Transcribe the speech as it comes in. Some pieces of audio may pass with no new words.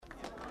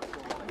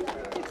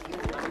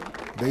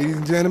Ladies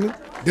and gentlemen,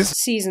 this is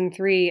Season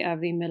 3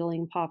 of the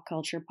Middling Pop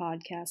Culture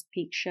Podcast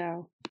Peak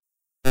Show.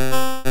 Hey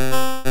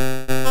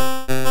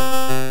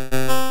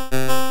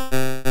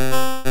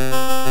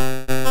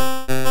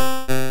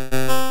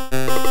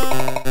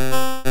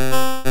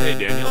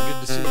Daniel, good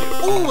to see you.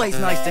 Always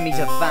nice to meet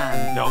a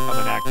fan. No, I'm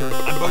an actor.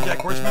 I'm BoJack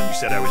Horseman. You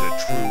said I was a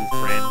true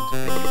friend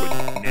and you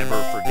would never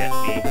forget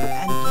me.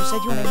 And you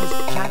said your name was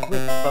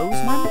Chadwick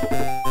Boseman?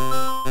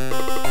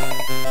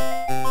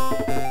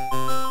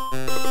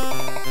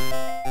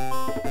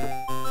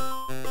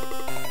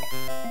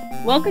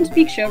 Welcome to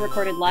Peak Show,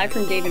 recorded live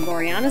from David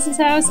Boreanaz'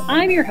 house.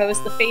 I'm your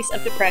host, the face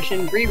of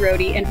depression, Brie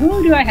Rohde, and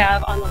who do I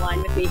have on the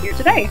line with me here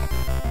today?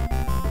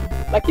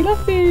 Lucky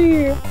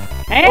Lefty!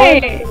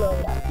 Hey!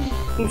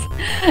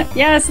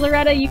 Yes,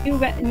 Loretta, you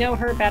know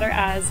her better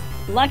as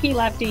Lucky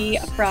Lefty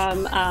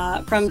from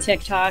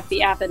TikTok,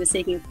 the app that is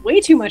taking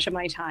way too much of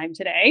my time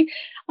today.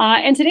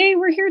 And today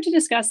we're here to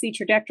discuss the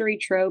trajectory,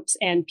 tropes,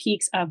 and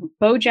peaks of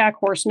BoJack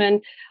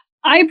Horseman.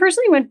 I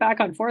personally went back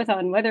and forth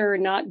on whether or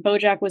not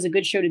BoJack was a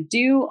good show to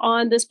do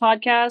on this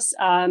podcast.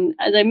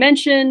 As I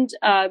mentioned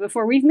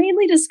before, we've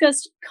mainly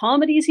discussed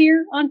comedies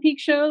here on Peak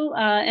Show.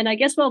 And I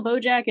guess while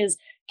BoJack is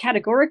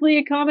categorically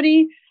a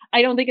comedy,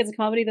 I don't think it's a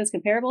comedy that's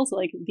comparable to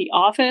like The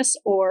Office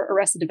or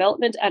Arrested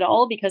Development at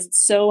all, because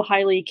it's so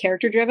highly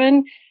character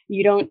driven.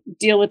 You don't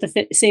deal with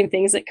the same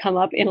things that come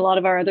up in a lot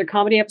of our other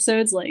comedy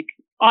episodes, like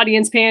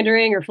audience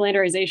pandering or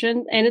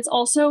flanderization. And it's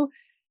also,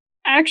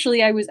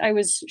 actually, I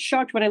was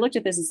shocked when I looked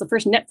at this. It's the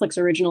first Netflix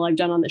original I've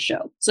done on the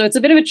show. So it's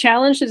a bit of a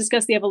challenge to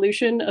discuss the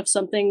evolution of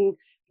something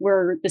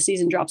where the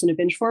season drops in a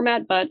binge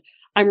format, but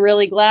I'm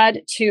really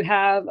glad to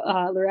have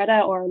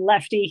Loretta, or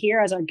Lefty, here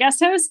as our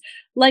guest host.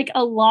 Like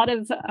a lot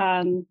of,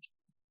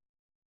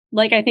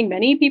 like I think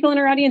many people in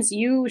our audience,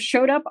 you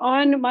showed up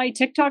on my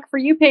TikTok For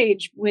You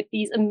page with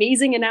these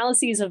amazing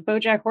analyses of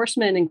BoJack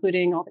Horseman,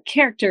 including all the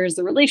characters,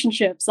 the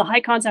relationships, the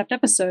high concept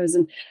episodes.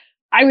 And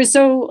I was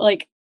so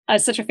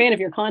such a fan of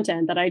your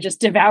content that I just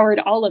devoured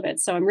all of it.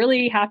 So I'm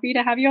really happy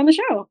to have you on the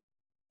show.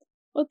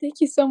 Well,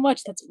 thank you so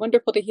much. That's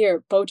wonderful to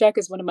hear. BoJack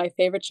is one of my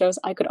favorite shows.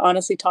 I could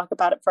honestly talk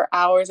about it for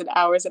hours and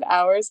hours and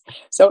hours.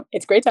 So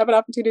it's great to have an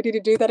opportunity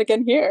to do that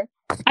again here.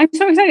 I'm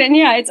so excited. And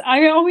yeah,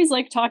 I always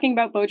like talking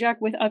about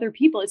BoJack with other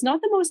people. It's not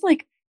the most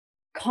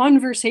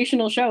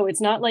conversational show.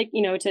 It's not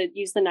to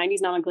use the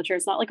 90s nomenclature,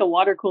 it's not like a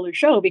water cooler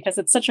show because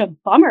it's such a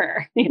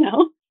bummer,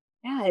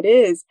 Yeah, it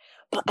is.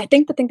 But I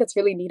think the thing that's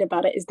really neat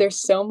about it is there's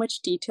so much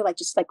detail,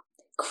 just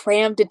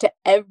crammed into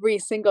every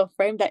single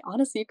frame that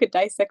honestly you could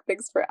dissect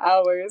things for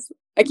hours.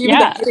 Even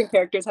the hidden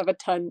characters have a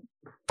ton.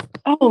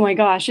 Oh my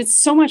gosh, it's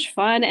so much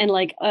fun, and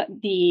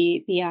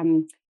the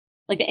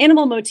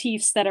animal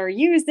motifs that are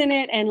used in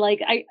it, and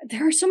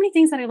there are so many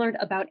things that I learned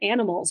about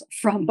animals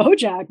from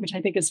BoJack, which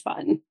I think is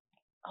fun.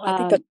 Oh, I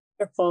think that's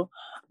wonderful.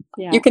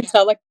 Yeah. You can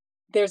tell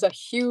there's a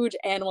huge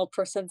animal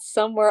person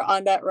somewhere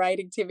on that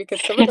writing team, because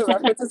some of the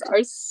references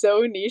are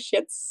so niche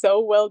yet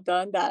so well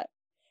done that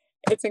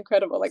it's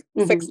incredible.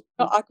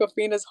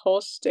 Awkwafina's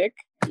whole shtick,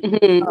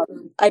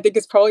 I think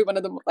is probably one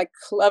of the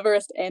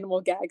cleverest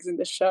animal gags in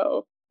the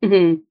show.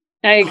 I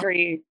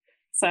agree.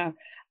 So,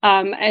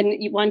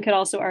 and one could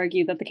also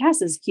argue that the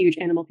cast is huge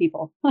animal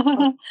people.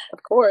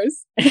 Of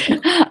course.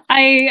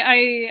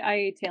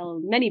 I tell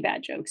many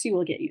bad jokes. You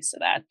will get used to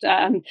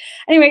that.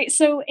 Anyway,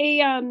 so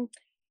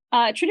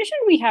a tradition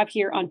we have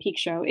here on Peak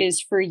Show is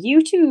for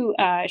you to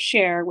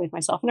share with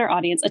myself and our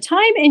audience a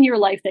time in your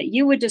life that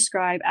you would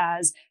describe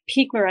as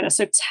peak Loretta.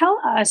 So tell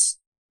us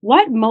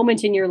what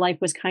moment in your life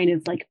was kind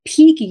of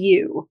peak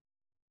you.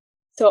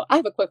 So I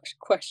have a quick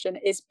question.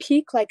 Is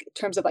peak in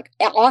terms of an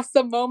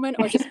awesome moment,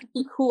 or just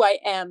peak who I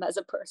am as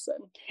a person?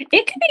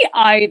 It could be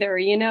either,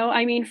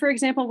 I mean, for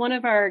example, one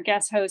of our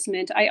guest hosts,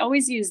 Mint, I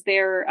always use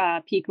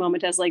their peak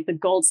moment as the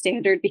gold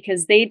standard,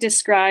 because they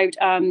described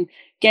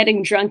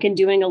getting drunk and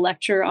doing a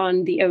lecture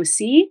on the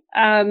OC.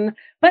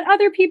 But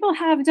other people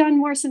have done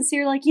more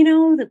sincere,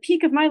 the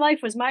peak of my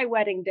life was my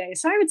wedding day.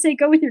 So I would say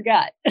go with your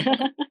gut.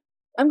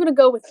 I'm going to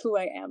go with who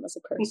I am as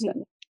a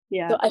person.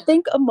 Yeah. So I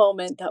think a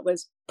moment that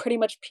was pretty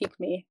much peak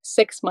me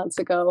 6 months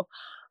ago,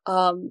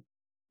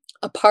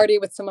 a party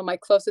with some of my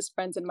closest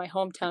friends in my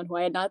hometown who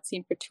I had not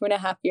seen for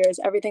 2.5 years.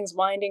 Everything's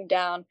winding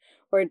down.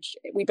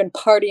 We've been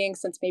partying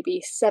since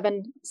maybe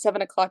 7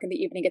 o'clock in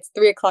the evening. It's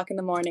 3 o'clock in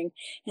the morning.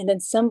 And then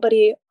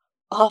somebody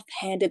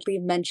offhandedly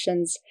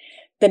mentions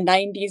the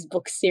 90s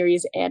book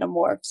series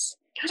Animorphs.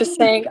 Just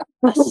saying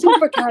a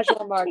super casual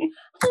remark.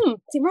 Do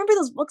you remember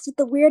those books with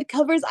the weird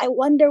covers? I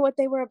wonder what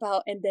they were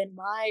about. And then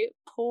my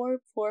poor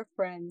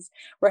friends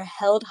were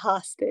held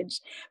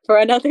hostage for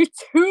another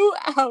 2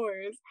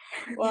 hours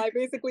while I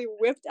basically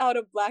whipped out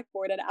a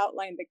blackboard and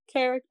outlined the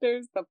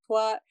characters, the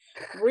plot,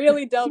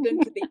 really delved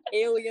into the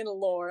alien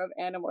lore of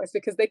Animorphs,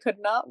 because they could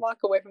not walk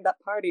away from that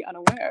party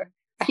unaware.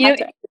 I had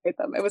to educate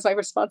them. It was my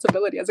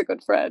responsibility as a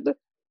good friend.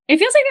 It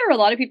feels like there are a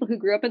lot of people who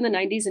grew up in the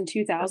 90s and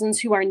 2000s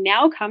who are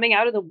now coming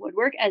out of the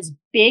woodwork as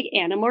big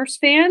Animorphs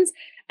fans.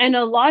 And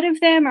a lot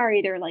of them are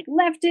either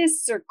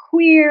leftists or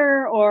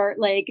queer or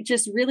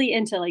just really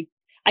into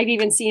I've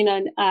even seen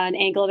an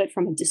angle of it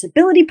from a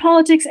disability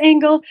politics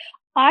angle.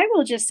 I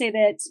will just say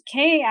that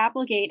K.A.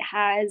 Applegate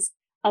has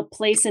a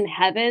place in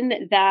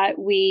heaven that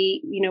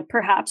we,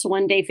 perhaps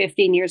one day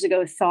 15 years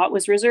ago thought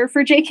was reserved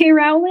for J.K.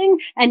 Rowling.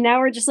 And now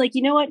we're just like,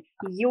 you know what?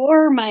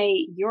 You're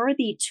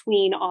the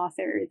tween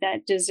author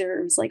that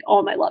deserves like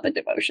all my love and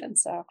devotion.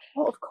 So,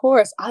 oh, of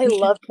course. I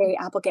love K.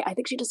 Applegate. I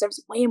think she deserves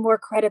way more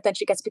credit than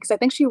she gets because I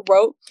think she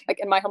wrote, like,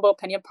 in my humble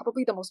opinion,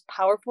 probably the most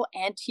powerful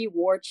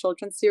anti-war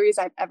children's series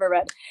I've ever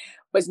read.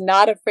 Was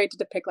not afraid to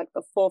depict like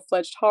the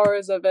full-fledged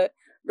horrors of it,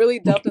 really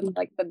delved into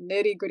like the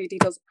nitty-gritty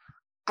details.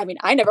 I mean,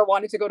 I never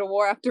wanted to go to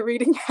war after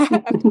reading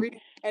the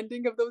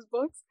ending of those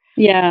books.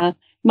 Yeah.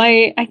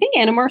 I think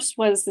Animorphs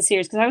was the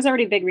series because I was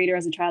already a big reader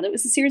as a child. It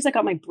was the series I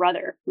got my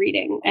brother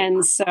reading.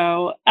 And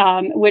so,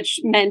 which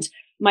meant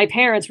my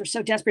parents were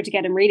so desperate to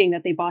get him reading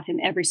that they bought him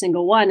every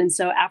single one. And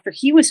so after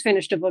he was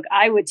finished a book,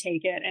 I would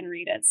take it and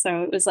read it.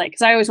 So it was like,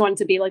 because I always wanted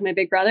to be like my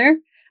big brother.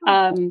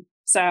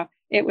 So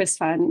it was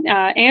fun.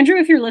 Andrew,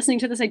 if you're listening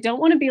to this, I don't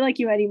want to be like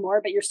you anymore,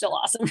 but you're still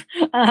awesome.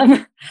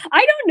 I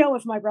don't know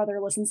if my brother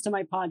listens to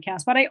my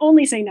podcast, but I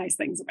only say nice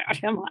things about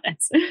him on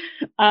it.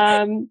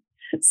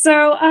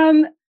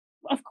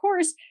 Of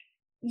course,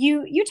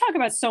 you talk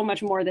about so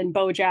much more than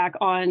BoJack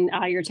on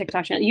your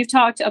TikTok channel. You've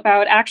talked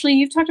about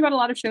a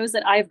lot of shows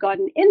that I've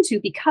gotten into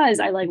because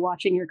I like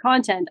watching your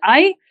content.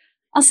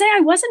 I'll say I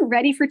wasn't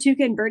ready for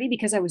Tuca and Birdie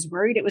because I was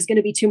worried it was going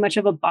to be too much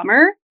of a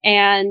bummer.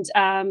 And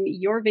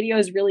your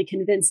videos really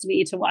convinced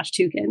me to watch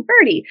Tuca and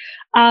Birdie.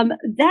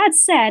 That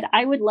said,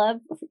 I would love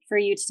for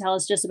you to tell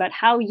us just about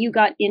how you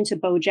got into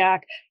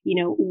BoJack,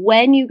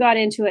 when you got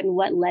into it and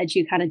what led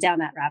you kind of down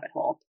that rabbit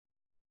hole.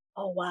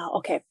 Oh, wow.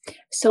 Okay.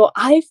 So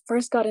I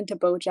first got into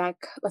BoJack.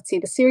 Let's see.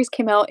 The series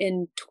came out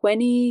in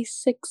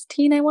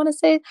 2016, I want to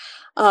say.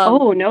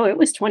 Oh, no, it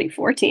was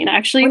 2014.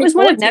 Actually, it was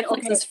one of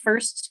Netflix's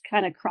first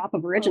kind of crop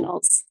of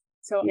originals.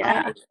 So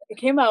yeah, it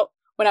came out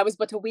when I was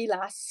but a wee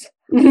lass.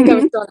 I think I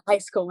was still in high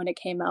school when it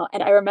came out.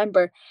 And I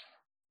remember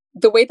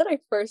the way that I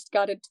first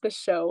got into the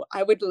show,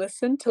 I would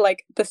listen to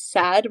like the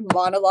sad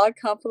monologue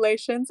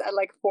compilations at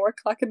like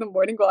 4:00 in the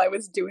morning while I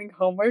was doing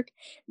homework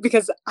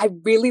because I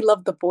really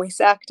loved the voice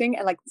acting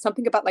and like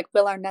something about like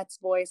Will Arnett's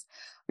voice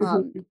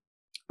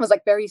was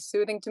like very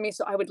soothing to me.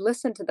 So I would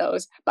listen to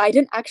those, but I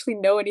didn't actually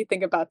know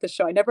anything about the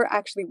show. I never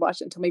actually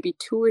watched it until maybe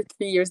 2 or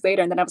 3 years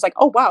later. And then I was like,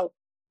 oh, wow,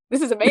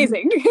 this is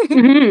amazing.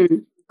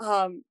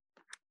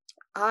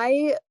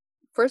 I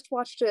first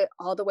watched it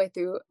all the way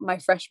through my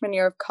freshman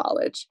year of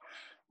college.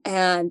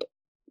 And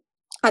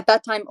at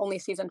that time, only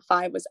season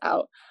 5 was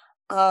out.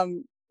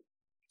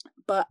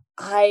 But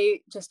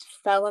I just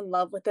fell in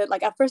love with it.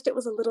 Like at first it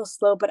was a little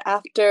slow, but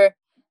after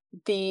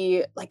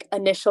the like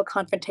initial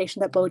confrontation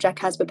that BoJack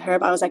has with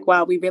Herb, I was like,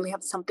 wow, we really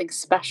have something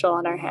special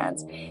on our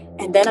hands.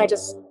 And then I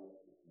just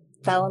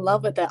fell in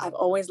love with it. I've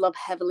always loved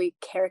heavily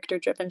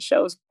character-driven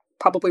shows,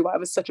 probably why I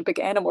was such a big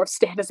Animorphs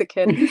stan as a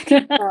kid.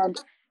 And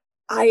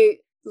I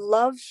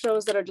love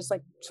shows that are just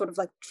like sort of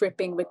like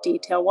dripping with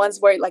detail, ones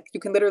where like you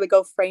can literally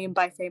go frame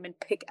by frame and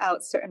pick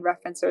out certain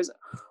references,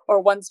 or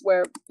ones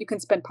where you can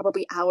spend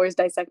probably hours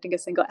dissecting a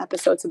single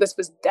episode. So this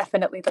was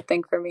definitely the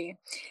thing for me.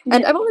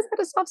 And I've always had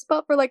a soft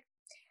spot for like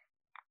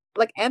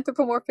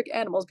anthropomorphic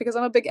animals because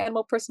I'm a big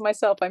animal person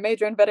myself. I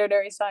major in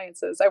veterinary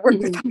sciences. I work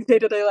with them in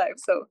day-to-day life.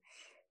 So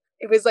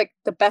it was like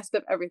the best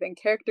of everything.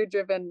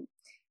 Character-driven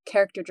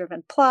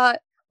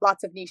plot,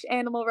 lots of niche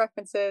animal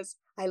references.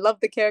 I love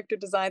the character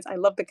designs. I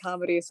love the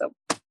comedy. So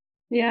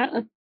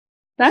yeah,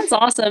 that's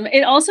awesome.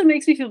 It also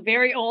makes me feel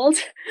very old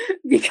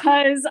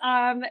because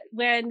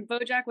when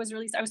BoJack was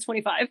released, I was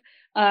 25.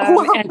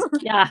 And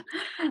yeah,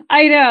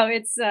 I know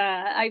it's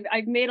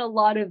I've made a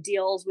lot of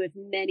deals with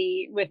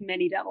many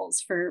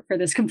devils for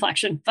this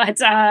complexion,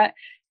 but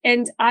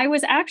and I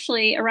was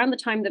actually around the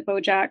time that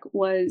BoJack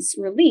was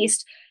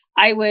released.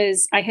 I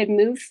had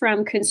moved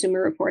from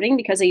consumer reporting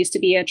because I used to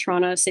be a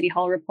Toronto City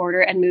Hall reporter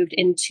and moved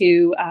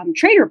into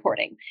trade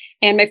reporting.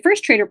 And my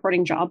first trade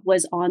reporting job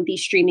was on the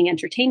streaming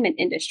entertainment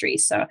industry.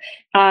 So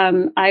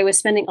I was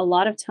spending a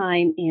lot of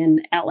time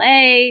in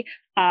LA,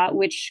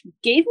 which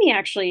gave me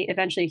actually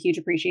eventually a huge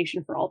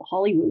appreciation for all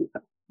the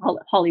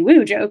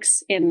Hollywood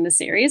jokes in the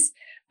series.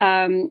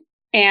 And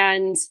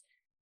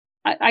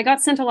I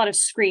got sent a lot of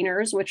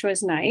screeners, which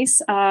was nice.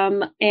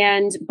 And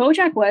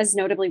BoJack was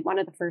notably one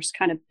of the first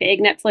kind of big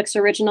Netflix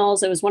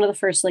originals. It was one of the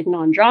first like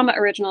non-drama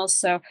originals.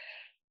 So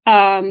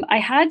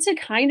I had to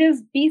kind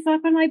of beef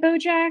up on my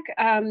BoJack.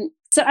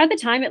 So at the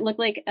time, it looked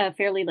like a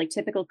fairly like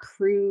typical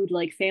crude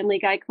like Family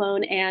Guy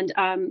clone. And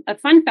a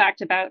fun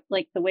fact about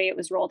like the way it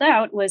was rolled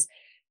out was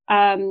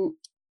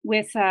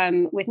with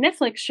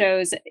Netflix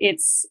shows,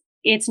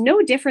 it's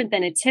no different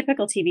than a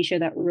typical TV show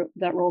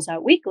that rolls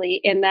out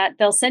weekly in that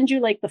they'll send you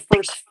like the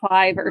first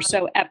 5 or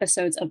so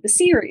episodes of the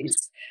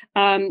series,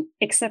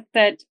 except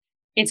that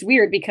it's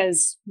weird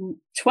because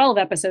 12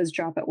 episodes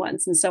drop at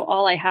once. And so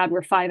all I had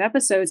were 5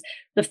 episodes.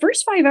 The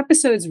first 5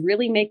 episodes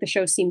really make the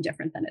show seem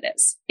different than it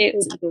is.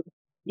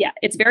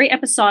 It's very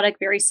episodic,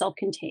 very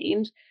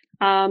self-contained.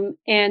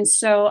 And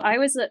so I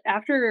was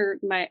after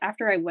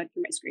I went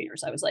through my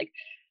screeners, I was like,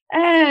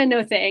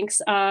 No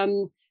thanks.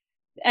 And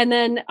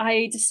then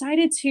I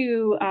decided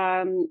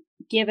to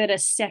give it a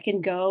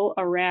second go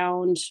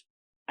around,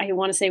 I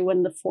want to say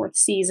when the fourth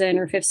season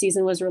or fifth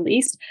season was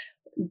released,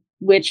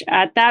 which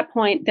at that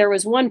point there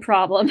was one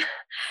problem.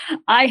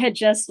 I had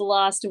just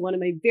lost one of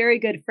my very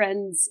good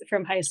friends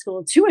from high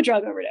school to a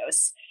drug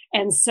overdose.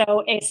 And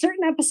so a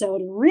certain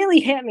episode really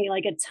hit me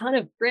like a ton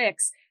of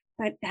bricks.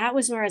 But that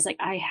was where I was like,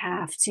 I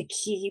have to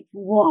keep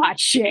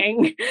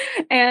watching.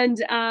 And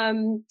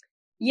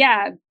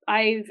yeah,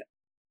 I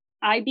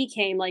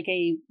became like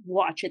a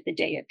watch it the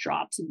day it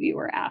drops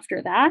viewer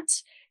after that.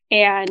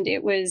 And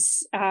it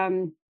was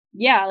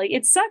yeah, like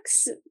it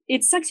sucks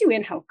you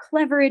in how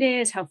clever it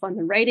is, how fun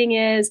the writing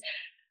is.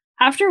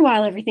 After a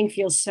while, everything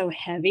feels so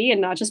heavy,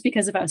 and not just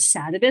because of how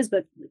sad it is,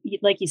 but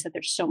like you said,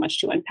 there's so much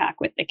to unpack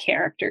with the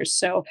characters.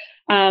 So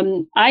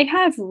I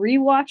have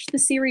rewatched the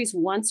series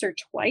once or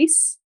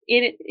twice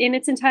in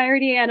its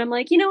entirety, and I'm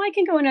like, I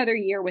can go another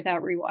year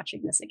without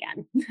rewatching this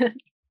again. Of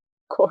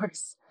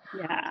course.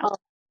 Yeah. Oh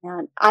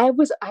man, I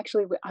was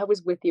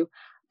with you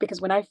because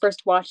when I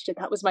first watched it,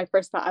 that was my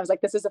first thought. I was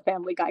like, this is a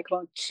Family Guy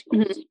clone.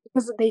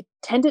 Because they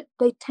tended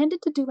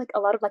to do like a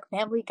lot of like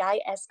Family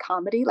Guy-esque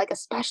comedy, like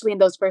especially in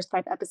those first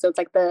 5 episodes,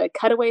 like the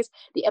cutaways.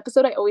 The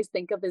episode I always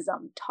think of is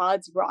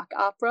Todd's Rock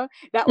Opera.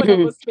 That one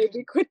almost made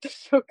me quit the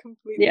show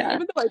completely,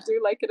 even though I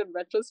do like it in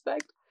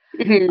retrospect.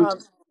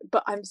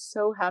 But I'm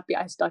so happy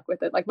I stuck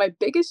with it. Like my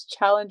biggest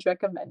challenge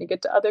recommending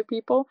it to other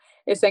people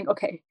is saying,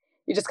 okay,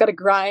 you just gotta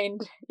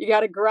grind. You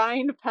gotta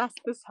grind past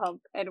this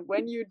hump, and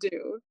when you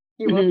do,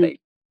 you will think.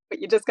 But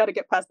you just gotta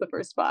get past the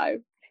first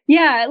 5.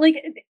 Yeah, like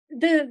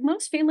the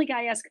most Family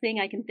Guy-esque thing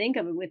I can think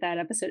of with that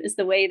episode is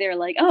the way they're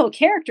like, oh,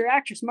 character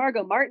actress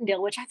Margot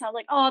Martindale, which I thought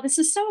like, oh, this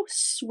is so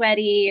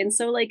sweaty and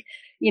so like,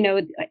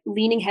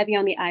 leaning heavy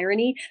on the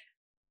irony.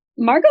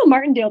 Margot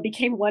Martindale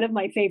became one of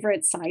my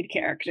favorite side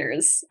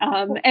characters.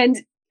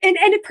 And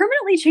it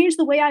permanently changed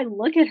the way I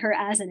look at her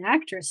as an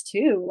actress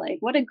too. Like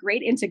what a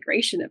great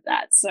integration of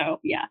that. So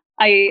yeah,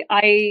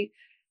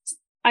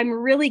 I'm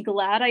really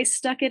glad I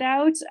stuck it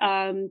out.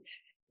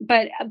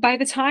 But by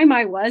the time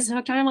I was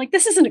hooked on, I'm like,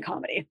 this isn't a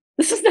comedy.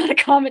 This is not a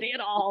comedy at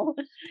all.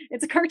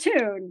 It's a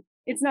cartoon.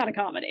 It's not a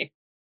comedy.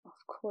 Of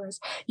course.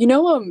 You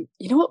know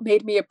what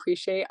made me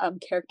appreciate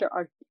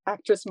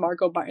actress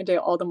Margot Martindale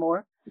all the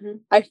more?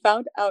 I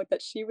found out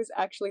that she was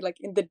actually like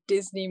in the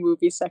Disney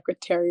movie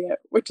Secretariat,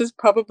 which is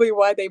probably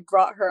why they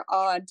brought her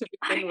on to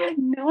begin with. I had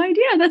no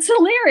idea. That's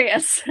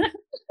hilarious.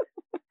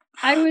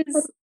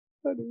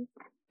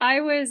 I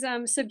was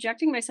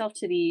subjecting myself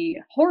to the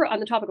horror on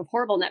the topic of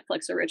horrible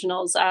Netflix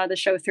originals, the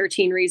show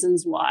 13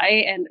 Reasons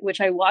Why, and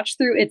which I watched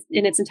through it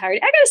in its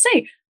entirety. I gotta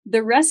say,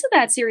 the rest of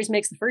that series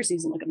makes the first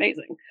season look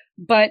amazing.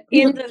 But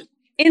in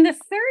the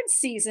third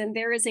season,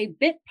 there is a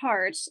bit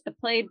part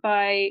played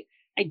by,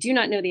 I do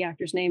not know the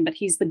actor's name, but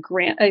he's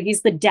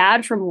the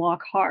dad from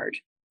Walk Hard.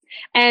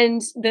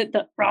 And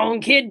the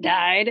wrong kid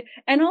died.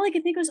 And all I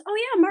could think was, oh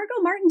yeah,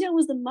 Margot Martindale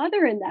was the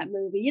mother in that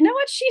movie. You know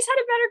what? She's had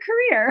a better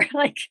career.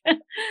 Like,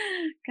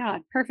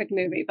 God, perfect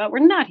movie. But we're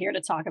not here to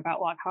talk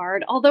about Walk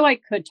Hard, although I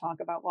could talk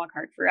about Walk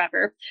Hard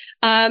forever.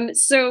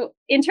 So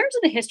in terms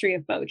of the history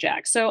of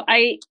BoJack, so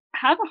I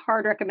have a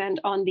hard recommend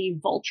on the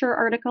Vulture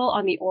article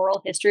on the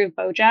oral history of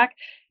BoJack,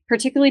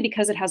 particularly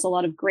because it has a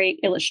lot of great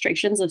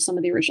illustrations of some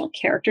of the original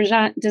character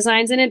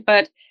designs in it.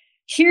 But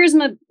here's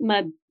my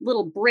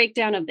little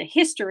breakdown of the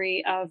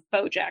history of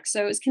BoJack.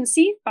 So it was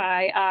conceived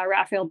by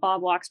Raphael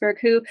Bob Waksberg,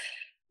 who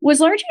was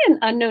largely an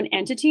unknown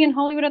entity in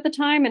Hollywood at the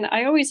time. And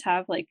I always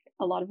have like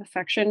a lot of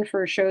affection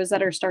for shows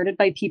that are started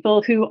by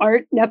people who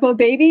aren't Nepo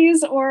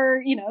babies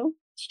or,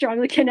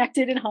 strongly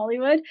connected in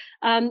Hollywood.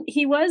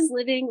 He was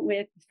living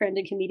with friend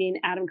and comedian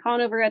Adam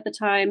Conover at the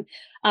time.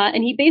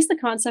 And he based the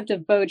concept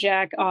of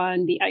BoJack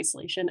on the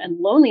isolation and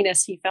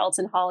loneliness he felt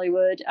in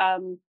Hollywood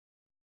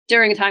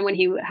during a time when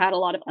he had a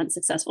lot of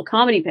unsuccessful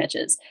comedy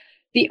pitches.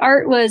 The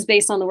art was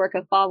based on the work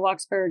of Bob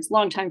Waksberg's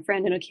longtime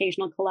friend and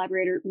occasional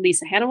collaborator,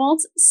 Lisa Hanawalt.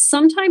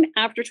 Sometime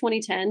after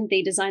 2010,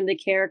 they designed the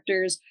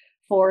characters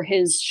for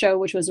his show,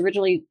 which was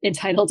originally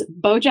entitled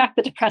BoJack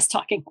the Depressed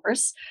Talking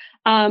Horse.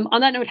 On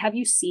that note, have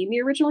you seen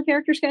the original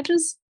character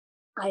sketches?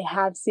 I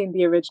have seen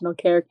the original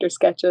character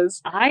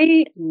sketches.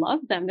 I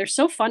love them. They're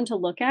so fun to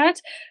look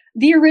at.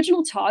 The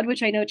original Todd,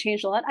 which I know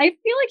changed a lot, I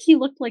feel like he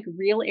looked like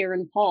real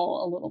Aaron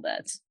Paul a little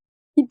bit.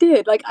 He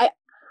did. Like I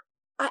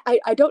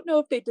don't know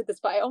if they did this,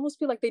 but I almost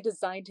feel like they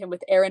designed him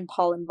with Aaron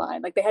Paul in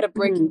mind. Like they had a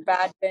Breaking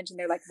Bad bench, and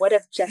they're like, "What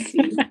if Jesse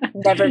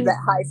never met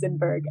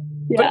Heisenberg,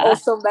 but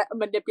also met a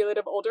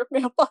manipulative older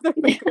male father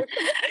figure?"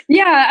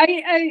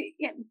 I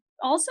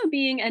also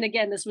being, and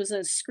again, this was a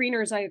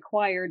screeners I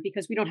acquired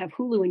because we don't have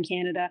Hulu in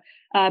Canada.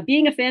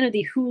 Being a fan of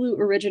the Hulu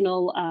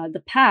original,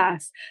 The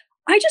Path.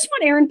 I just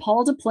want Aaron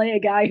Paul to play a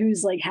guy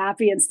who's like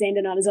happy and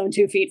standing on his own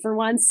 2 feet for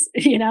once,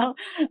 He's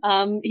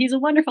a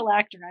wonderful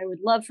actor. I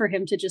would love for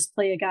him to just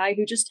play a guy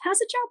who just has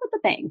a job at the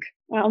bank.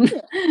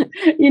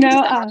 And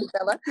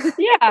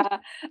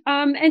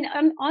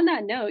on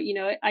that note,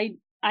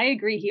 I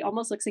agree. He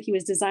almost looks like he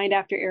was designed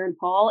after Aaron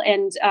Paul.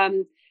 And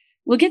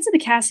we'll get to the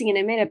casting in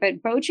a minute,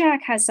 but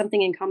BoJack has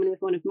something in common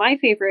with one of my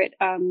favorite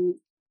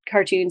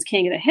cartoons,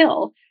 King of the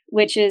Hill,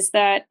 which is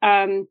that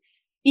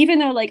even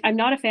though like I'm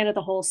not a fan of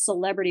the whole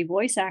celebrity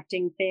voice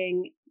acting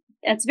thing,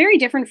 it's very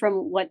different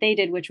from what they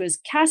did, which was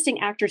casting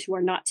actors who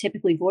are not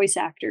typically voice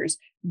actors,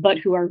 but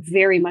who are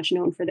very much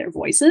known for their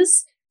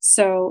voices.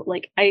 So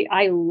like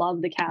I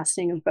love the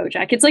casting of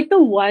BoJack. It's like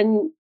the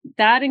one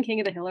that and King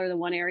of the Hill are the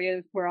one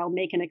area where I'll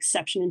make an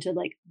exception into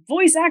like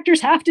voice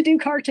actors have to do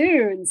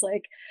cartoons.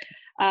 Like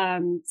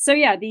so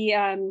yeah,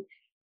 the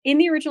in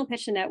the original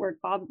pitch to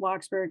network, Bob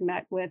Waksberg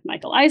met with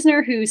Michael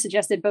Eisner, who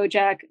suggested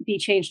BoJack be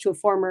changed to a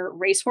former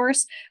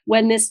racehorse.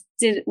 While this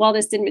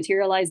didn't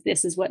materialize,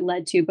 this is what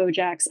led to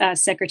BoJack's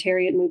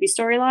Secretariat movie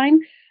storyline.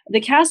 The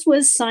cast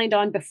was signed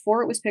on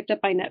before it was picked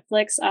up by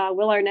Netflix.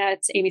 Will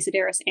Arnett, Amy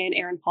Sedaris, and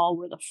Aaron Paul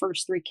were the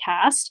first three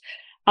cast.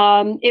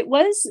 It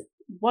was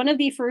one of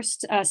the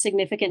first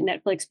significant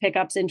Netflix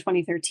pickups in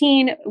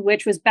 2013,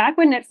 which was back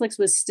when Netflix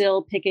was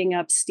still picking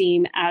up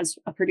steam as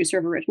a producer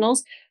of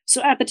originals.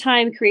 So at the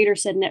time,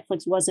 creators said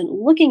Netflix wasn't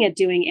looking at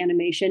doing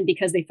animation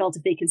because they felt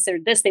if they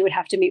considered this, they would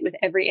have to meet with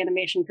every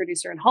animation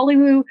producer in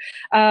Hollywood.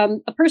 A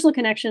personal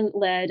connection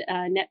led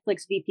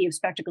Netflix VP of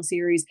Spectacle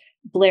Series,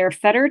 Blair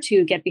Fetter,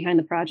 to get behind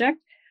the project.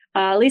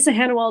 Lisa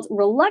Hanawalt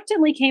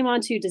reluctantly came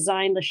on to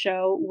design the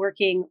show,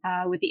 working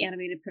with the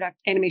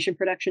animation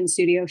production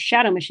studio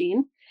Shadow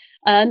Machine.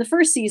 In the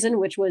first season,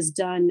 which was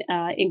done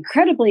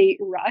incredibly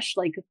rushed,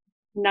 like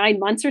 9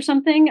 months or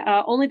something,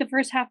 only the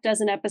first half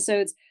dozen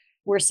episodes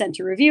were sent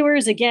to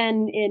reviewers.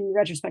 Again, in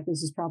retrospect,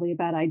 this is probably a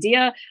bad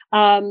idea.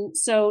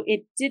 So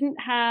it didn't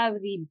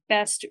have the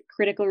best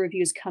critical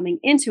reviews coming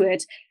into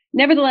it.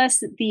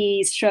 Nevertheless,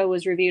 the show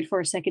was reviewed for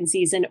a second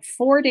season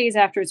 4 days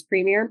after its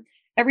premiere.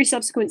 Every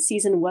subsequent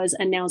season was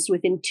announced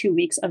within 2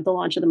 weeks of the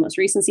launch of the most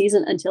recent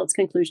season until its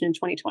conclusion in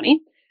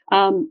 2020.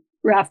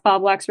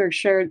 Bob Waksberg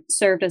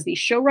served as the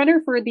showrunner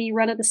for the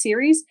run of the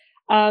series.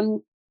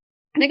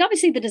 I think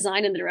obviously the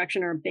design and the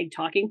direction are a big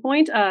talking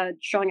point,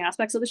 strong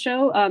aspects of the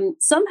show.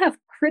 Some have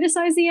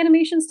criticized the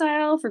animation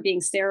style for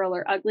being sterile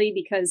or ugly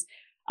because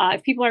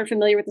if people aren't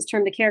familiar with this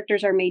term, the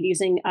characters are made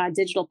using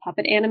digital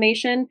puppet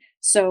animation.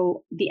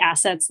 So the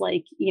assets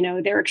like,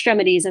 their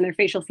extremities and their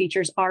facial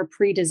features are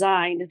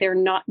pre-designed.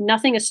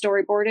 Nothing is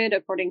storyboarded,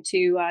 according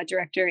to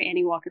director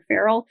Annie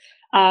Walker-Farrell.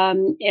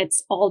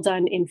 It's all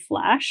done in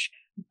Flash.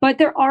 But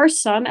there are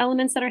some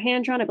elements that are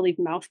hand-drawn. I believe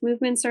mouth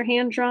movements are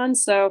hand-drawn.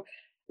 So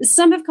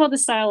some have called the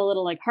style a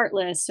little like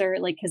heartless or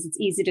like because it's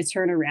easy to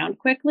turn around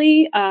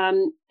quickly.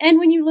 And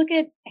when you look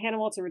at Hannah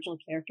Walt's original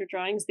character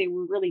drawings, they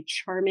were really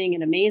charming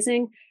and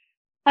amazing.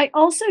 I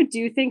also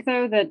do think,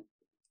 though, that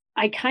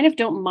I kind of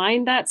don't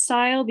mind that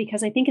style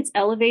because I think it's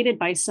elevated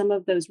by some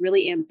of those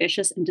really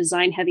ambitious and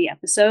design-heavy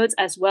episodes,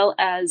 as well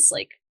as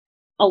like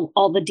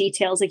all the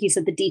details, like you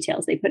said, the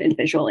details they put in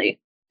visually.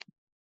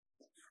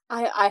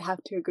 I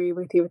have to agree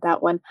with you with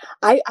that one.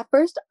 I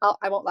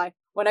won't lie.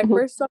 When I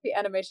first saw the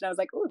animation, I was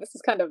like, "Oh, this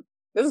is kind of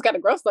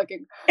gross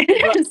looking."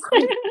 But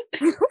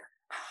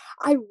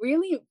I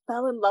really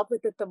fell in love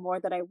with it the more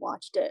that I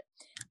watched it,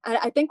 and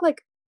I think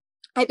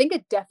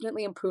it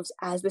definitely improves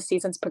as the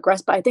seasons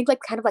progress. But I think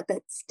kind of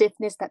the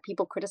stiffness that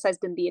people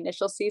criticized in the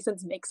initial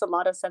seasons makes a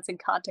lot of sense in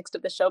context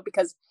of the show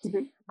because,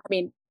 I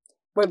mean,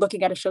 we're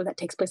looking at a show that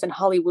takes place in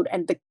Hollywood,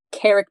 and the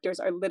characters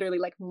are literally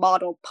like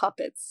model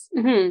puppets.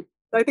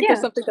 So I think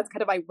there's something that's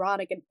kind of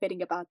ironic and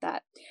fitting about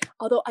that.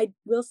 Although I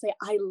will say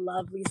I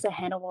love Lisa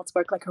Hanawalt's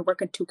work, like her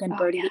work on Tuca and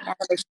Birdie. The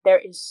animation there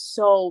is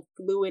so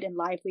fluid and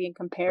lively in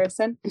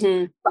comparison.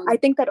 But I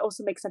think that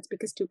also makes sense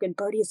because Tuca and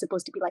Birdie is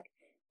supposed to be like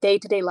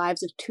day-to-day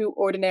lives of two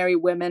ordinary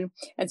women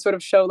and sort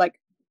of show like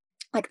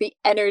the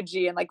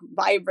energy and like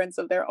vibrance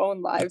of their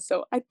own lives.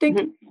 So I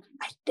think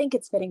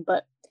it's fitting,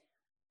 but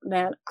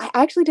man, I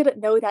actually didn't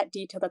know that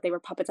detail that they were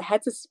puppets. I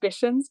had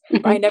suspicions,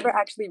 but I never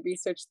actually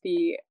researched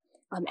the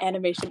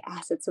animation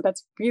assets. So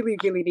that's really,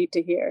 really neat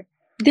to hear.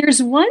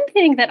 There's one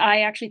thing that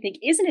I actually think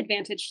is an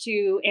advantage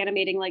to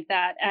animating like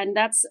that. And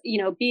that's,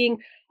 being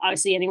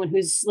obviously anyone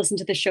who's listened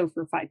to the show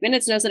for 5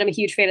 minutes knows that I'm a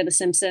huge fan of The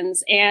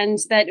Simpsons and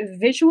that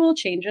visual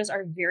changes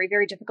are very,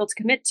 very difficult to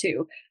commit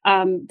to.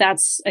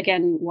 That's,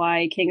 again,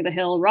 why King of the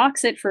Hill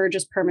rocks it for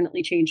just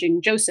permanently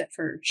changing Joseph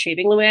or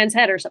shaving Luann's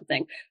head or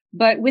something.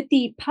 But with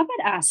the puppet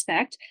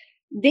aspect,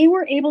 they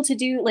were able to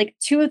do like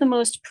one of the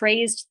most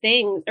praised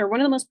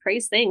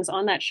things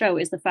on that show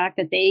is the fact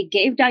that they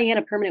gave Diane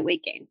a permanent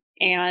weight gain.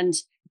 And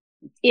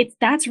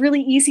that's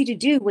really easy to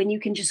do when you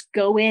can just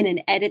go in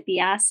and edit the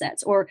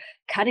assets, or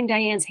cutting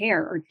Diane's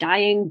hair, or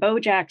dyeing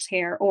BoJack's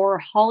hair,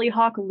 or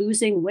Hollyhock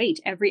losing weight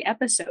every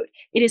episode.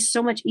 It is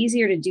so much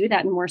easier to do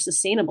that and more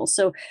sustainable.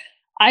 So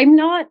I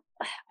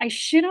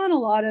shit on a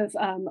lot of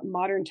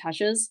modern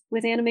touches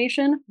with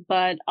animation,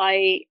 but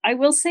I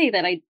will say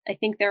that I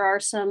think there are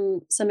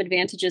some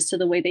advantages to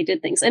the way they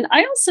did things. And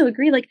I also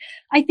agree,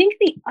 I think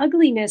the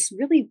ugliness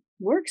really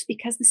works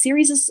because the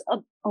series is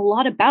a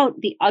lot about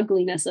the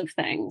ugliness of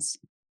things.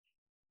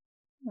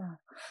 Yeah.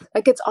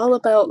 It's all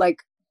about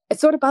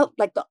it's sort of about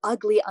the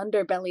ugly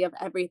underbelly of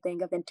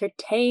everything, of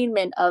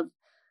entertainment, of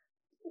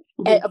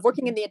of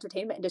working in the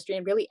entertainment industry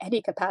in really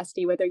any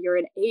capacity, whether you're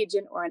an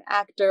agent or an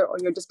actor or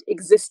you're just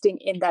existing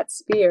in that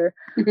sphere,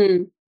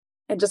 Mm-hmm.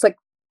 and just like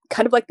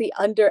kind of like the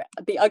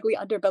ugly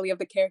underbelly of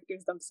the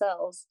characters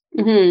themselves.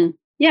 Mm-hmm.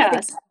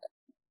 Yes.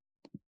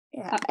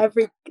 Yeah.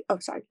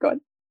 Sorry, go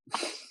ahead.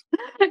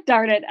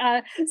 Darn it.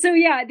 So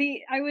yeah,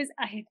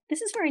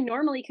 this is where I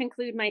normally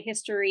conclude my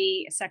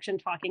history section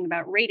talking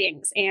about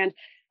ratings. And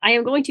I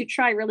am going to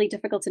try really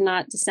difficult to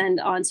not descend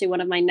onto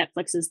one of my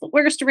Netflix's The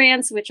Worst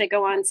rants, which I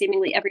go on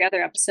seemingly every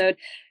other episode.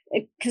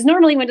 Because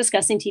normally when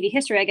discussing TV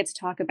history, I get to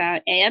talk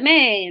about AMA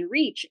and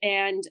Reach.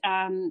 And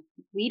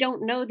we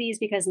don't know these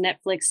because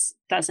Netflix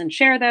doesn't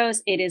share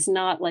those. It is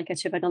not like a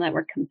typical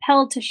network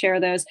compelled to share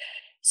those.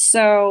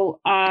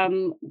 So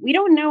we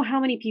don't know how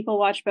many people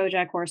watch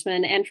BoJack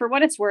Horseman. And for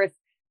what it's worth,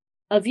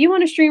 a view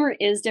on a streamer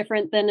is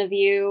different than a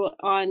view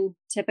on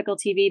typical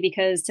TV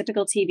because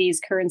typical TV's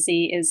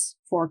currency is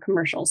for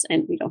commercials,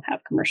 and we don't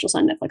have commercials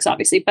on Netflix,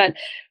 obviously. But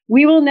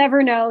we will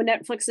never know.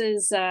 Netflix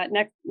is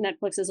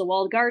a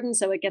walled garden,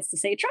 so it gets to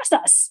say trust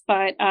us.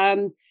 But I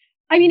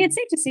mean, it's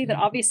safe to say that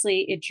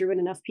obviously it drew in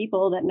enough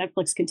people that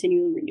Netflix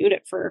continually renewed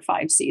it for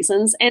 5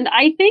 seasons, and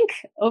I think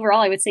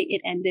overall, I would say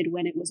it ended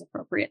when it was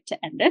appropriate to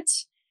end it.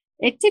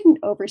 It didn't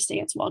overstay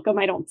its welcome,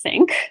 I don't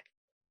think.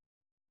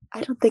 I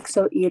don't think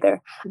so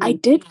either. I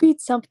did read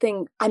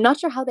something, I'm not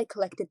sure how they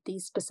collected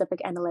these specific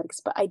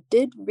analytics, but I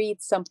did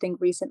read something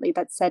recently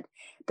that said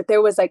that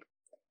there was like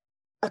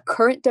a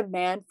current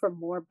demand for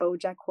more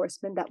BoJack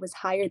Horseman that was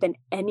higher than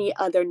any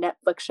other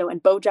Netflix show.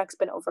 And BoJack's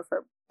been over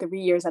for 3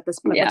 years at this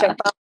point, which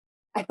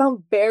I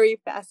found very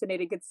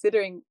fascinating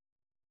considering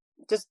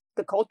just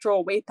the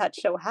cultural weight that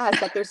show has,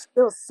 that there's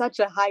still such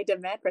a high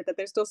demand for it, that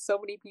there's still so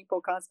many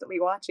people constantly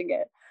watching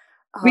it.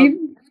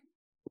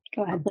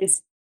 Go ahead,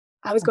 please.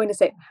 I was going to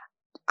say,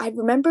 I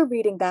remember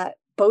reading that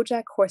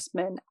BoJack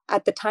Horseman,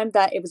 at the time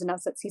that it was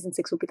announced that season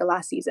 6 would be the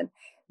last season,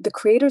 the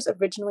creators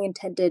originally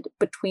intended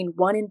between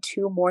 1 and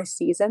 2 more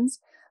seasons,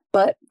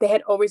 but they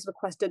had always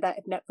requested that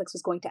if Netflix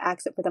was going to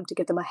accept for them to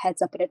give them a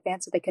heads up in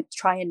advance so they could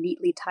try and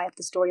neatly tie up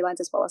the storylines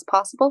as well as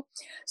possible.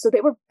 So they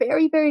were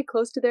very, very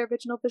close to their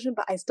original vision,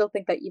 but I still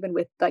think that even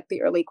with like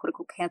the early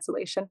quote-unquote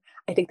cancellation,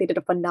 I think they did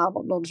a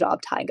phenomenal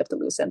job tying up the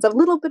loose ends. A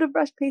little bit of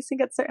rush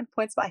pacing at certain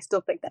points, but I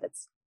still think that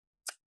it's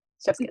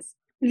chef's kiss.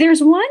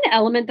 There's one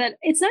element that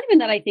it's not even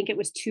that I think it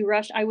was too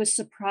rushed. I was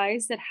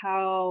surprised at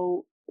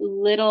how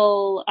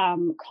little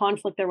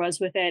conflict there was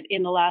with it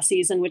in the last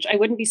season, which I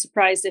wouldn't be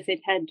surprised if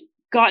it had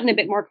gotten a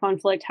bit more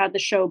conflict had the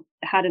show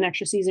had an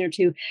extra season or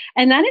 2.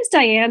 And that is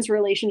Diane's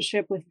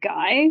relationship with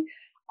Guy.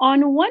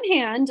 On one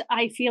hand,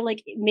 I feel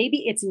like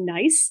maybe it's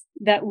nice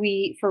that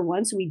for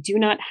once, we do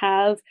not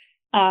have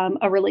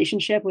a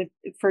relationship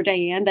for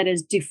Diane that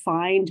is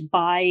defined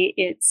by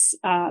its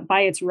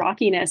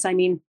rockiness. I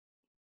mean,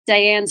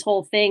 Diane's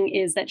whole thing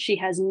is that she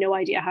has no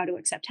idea how to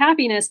accept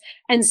happiness.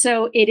 And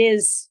so it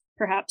is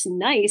perhaps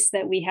nice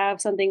that we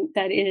have something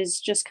that is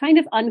just kind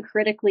of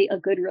uncritically a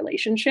good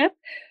relationship.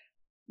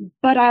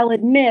 But I'll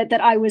admit that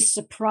I was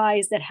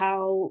surprised at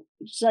how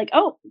she's like,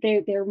 oh,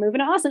 they're moving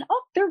to Austin.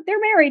 Oh, they're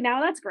married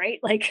now. That's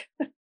great. Like,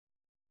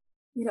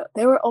 you know,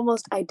 there were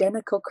almost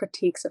identical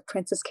critiques of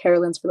Princess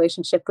Carolyn's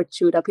relationship with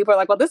Judah. People are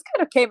like, well, this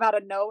kind of came out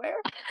of nowhere.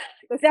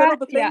 They settled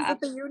the things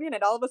at the union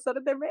and all of a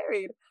sudden they're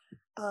married.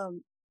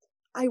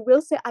 I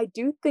will say, I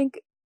do think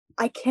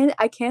I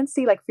can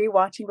see like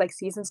rewatching like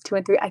seasons 2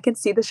 and 3. I can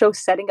see the show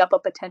setting up a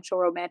potential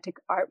romantic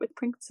arc with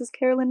Princess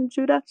Carolyn and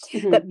Judah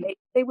that maybe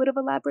they would have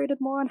elaborated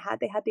more on had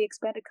they had the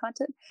expanded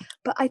content.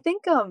 But I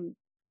think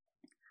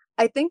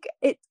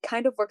it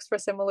kind of works for a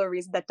similar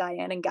reason that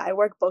Diane and Guy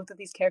work. Both of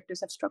these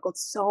characters have struggled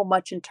so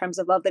much in terms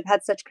of love. They've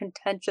had such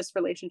contentious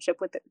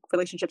relationships with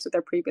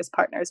their previous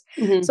partners.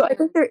 So I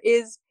think there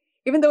is,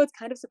 even though it's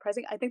kind of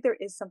surprising, I think there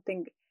is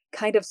something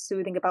kind of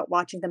soothing about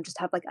watching them just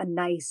have like a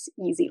nice,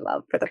 easy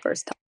love for the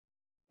first time.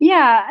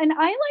 Yeah, and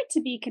I like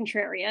to be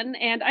contrarian,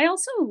 and I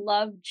also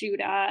love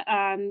Judah.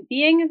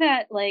 Being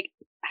that like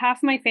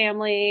half my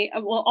family,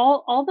 well,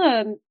 all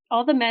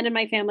the men in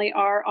my family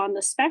are on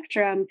the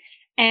spectrum,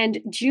 and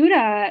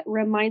Judah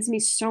reminds me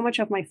so much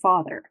of my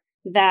father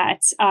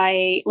that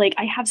I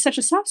have such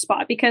a soft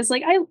spot because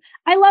like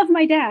I love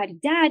my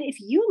dad. Dad, if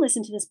you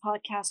listen to this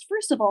podcast,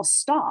 first of all,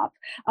 stop.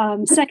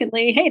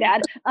 Secondly, hey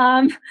dad.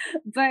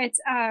 But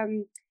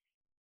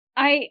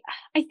I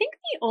think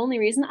the only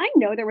reason I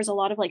know there was a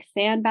lot of like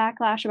fan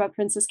backlash about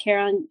Princess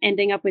Carolyn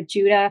ending up with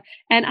Judah,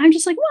 and I'm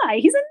just like, why?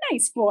 He's a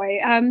nice boy.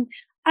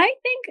 I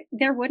think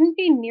there wouldn't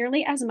be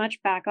nearly as much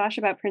backlash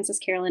about Princess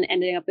Carolyn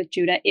ending up with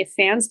Judah if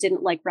fans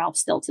didn't like Ralph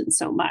Stilton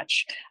so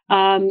much.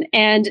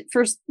 And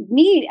for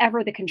me,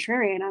 ever the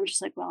contrarian, I'm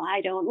just like, well,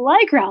 I don't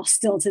like Ralph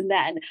Stilton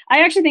then. I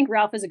actually think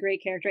Ralph is a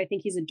great character. I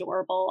think he's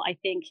adorable. I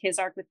think his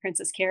arc with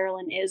Princess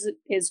Carolyn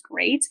is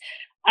great.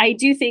 I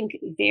do think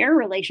their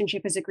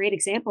relationship is a great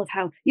example of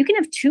how you can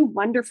have 2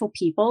 wonderful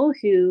people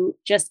who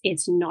just,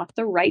 it's not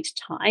the right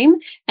time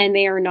and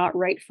they are not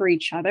right for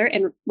each other.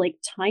 And like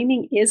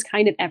timing is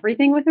kind of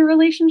everything with a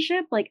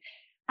relationship. Like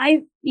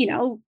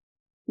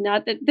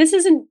not that this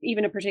isn't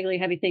even a particularly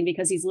heavy thing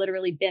because he's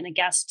literally been a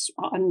guest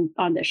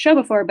on this show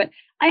before, but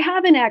I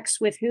have an ex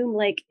with whom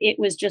like it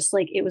was just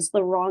like it was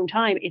the wrong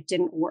time. It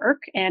didn't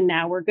work, and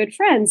now we're good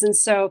friends. And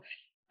so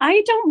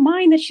I don't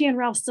mind that she and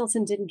Ralph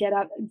Stilton didn't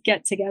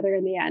get together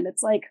in the end.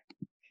 It's like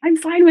I'm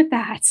fine with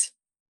that.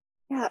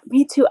 Yeah,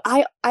 me too.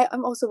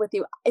 I'm also with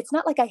you. It's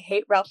not like I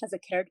hate Ralph as a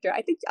character.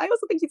 I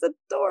also think he's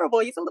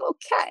adorable. He's a little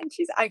cat, and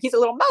he's a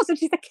little mouse, and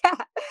she's a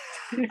cat.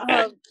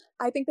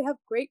 I think they have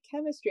great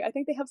chemistry. I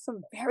think they have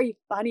some very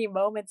funny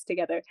moments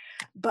together.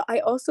 But I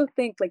also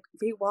think, like,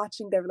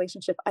 rewatching their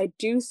relationship, I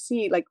do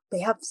see like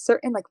they have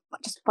certain like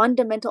just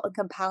fundamental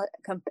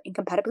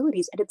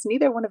incompatibilities, and it's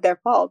neither one of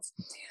their faults.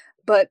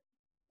 But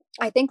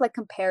I think like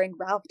comparing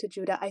Ralph to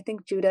Judah, I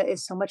think Judah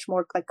is so much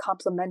more like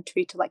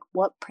complementary to like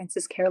what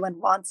Princess Carolyn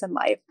wants in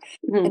life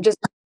and just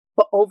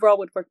what overall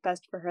would work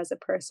best for her as a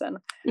person.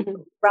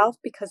 Ralph,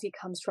 because he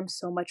comes from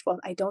so much wealth,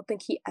 I don't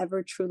think he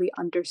ever truly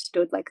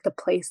understood like the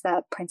place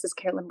that Princess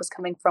Carolyn was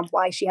coming from,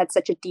 why she had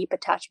such a deep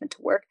attachment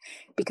to work,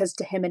 because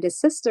to him and his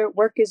sister,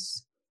 work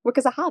is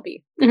a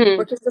hobby.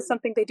 Work is just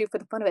something they do for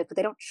the fun of it, but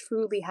they don't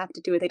truly have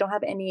to do it. They don't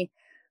have any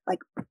like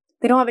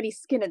they don't have any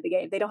skin in the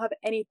game. They don't have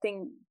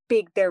anything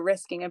big they're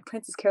risking. And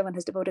Princess Carolyn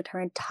has devoted her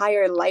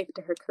entire life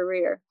to her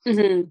career.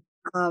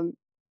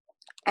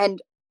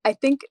 And I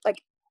think,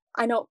 like,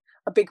 I know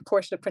a big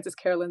portion of Princess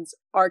Carolyn's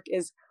arc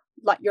is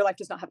like your life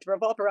does not have to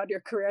revolve around your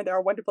career. There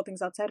are wonderful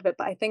things outside of it.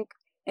 But I think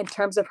in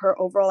terms of her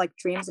overall like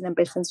dreams and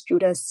ambitions,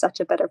 Judah is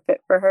such a better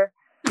fit for her.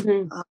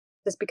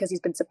 Just because he's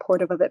been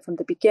supportive of it from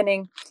the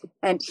beginning,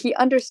 and he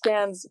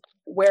understands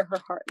where her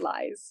heart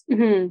lies.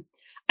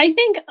 I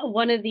think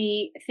one of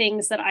the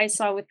things that I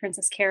saw with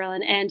Princess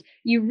Carolyn, and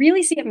you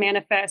really see it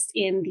manifest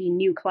in the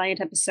New Client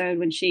episode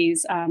when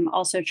she's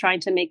also trying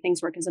to make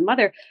things work as a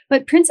mother,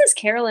 but Princess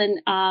Carolyn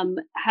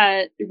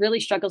really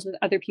struggles with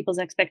other people's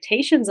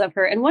expectations of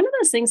her. And one of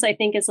those things I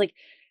think is like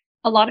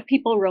a lot of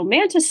people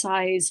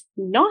romanticize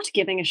not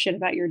giving a shit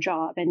about your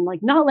job and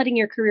like not letting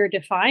your career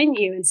define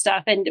you and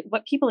stuff. And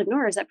what people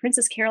ignore is that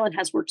Princess Carolyn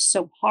has worked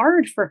so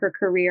hard for her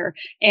career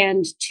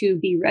and to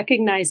be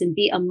recognized and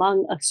be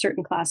among a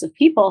certain class of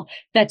people,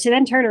 that to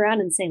then turn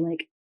around and say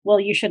like, well,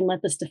 you shouldn't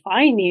let this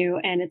define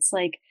you. And it's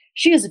like,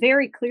 she is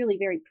very clearly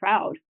very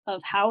proud of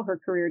how her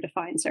career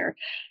defines her.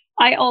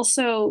 I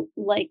also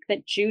like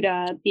that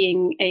Judah,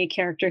 being a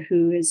character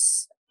who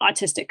is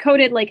autistic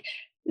coded, like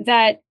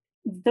that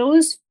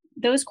those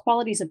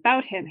qualities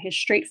about him, his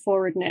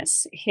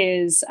straightforwardness,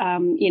 his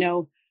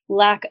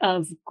lack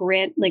of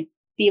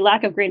the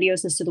lack of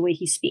grandioseness to the way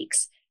he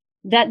speaks,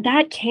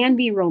 that can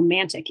be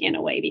romantic in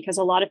a way, because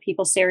a lot of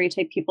people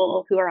stereotype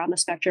people who are on the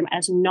spectrum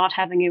as not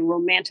having a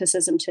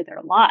romanticism to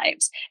their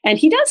lives. And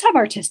he does have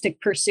artistic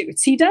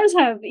pursuits. He does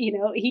have,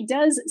 he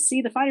does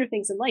see the finer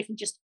things in life.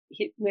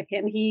 With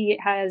him, he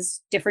has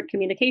different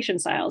communication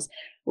styles.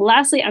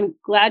 Lastly, I'm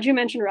glad you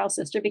mentioned Ralph's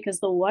sister, because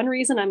the one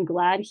reason I'm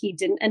glad he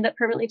didn't end up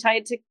permanently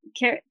tied to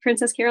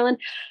Princess Carolyn,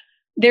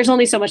 there's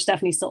only so much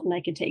Stephanie Stilton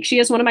I could take. She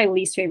is one of my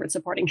least favorite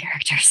supporting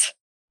characters.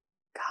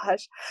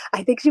 Gosh,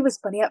 I think she was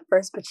funny at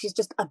first, but she's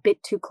just a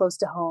bit too close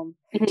to home.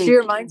 She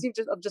reminds you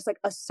of just like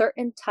a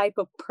certain type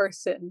of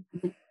person.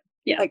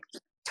 Yeah, like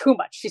too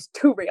much. She's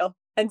too real,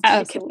 and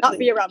she cannot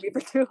be around me for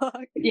too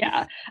long.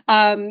 Yeah.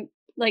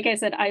 Like I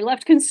said, I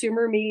left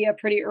consumer media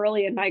pretty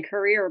early in my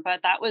career,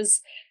 but that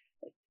was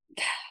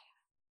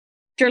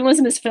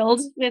journalism is filled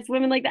with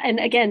women like that. And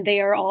again,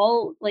 they are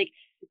all like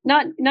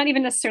not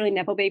even necessarily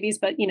Nepo babies,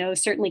 but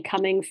certainly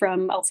coming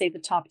from, I'll say, the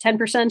top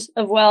 10%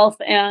 of wealth,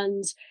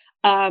 and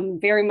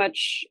very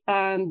much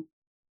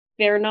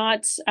they're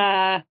not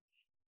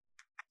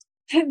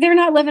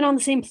living on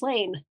the same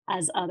plane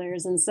as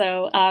others. And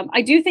so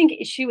I do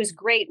think she was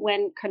great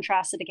when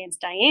contrasted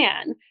against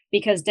Diane,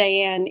 because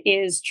Diane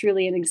is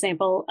truly an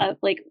example of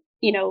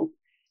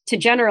to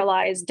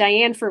generalize,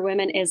 Diane for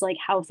women is like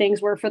how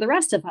things were for the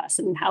rest of us,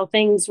 and how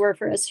things were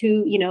for us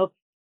who,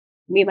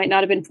 we might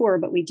not have been poor,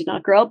 but we did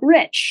not grow up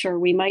rich, or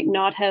we might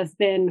not have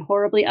been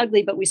horribly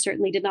ugly, but we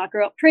certainly did not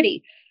grow up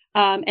pretty.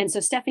 And so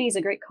Stephanie's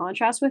a great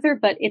contrast with her,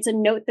 but it's a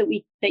note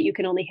that you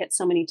can only hit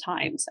so many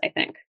times, I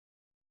think.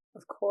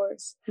 Of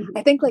course.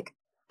 I think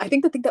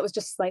the thing that was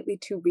just slightly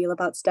too real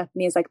about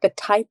Stephanie is like the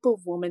type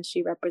of woman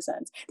she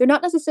represents. They're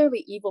not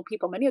necessarily evil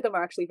people. Many of them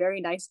are actually very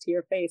nice to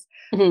your face,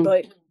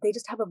 but they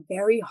just have a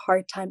very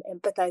hard time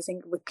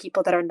empathizing with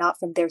people that are not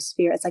from their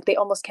sphere. It's like they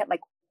almost can't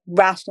like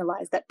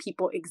rationalize that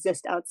people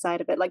exist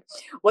outside of it. Like,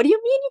 what do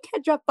you mean you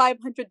can't drop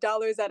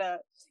 $500 at a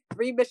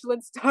 3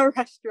 Michelin star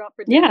restaurant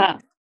for dinner? Yeah,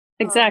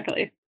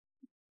 exactly.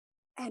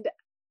 And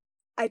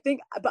I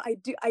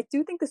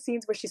do think the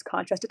scenes where she's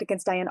contrasted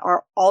against Diane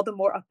are all the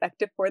more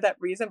effective for that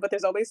reason. But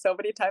there's only so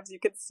many times you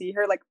can see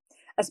her like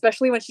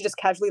especially when she just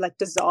casually like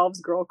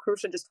dissolves Girl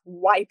Crush and just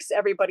wipes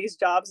everybody's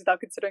jobs without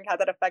considering how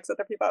that affects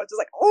other people. I was just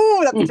like,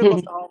 oh, that's too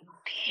close to home.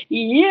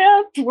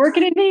 Yep,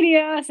 working in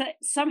media.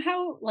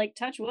 Somehow, like,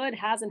 touch wood,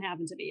 hasn't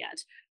happened to me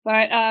yet.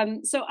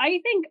 But so I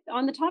think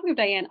on the topic of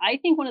Diane, I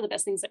think one of the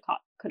best things that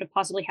could have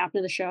possibly happened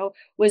to the show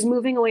was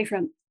moving away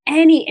from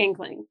any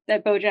inkling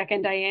that Bojack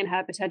and Diane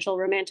had potential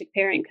romantic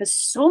pairing, because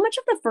so much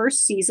of the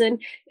first season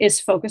is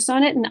focused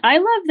on it. And I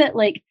love that,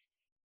 like,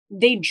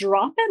 they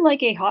drop it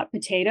like a hot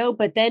potato,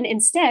 but then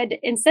instead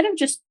of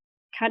just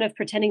kind of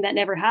pretending that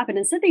never happened,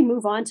 instead they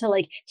move on to,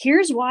 like,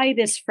 here's why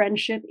this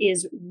friendship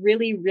is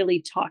really,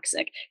 really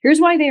toxic.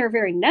 Here's why they are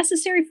very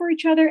necessary for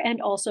each other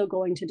and also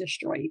going to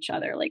destroy each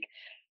other. Like,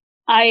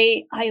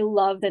 I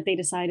love that they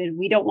decided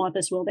we don't want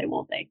this will they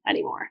won't they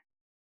anymore.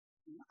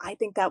 I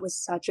think that was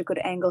such a good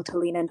angle to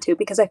lean into,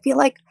 because I feel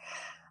like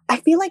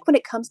when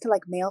it comes to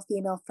like male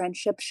female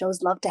friendship,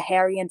 shows love to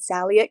Harry and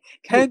Sally.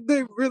 Can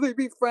they really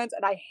be friends?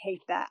 And I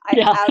hate that.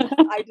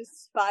 I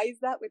despise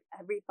that with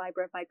every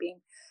fiber of my being.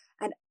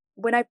 And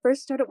when I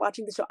first started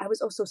watching the show, I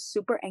was also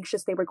super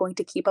anxious they were going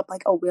to keep up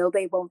like a will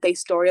they won't they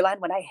storyline,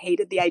 when I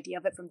hated the idea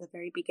of it from the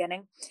very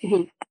beginning.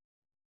 Mm-hmm.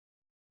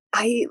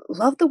 I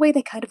love the way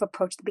they kind of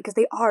approached it, because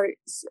they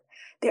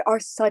are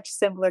such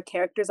similar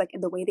characters, like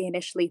in the way they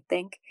initially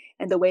think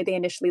and the way they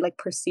initially like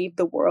perceive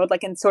the world,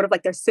 like in sort of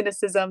like their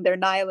cynicism, their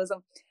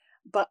nihilism.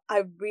 But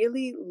I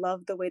really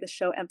love the way the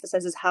show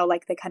emphasizes how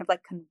like they kind of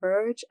like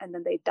converge and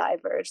then they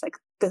diverge, like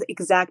the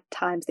exact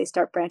times they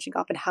start branching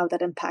off and how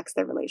that impacts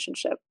their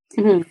relationship.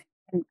 Mm-hmm.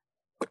 And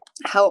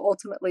how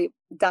ultimately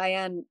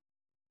Diane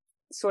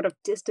sort of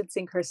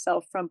distancing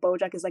herself from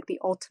Bojack is like the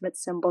ultimate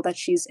symbol that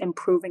she's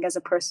improving as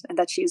a person and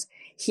that she's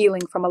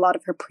healing from a lot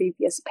of her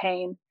previous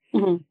pain.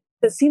 Mm-hmm.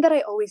 The scene that I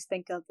always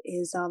think of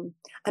is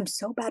I'm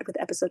so bad with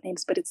episode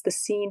names, but it's the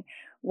scene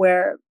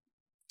where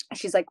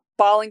she's like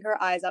bawling her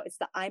eyes out. It's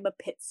the I'm a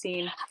Pit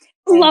scene.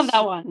 Love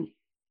that one.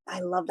 I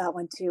love that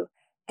one too.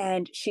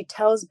 And she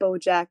tells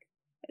Bojack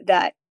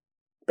that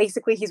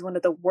basically he's one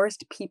of the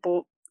worst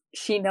people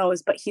she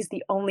knows, but he's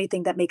the only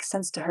thing that makes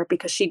sense to her,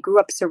 because she grew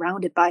up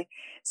surrounded by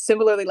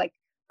similarly like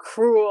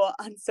cruel,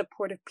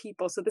 unsupportive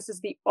people. So this is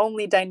the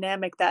only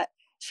dynamic that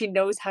she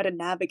knows how to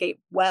navigate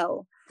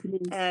well.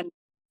 Mm-hmm. And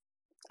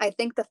I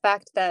think the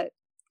fact that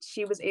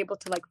she was able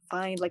to like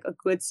find like a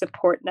good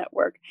support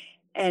network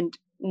and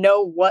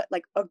know what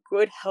like a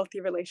good healthy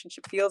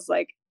relationship feels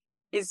like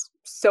is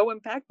so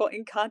impactful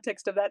in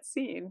context of that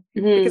scene.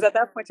 Mm-hmm. Because at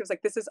that point she was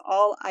like, this is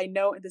all I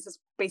know and this is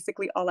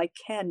basically all I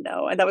can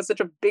know, and that was such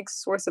a big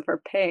source of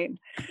her pain.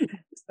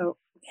 So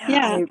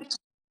yeah. I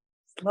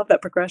love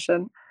that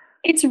progression.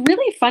 It's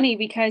really funny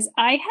because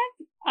I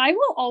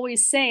will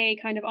always say,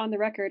 kind of on the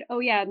record, oh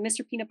yeah,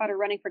 Mr. Peanut Butter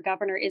running for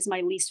governor is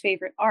my least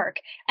favorite arc,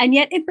 and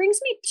yet it brings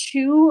me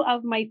two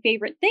of my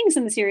favorite things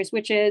in the series,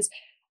 which is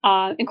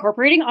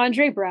incorporating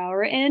Andre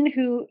Braugher in,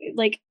 who,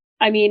 like,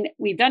 I mean,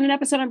 we've done an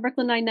episode on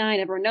Brooklyn Nine-Nine.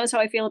 Everyone knows how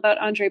I feel about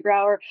Andre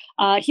Braugher.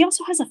 He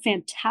also has a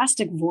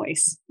fantastic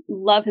voice.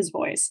 Love his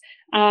voice.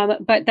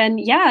 But then,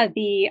 yeah,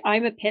 the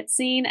I'm a Pit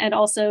scene and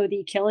also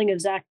the killing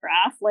of Zach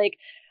Braff. Like,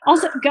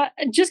 also,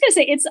 just gonna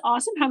say, it's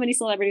awesome how many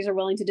celebrities are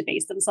willing to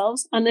debase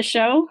themselves on the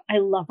show. I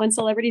love when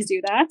celebrities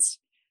do that.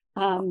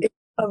 It's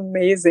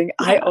amazing.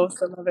 Yeah. I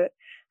also love it.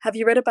 Have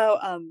you read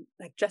about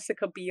like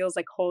Jessica Biel's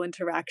like whole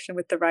interaction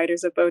with the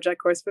writers of BoJack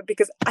Horseman?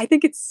 Because I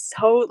think it's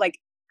so like,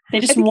 they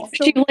just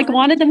she like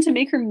wanted them to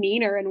make her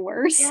meaner and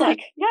worse. Yeah.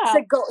 Like, yeah.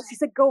 She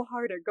said, go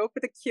harder, go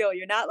for the kill.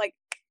 You're not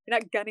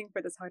gunning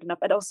for this hard enough.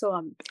 And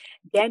also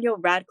Daniel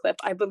Radcliffe,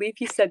 I believe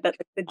he said that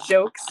like, the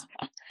jokes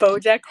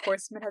BoJack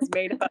Horseman has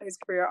made about his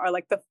career are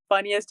like the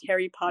funniest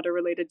Harry Potter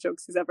related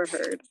jokes he's ever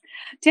heard.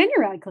 Daniel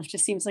Radcliffe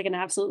just seems like an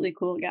absolutely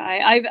cool guy.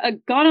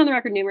 I've gone on the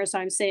record numerous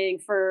times saying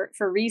for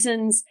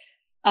reasons,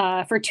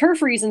 for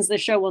turf reasons, the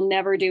show will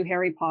never do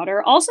Harry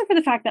Potter. Also for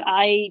the fact that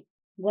I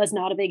was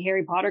not a big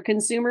Harry Potter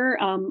consumer.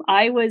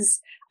 I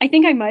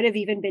think I might have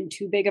even been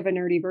too big of a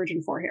nerdy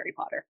virgin for Harry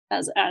Potter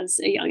as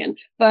a youngin'.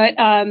 But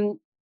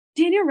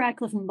Daniel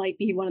Radcliffe might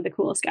be one of the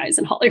coolest guys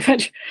in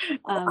Hollywood.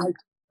 I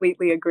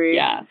completely agree.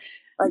 Yeah.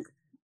 Like,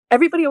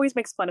 everybody always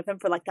makes fun of him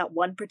for like that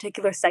one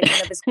particular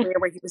segment of his career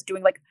where he was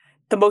doing like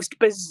the most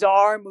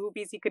bizarre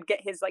movies he could get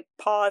his like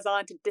paws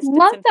on to distance.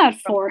 Love that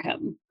for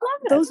him.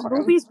 Those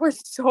movies were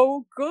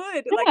so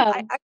good. Yeah. Like, I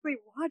actually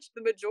watched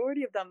the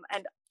majority of them,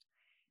 and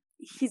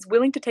he's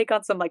willing to take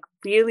on some like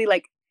really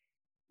like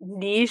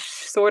niche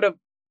sort of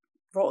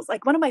roles.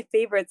 Like, one of my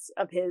favorites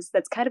of his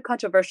that's kind of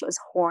controversial is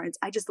Horns.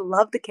 I just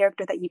love the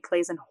character that he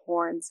plays in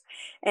Horns,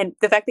 and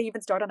the fact that he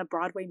even starred on a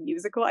Broadway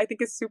musical I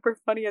think is super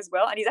funny as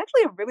well, and he's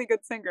actually a really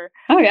good singer.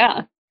 Oh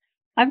yeah,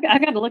 I've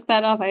got to look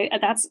that up.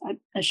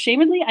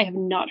 Ashamedly I have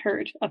not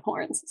heard of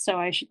Horns, so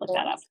I should look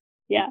that up.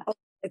 Yeah.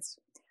 It's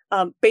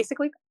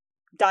basically,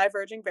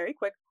 diverging very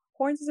quick,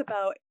 Horns is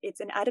it's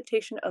an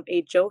adaptation of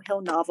a Joe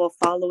Hill novel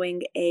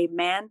following a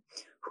man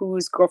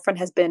whose girlfriend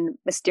has been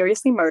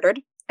mysteriously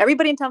murdered.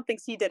 Everybody in town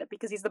thinks he did it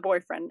because he's the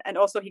boyfriend. And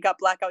also he got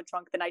blackout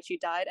drunk the night she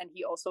died. And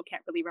he also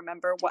can't really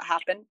remember what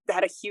happened. They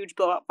had a huge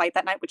blowout fight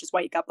that night, which is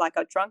why he got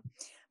blackout drunk.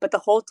 But the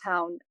whole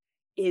town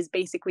is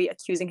basically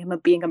accusing him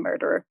of being a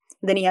murderer.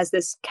 And then he has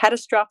this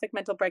catastrophic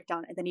mental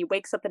breakdown, and then he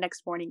wakes up the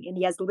next morning and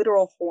he has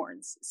literal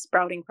horns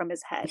sprouting from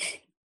his head.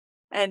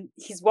 And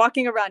he's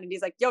walking around and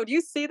he's like, yo, do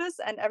you see this?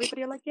 And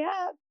everybody are like,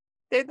 yeah,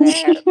 they're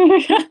there.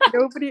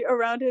 Nobody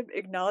around him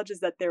acknowledges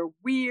that they're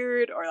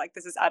weird or like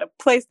this is out of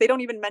place. They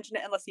don't even mention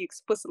it unless he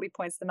explicitly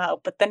points them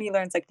out. But then he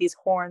learns like these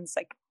horns,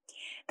 like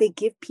they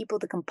give people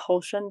the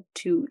compulsion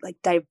to like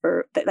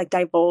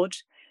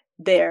divulge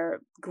their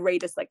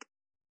greatest like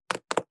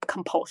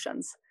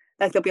compulsions.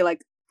 Like they'll be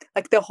like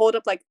they'll hold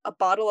up like a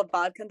bottle of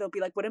vodka and they'll be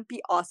like, wouldn't it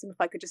be awesome if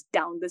I could just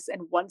down this in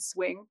one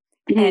swing?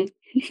 And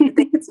if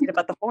they can see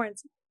about the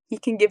horns, he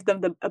can give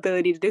them the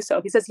ability to do so.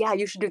 If he says, yeah,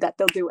 you should do that,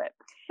 they'll do it.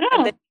 Oh.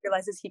 And then he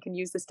realizes he can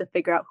use this to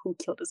figure out who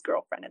killed his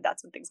girlfriend. And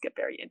that's when things get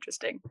very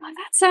interesting. That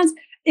sounds,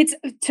 it's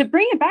to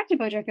bring it back to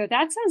BoJack though,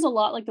 that sounds a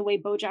lot like the way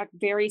BoJack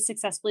very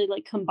successfully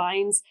like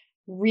combines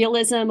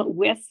realism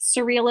with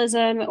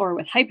surrealism or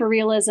with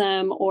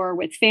hyperrealism or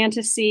with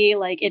fantasy.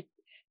 Like it,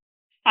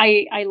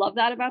 I love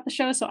that about the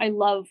show. So I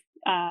love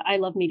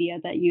media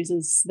that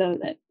uses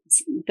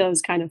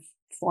those kind of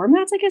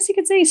formats, I guess you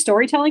could say,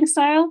 storytelling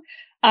style.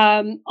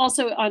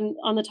 Also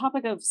on the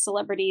topic of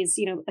celebrities,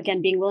 you know,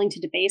 again, being willing to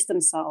debase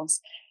themselves,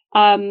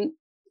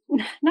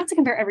 not to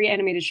compare every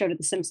animated show to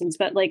The Simpsons,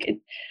 but like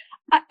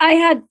I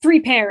had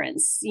three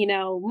parents, you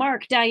know,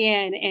 Mark,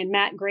 Diane, and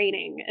Matt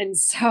Groening. And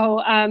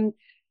so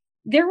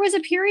there was a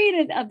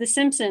period of The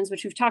Simpsons,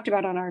 which we've talked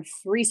about on our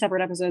 3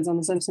 separate episodes on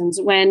The Simpsons,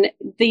 when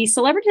the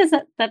celebrities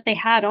that they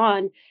had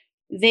on,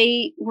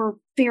 they were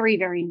very,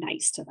 very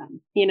nice to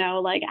them. You know,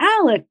 like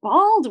Alec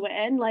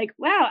Baldwin, like,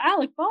 wow,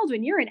 Alec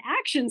Baldwin, you're an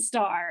action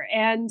star.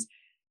 And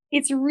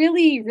it's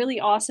really, really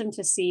awesome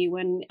to see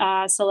when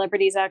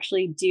celebrities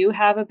actually do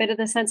have a bit of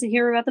the sense of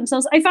humor about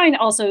themselves. I find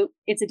also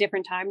it's a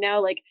different time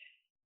now. Like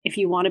if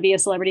you want to be a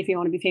celebrity, if you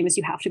want to be famous,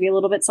 you have to be a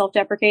little bit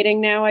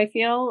self-deprecating now. I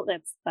feel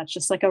that's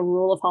just like a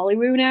rule of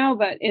Hollywood now,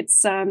 but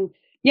it's,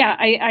 yeah,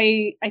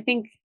 I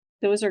think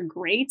those are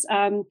great.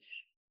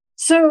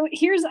 So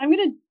I'm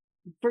going to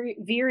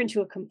veer into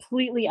a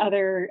completely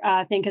other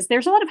thing, because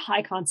there's a lot of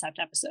high concept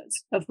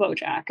episodes of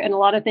BoJack and a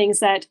lot of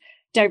things that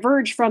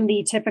diverge from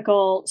the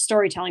typical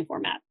storytelling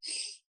format.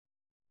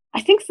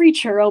 I think Free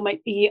Churro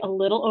might be a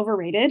little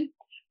overrated,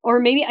 or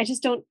maybe I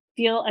just don't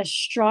feel as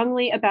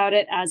strongly about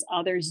it as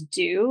others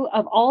do.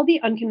 Of all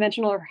the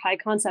unconventional or high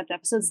concept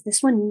episodes,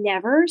 this one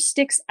never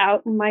sticks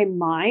out in my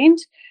mind.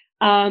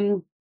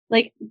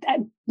 Like that,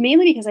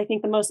 mainly because I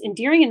think the most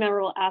endearing and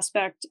memorable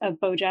aspect of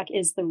BoJack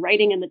is the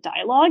writing and the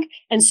dialogue.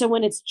 And so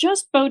when it's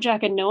just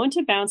BoJack and no one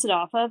to bounce it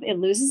off of, it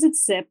loses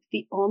its zip.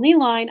 The only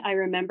line I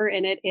remember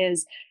in it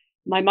is,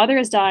 "My mother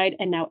has died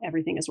and now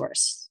everything is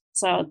worse."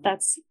 So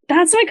that's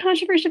my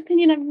controversial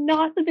opinion. I'm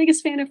not the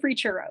biggest fan of Free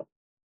Churro.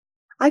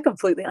 I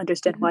completely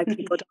understand why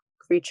people don't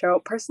like Free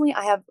Churro. Personally,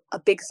 I have a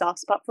big soft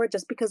spot for it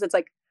just because it's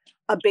like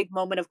a big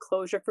moment of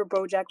closure for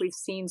BoJack. We've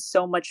seen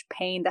so much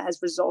pain that has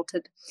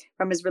resulted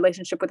from his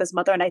relationship with his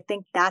mother, and I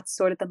think that's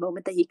sort of the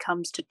moment that he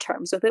comes to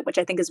terms with it, which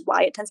I think is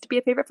why it tends to be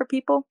a favorite for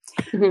people.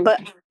 Mm-hmm.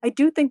 But I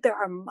do think there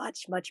are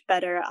much, much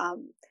better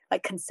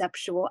like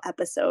conceptual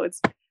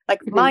episodes.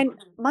 Like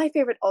my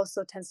favorite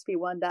also tends to be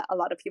one that a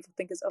lot of people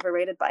think is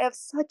overrated, but I have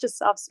such a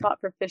soft spot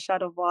for Fish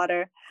Out of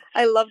Water.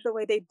 I love the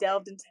way they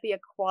delved into the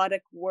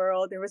aquatic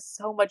world. There was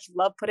so much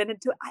love put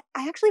into it.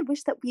 I actually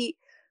wish that we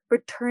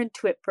returned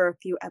to it for a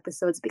few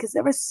episodes, because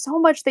there was so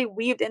much they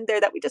weaved in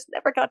there that we just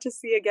never got to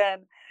see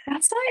again.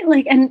 That's not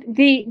like, and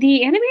the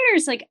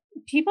animators, like,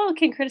 people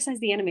can criticize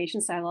the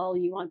animation style all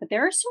you want, but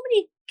there are so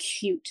many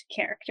cute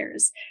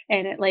characters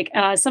and it, like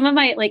some of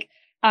my like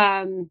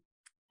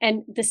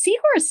and the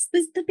seahorse,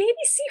 the baby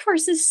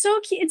seahorse is so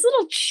cute. It's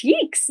little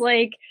cheeks,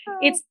 like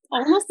it's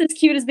almost as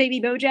cute as baby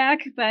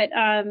BoJack. But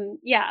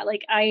yeah,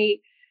 like I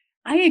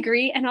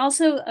agree. And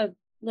also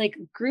like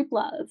Group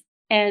Love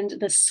and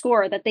the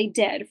score that they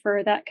did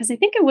for that, because I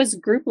think it was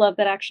Group Love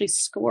that actually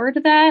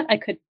scored that. I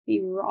could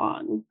be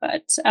wrong,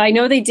 but I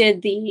know they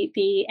did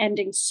the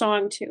ending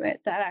song to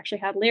it that actually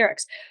had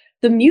lyrics.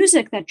 The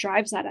music that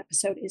drives that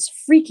episode is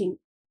freaking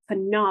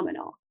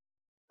phenomenal.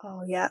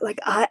 Oh yeah,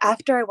 like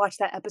after I watched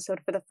that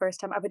episode for the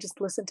first time, I would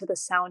just listen to the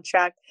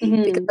soundtrack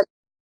because like,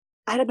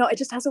 I don't know, it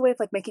just has a way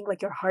of like making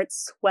like your heart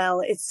swell.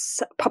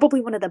 It's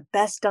probably one of the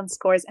best done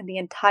scores in the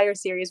entire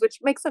series, which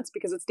makes sense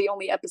because it's the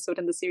only episode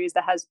in the series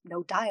that has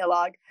no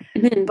dialogue.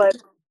 But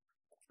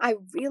I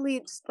really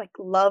just like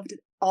loved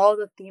all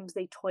the themes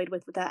they toyed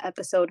with that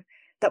episode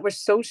that were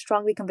so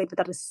strongly conveyed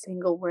without a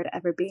single word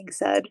ever being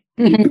said.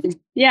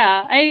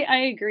 Yeah,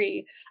 I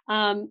agree.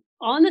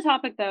 On the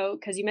topic though,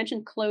 because you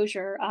mentioned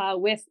closure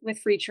with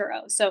Free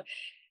Churro. So,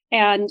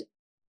 and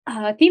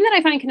a theme that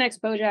I find connects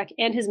BoJack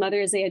and his mother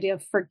is the idea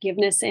of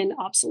forgiveness and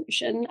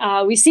absolution.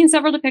 We've seen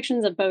several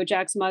depictions of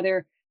BoJack's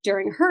mother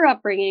during her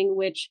upbringing,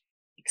 which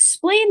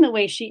explain the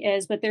way she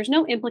is, but there's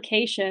no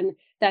implication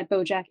that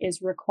BoJack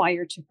is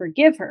required to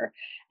forgive her.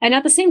 And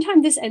at the same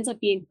time, this ends up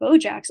being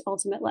BoJack's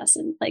ultimate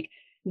lesson. Like,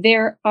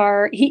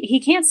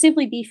 he can't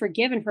simply be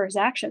forgiven for his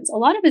actions. A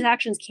lot of his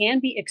actions can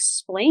be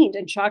explained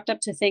and chalked up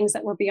to things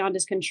that were beyond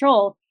his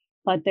control,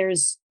 but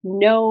there's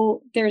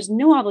no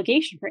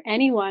obligation for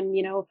anyone,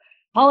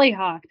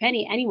 Hollyhock,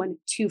 Penny, anyone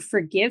to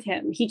forgive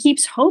him. He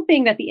keeps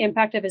hoping that the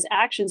impact of his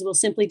actions will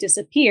simply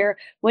disappear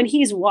when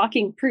he's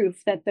walking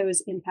proof that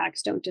those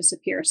impacts don't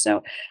disappear.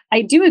 So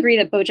I do agree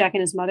that Bojack and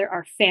his mother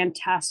are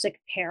fantastic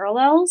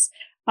parallels.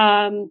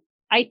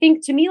 I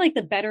think to me, like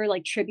the better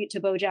like tribute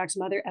to Bojack's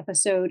mother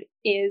episode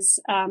is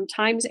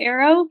Time's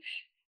Arrow.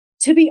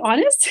 To be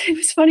honest, it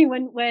was funny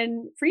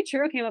when Free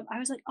Churro came up, I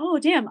was like, oh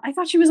damn, I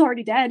thought she was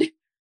already dead.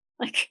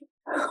 Like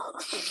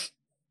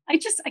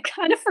I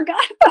kind of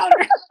forgot about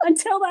her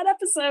until that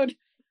episode.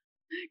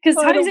 Because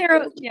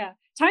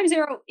Time's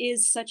Arrow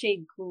is such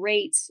a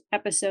great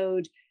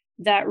episode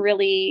that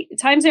really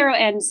Time's Arrow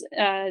and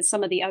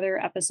some of the other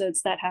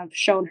episodes that have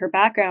shown her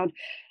background.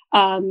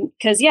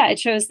 Because it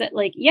shows that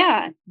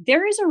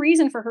there is a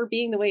reason for her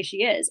being the way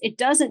she is. It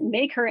doesn't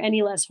make her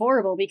any less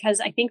horrible, because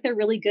I think they're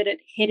really good at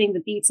hitting the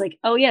beats. Like,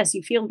 oh yes,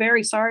 you feel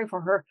very sorry for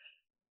her,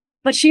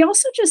 but she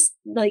also just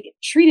like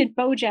treated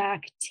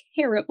Bojack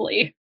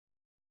terribly.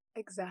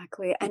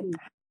 Exactly. And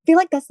I feel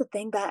like that's the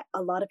thing that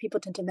a lot of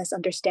people tend to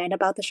misunderstand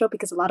about the show,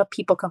 because a lot of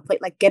people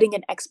conflate like getting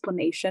an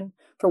explanation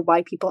for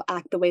why people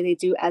act the way they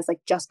do as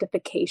like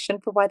justification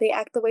for why they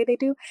act the way they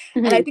do.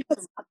 Mm-hmm. And I think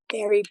that's a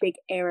very big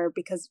error,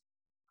 because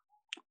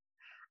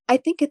I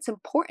think it's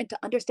important to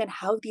understand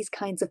how these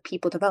kinds of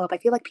people develop. I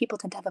feel like people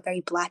tend to have a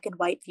very black and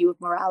white view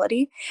of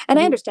morality. And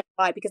I understand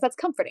why, because that's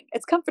comforting.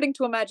 It's comforting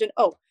to imagine,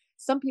 oh,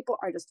 some people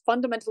are just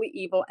fundamentally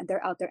evil and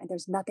they're out there and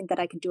there's nothing that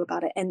I can do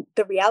about it. And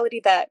the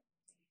reality that,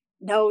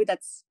 no,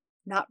 that's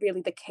not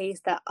really the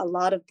case, that a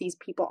lot of these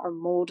people are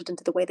molded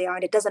into the way they are,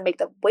 and it doesn't make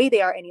the way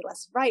they are any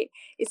less right,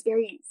 is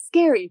very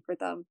scary for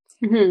them.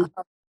 Mm-hmm.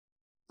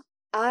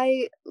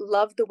 I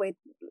love the way,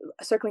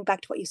 circling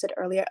back to what you said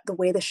earlier, the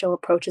way the show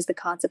approaches the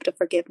concept of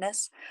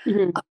forgiveness.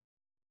 Mm-hmm.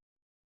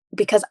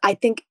 Because I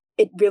think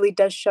it really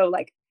does show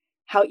like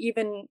how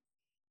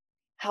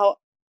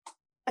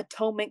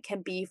atonement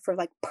can be for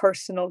like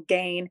personal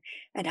gain,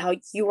 and how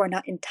you are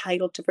not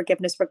entitled to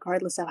forgiveness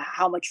regardless of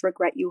how much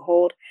regret you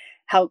hold.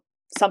 How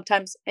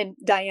sometimes, in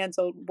Diane's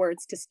own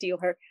words, to steal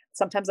her,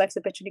 sometimes life's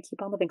a bitch and you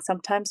keep on living.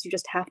 Sometimes you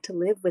just have to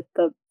live with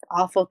the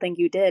awful thing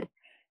you did.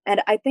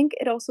 And I think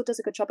it also does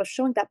a good job of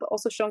showing that, but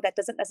also showing that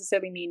doesn't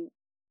necessarily mean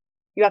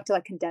you have to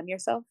like condemn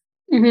yourself.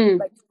 Mm-hmm.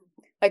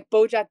 Like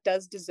Bojack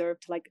does deserve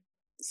to like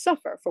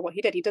suffer for what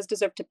he did. He does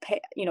deserve to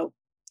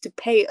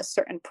pay a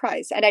certain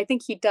price. And I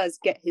think he does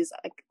get his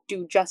like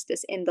due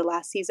justice in the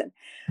last season.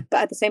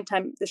 But at the same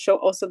time, the show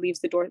also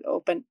leaves the door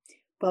open.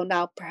 Well,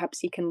 now perhaps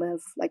he can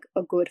live like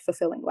a good,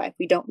 fulfilling life.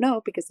 We don't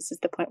know, because this is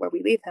the point where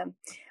we leave him.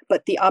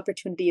 But the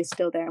opportunity is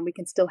still there, and we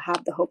can still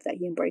have the hope that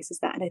he embraces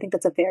that. And I think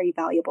that's a very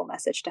valuable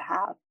message to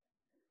have.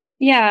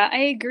 Yeah, I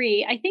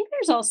agree. I think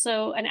there's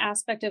also an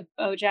aspect of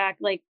Bojack,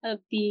 like of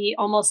the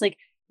almost like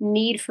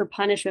need for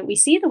punishment. We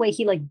see the way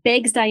he like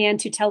begs Diane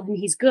to tell him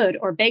he's good,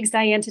 or begs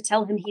Diane to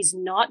tell him he's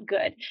not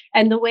good.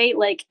 And the way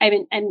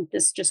and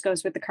this just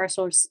goes with the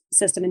carceral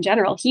system in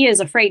general, he is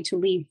afraid to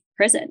leave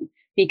prison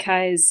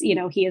because,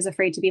 he is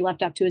afraid to be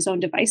left up to his own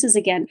devices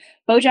again.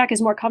 Bojack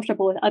is more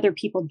comfortable with other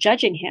people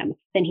judging him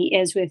than he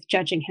is with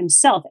judging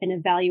himself and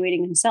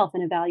evaluating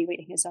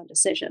his own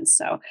decisions.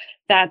 So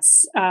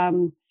that's,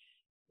 and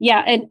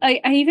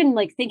I even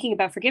like thinking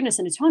about forgiveness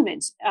and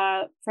atonement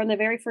from the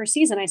very first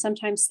season. I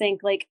sometimes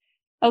think like,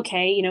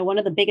 okay, one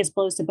of the biggest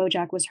blows to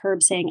Bojack was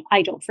Herb saying,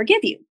 "I don't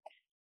forgive you."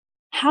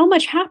 How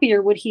much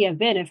happier would he have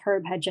been if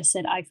Herb had just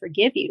said, "I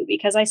forgive you"?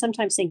 Because I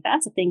sometimes think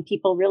that's a thing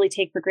people really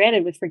take for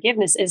granted with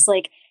forgiveness, is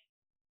like,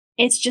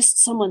 it's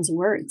just someone's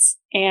words.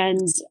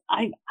 And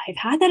I've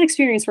had that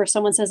experience where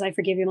someone says, "I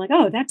forgive you." I'm like,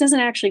 oh, that doesn't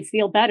actually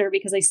feel better,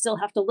 because I still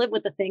have to live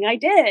with the thing I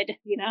did,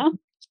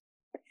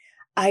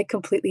 I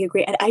completely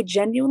agree. And I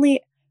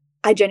genuinely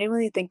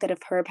think that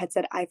if Herb had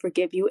said, "I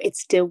forgive you," it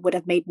still would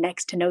have made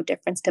next to no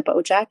difference to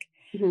Bojack.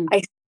 Mm-hmm.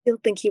 I still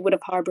think he would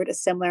have harbored a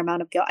similar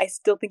amount of guilt. I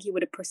still think he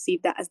would have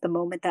perceived that as the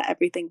moment that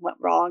everything went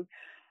wrong.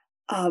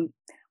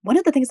 One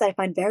of the things that I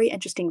find very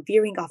interesting,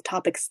 veering off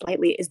topic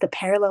slightly, is the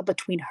parallel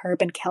between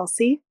Herb and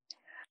Kelsey.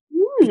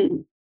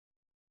 Mm.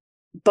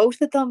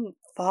 Both of them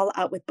fall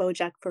out with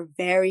Bojack for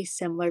very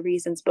similar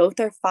reasons. Both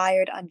are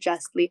fired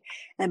unjustly,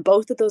 and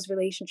both of those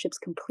relationships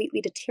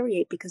completely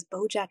deteriorate because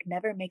Bojack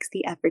never makes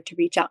the effort to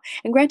reach out.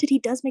 And granted, he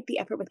does make the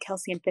effort with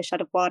Kelsey and Fish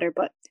Out of Water,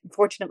 but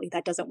unfortunately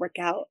that doesn't work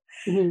out.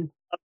 Mm-hmm.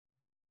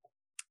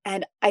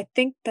 And I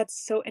think that's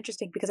so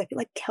interesting, because I feel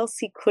like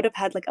Kelsey could have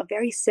had like a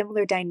very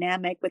similar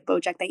dynamic with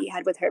Bojack that he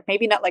had with her.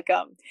 Maybe not like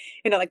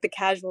like the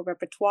casual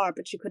repertoire,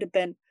 but she could have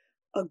been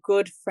a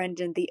good friend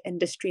in the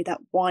industry that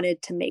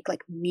wanted to make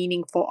like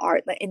meaningful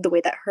art, like in the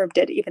way that Herb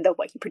did, even though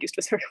what he produced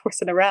was very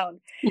horsing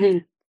around. Mm-hmm.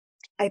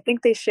 I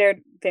think they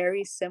shared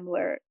very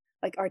similar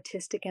like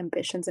artistic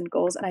ambitions and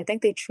goals, and I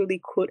think they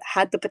truly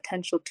had the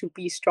potential to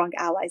be strong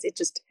allies. It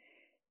just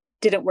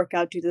didn't work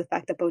out due to the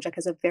fact that Bojack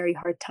has a very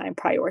hard time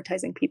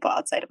prioritizing people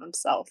outside of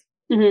himself.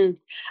 Hmm.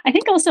 I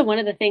think also one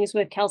of the things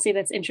with Kelsey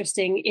that's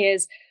interesting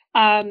is,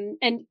 and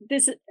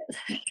this,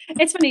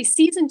 it's funny,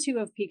 season two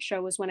of Peak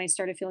Show was when I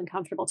started feeling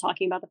comfortable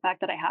talking about the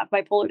fact that I have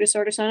bipolar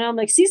disorder. So now I'm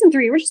like, season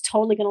three, we're just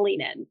totally going to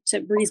lean in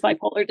to Bree's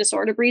bipolar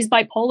disorder, Bree's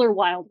bipolar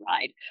wild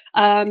ride.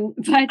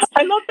 But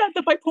I love that,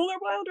 the bipolar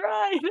wild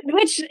ride.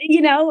 which,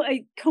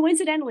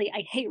 coincidentally,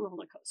 I hate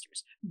roller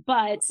coasters,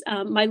 but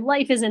my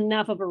life is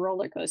enough of a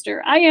roller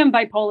coaster. I am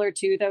bipolar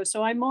too, though,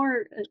 so I'm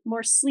more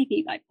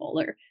sleepy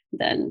bipolar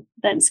than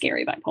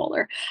scary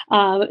bipolar.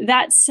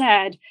 That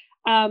said,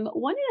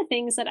 one of the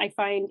things that I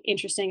find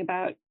interesting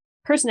about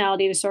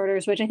personality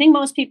disorders, which I think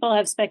most people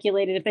have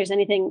speculated if there's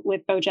anything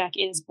with BoJack,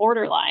 is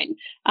borderline.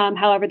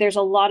 However, there's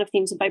a lot of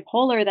themes of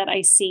bipolar that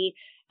I see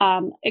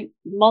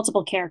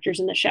multiple characters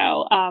in the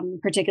show,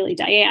 particularly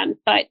Diane.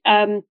 But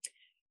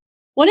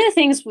one of the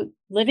things with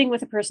living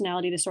with a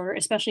personality disorder,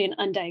 especially an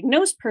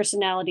undiagnosed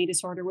personality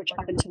disorder, which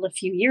up until a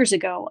few years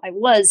ago I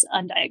was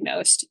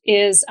undiagnosed,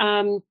 is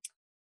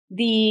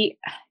the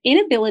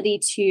inability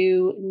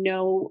to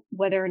know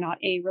whether or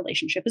not a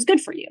relationship is good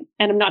for you.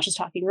 And I'm not just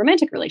talking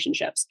romantic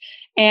relationships.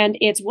 And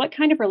it's what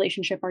kind of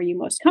relationship are you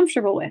most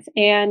comfortable with?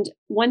 And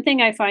one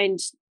thing I find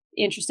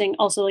interesting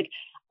also, like,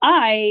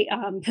 I,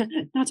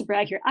 not to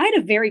brag here, I had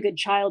a very good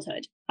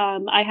childhood.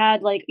 I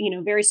had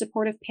very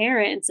supportive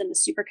parents and a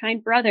super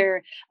kind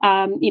brother.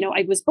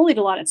 I was bullied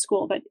a lot at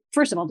school, but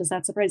first of all, does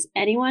that surprise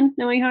anyone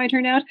knowing how I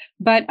turned out?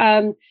 But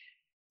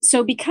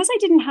so because I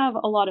didn't have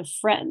a lot of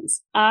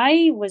friends,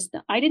 I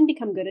didn't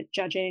become good at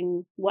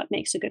judging what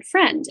makes a good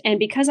friend. And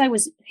because I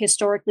was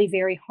historically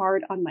very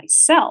hard on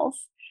myself,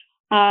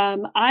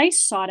 I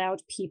sought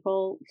out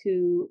people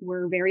who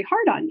were very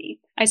hard on me.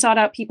 I sought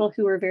out people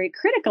who were very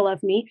critical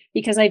of me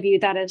because I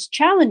viewed that as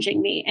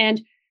challenging me.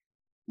 And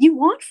you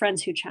want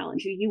friends who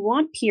challenge you. You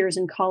want peers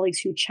and colleagues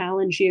who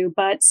challenge you.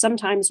 But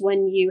sometimes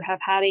when you have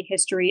had a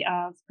history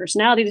of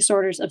personality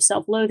disorders, of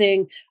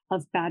self-loathing,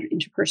 of bad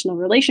interpersonal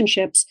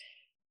relationships,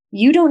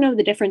 you don't know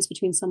the difference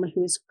between someone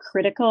who is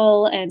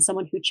critical and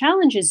someone who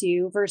challenges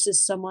you versus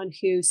someone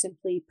who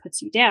simply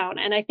puts you down.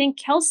 And I think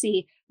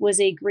Kelsey was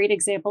a great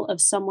example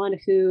of someone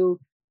who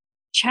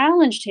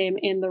challenged him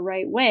in the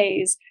right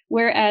ways.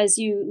 Whereas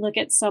you look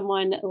at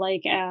someone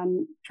like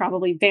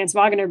probably Vance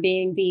Wagner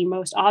being the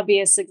most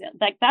obvious,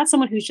 like that's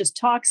someone who's just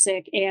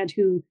toxic and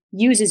who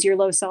uses your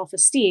low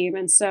self-esteem.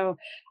 And so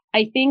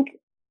I think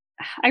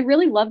I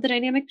really love the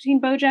dynamic between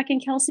BoJack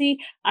and Kelsey.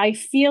 I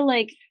feel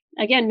like,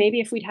 again, maybe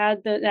if we'd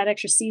had that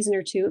extra season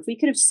or two, if we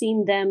could have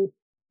seen them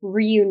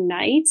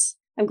reunite,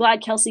 I'm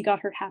glad Kelsey got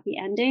her happy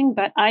ending,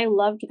 but I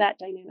loved that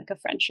dynamic of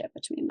friendship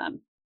between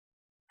them.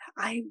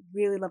 I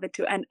really love it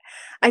too. And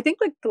I think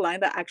like the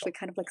line that actually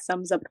kind of like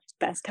sums up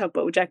best how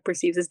BoJack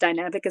perceives his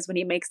dynamic is when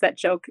he makes that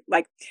joke,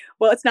 like,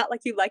 well, it's not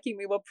like you liking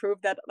me will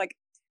prove that like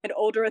an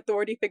older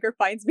authority figure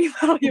finds me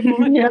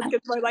valuable and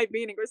gets my life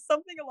meaning, or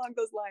something along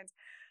those lines.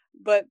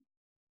 But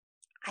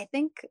I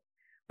think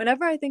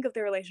whenever I think of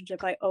their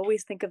relationship, I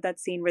always think of that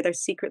scene where they're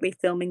secretly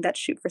filming that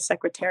shoot for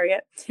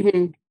Secretariat. Mm-hmm.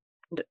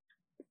 And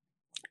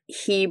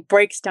he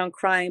breaks down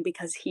crying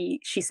because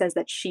she says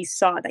that she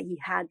saw that he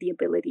had the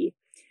ability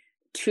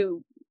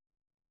to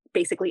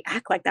basically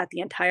act like that the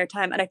entire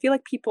time. And I feel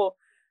like people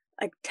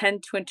like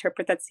tend to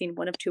interpret that scene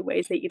one of two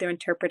ways. They either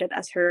interpret it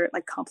as her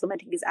like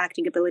complimenting his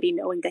acting ability,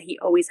 knowing that he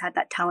always had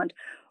that talent,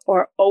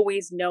 or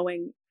always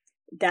knowing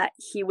that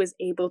he was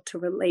able to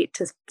relate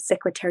to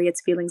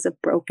Secretariat's feelings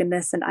of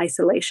brokenness and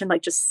isolation,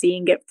 like just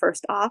seeing it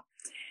first off.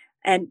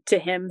 And to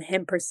him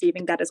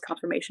perceiving that as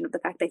confirmation of the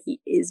fact that he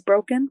is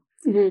broken.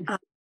 Mm-hmm.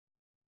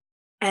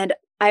 And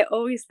I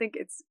always think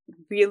it's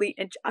really,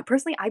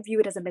 personally, I view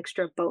it as a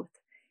mixture of both.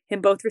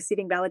 Him both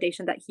receiving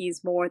validation that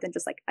he's more than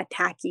just like a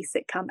tacky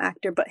sitcom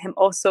actor, but him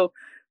also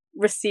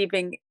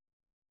receiving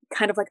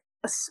kind of like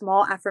a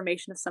small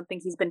affirmation of something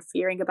he's been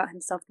fearing about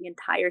himself the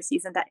entire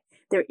season, that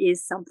there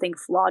is something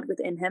flawed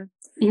within him.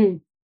 Mm-hmm.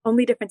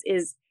 Only difference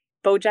is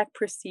BoJack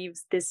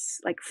perceives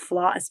this like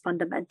flaw as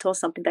fundamental,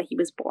 something that he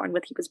was born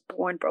with. He was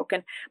born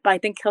broken. But I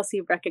think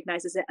Kelsey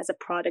recognizes it as a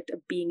product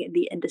of being in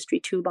the industry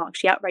too long.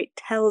 She outright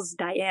tells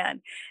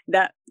Diane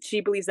that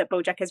she believes that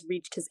BoJack has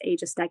reached his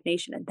age of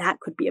stagnation, and that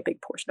could be a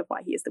big portion of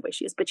why he is the way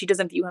she is. But she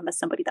doesn't view him as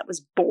somebody that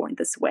was born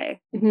this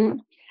way. Mm-hmm.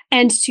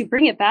 And to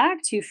bring it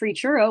back to Free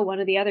Churro, one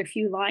of the other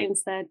few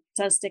lines that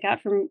does stick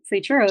out from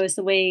Free Churro is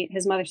the way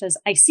his mother says,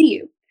 "I see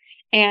you."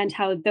 And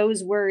how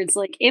those words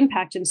like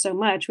impact him so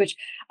much, which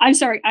I'm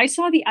sorry, I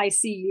saw the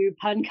ICU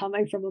pun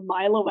coming from a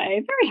mile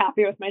away. Very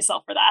happy with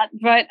myself for that.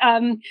 But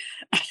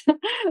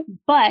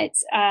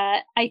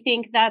I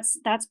think that's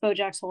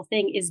BoJack's whole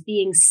thing, is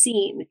being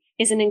seen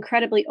is an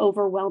incredibly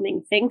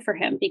overwhelming thing for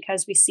him,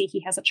 because we see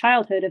he has a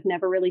childhood of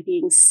never really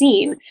being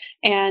seen,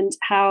 and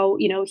how,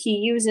 he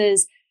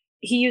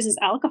uses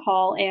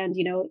alcohol and,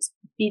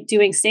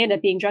 doing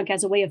stand-up, being drunk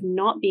as a way of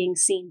not being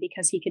seen,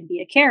 because he can be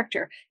a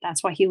character.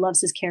 That's why he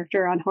loves his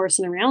character on Horse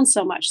and Around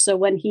so much. So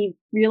when he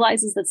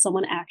realizes that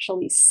someone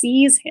actually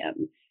sees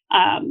him,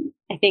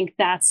 I think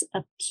that's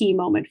a key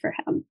moment for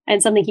him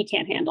and something he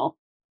can't handle.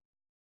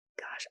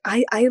 Gosh,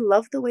 I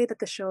love the way that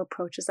the show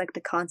approaches like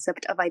the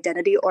concept of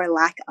identity or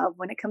lack of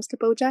when it comes to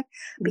Bojack,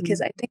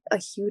 because I think a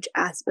huge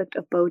aspect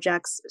of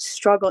Bojack's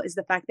struggle is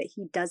the fact that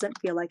he doesn't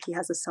feel like he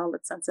has a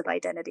solid sense of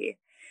identity.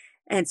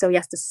 And so he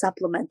has to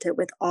supplement it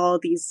with all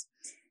these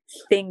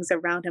things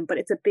around him. But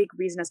it's a big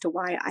reason as to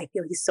why I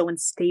feel he's so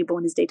unstable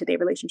in his day-to-day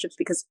relationships,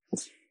 because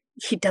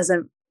he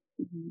doesn't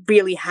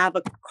really have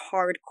a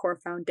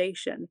hardcore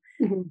foundation.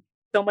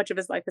 So much of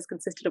his life has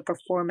consisted of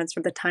performance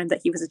from the time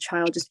that he was a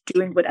child, just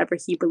doing whatever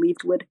he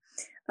believed would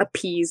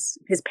appease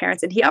his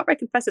parents. And he outright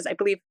confesses, I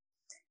believe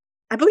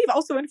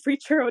also in Free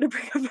Churro, to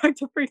bring it back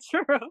to Free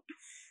Churro,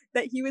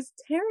 that he was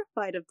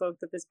terrified of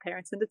both of his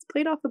parents. And it's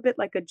played off a bit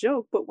like a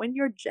joke, but when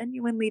you're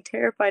genuinely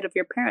terrified of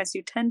your parents,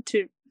 you tend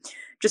to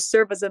just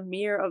serve as a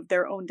mirror of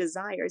their own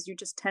desires. You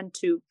just tend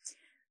to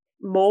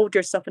mold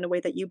yourself in a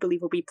way that you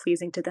believe will be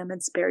pleasing to them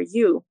and spare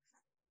you.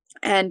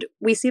 And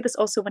we see this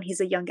also when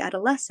he's a young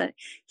adolescent.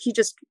 He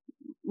just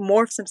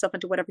morphs himself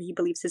into whatever he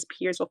believes his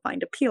peers will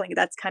find appealing.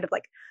 That's kind of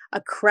like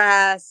a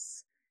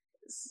crass,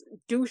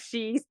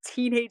 douchey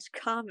teenage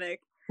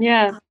comic.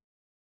 Yeah.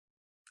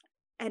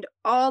 And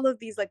all of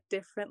these like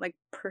different like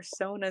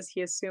personas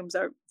he assumes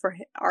are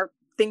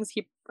things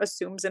he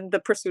assumes in the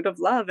pursuit of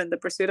love and the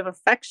pursuit of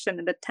affection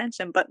and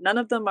attention, but none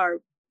of them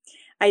are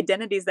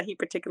identities that he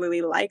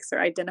particularly likes or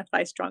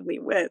identifies strongly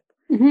with.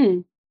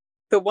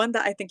 The one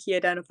that I think he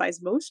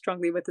identifies most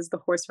strongly with is the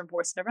horse from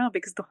Horsing Around,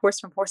 because the horse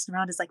from Horsing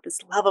Around is like this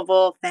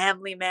lovable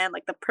family man,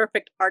 like the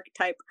perfect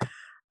archetype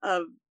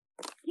of,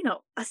 you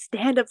know, a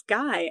stand-up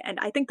guy. And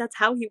I think that's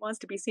how he wants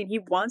to be seen. He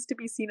wants to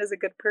be seen as a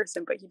good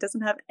person, but he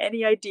doesn't have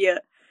any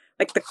idea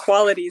like the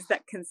qualities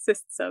that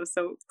consists of.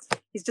 So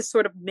he's just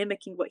sort of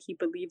mimicking what he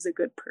believes a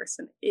good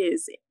person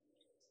is.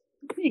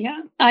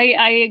 Yeah,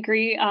 I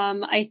agree.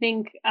 I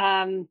think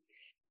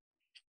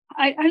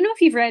I don't know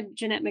if you've read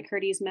Jeanette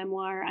McCurdy's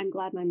memoir, I'm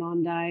Glad My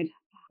Mom Died.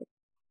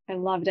 I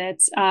loved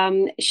it.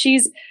 She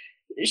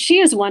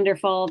is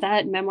wonderful.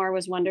 That memoir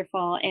was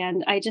wonderful.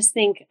 And I just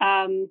think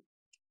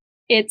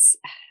it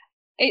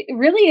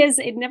really is,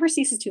 it never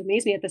ceases to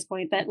amaze me at this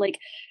point that like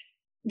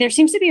there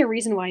seems to be a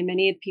reason why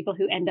many people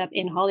who end up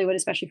in Hollywood,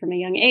 especially from a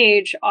young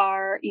age,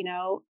 are, you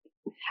know,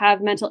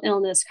 have mental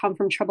illness, come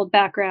from troubled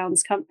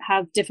backgrounds,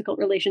 have difficult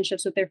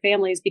relationships with their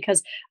families,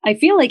 because I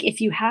feel like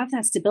if you have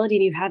that stability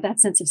and you have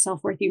that sense of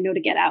self-worth, you know to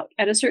get out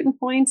at a certain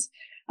point,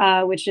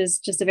 which is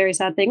just a very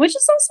sad thing, which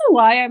is also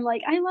why I'm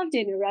like, I love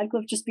Daniel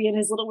Radcliffe just being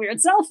his little weird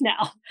self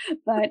now.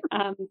 But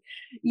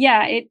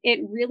yeah, it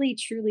really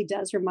truly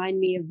does remind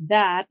me of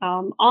that.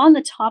 On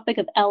the topic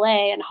of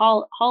LA and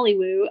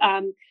Hollywood,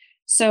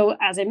 so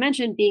as I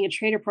mentioned, being a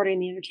trade reporter in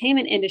the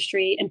entertainment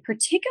industry, and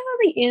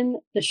particularly in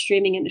the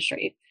streaming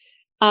industry,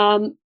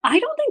 I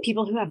don't think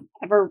people who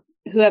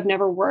have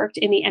never worked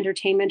in the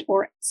entertainment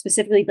or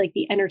specifically like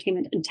the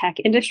entertainment and tech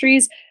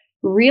industries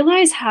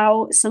realize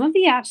how some of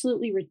the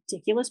absolutely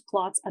ridiculous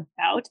plots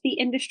about the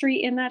industry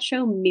in that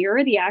show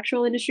mirror the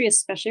actual industry,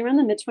 especially around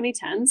the mid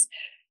 2010s.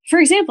 For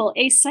example,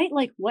 a site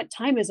like What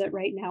Time Is It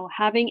Right Now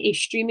having a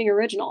streaming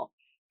original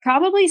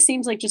probably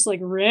seems like just like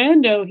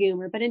rando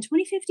humor, but in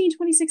 2015,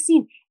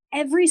 2016,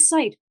 every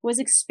site was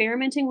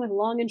experimenting with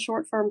long and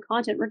short form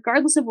content,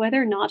 regardless of whether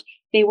or not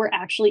they were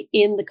actually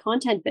in the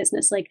content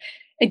business. Like,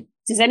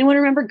 does anyone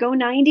remember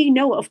Go90?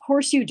 No, of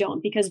course you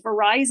don't, because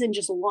Verizon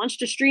just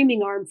launched a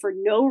streaming arm for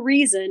no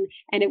reason,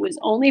 and it was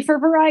only for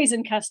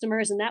Verizon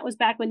customers. And that was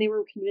back when they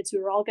were convinced we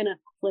were all going to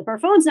flip our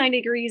phones 90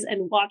 degrees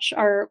and watch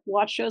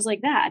shows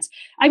like that.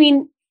 I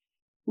mean,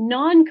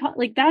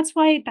 that's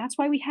why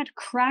we had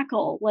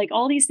Crackle, like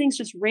all these things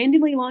just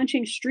randomly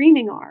launching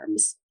streaming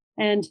arms.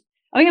 And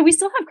oh yeah, we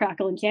still have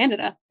Crackle in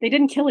Canada. They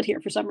didn't kill it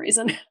here for some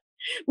reason.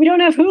 We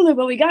don't have Hulu,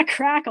 but we got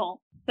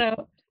Crackle.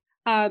 So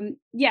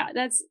yeah,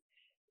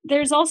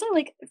 there's also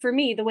like, for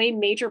me, the way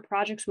major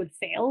projects would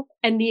fail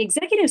and the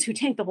executives who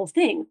tank the whole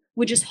thing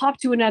would just hop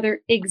to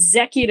another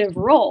executive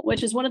role,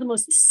 which is one of the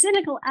most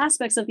cynical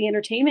aspects of the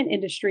entertainment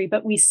industry.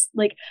 But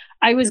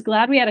I was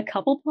glad we had a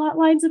couple plot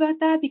lines about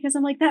that, because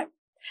I'm like, that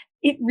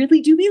it really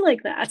do be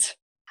like that.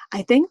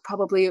 I think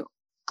probably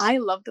I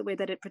love the way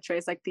that it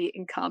portrays like the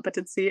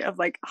incompetency of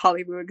like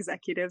Hollywood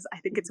executives. I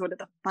think it's one of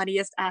the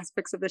funniest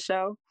aspects of the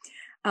show.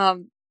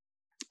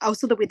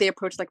 Also the way they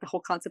approach like the whole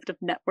concept of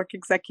network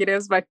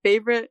executives.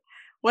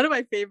 One of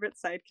my favorite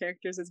side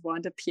characters is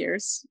Wanda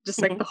Pierce.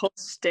 Just like the whole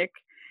shtick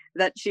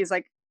that she's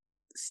like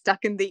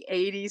stuck in the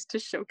 80s to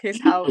showcase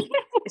how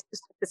it's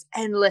just this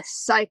endless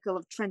cycle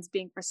of trends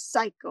being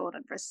recycled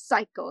and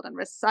recycled and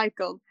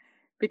recycled,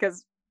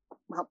 because,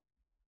 well,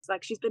 it's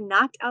like she's been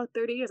knocked out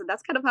 30 years, and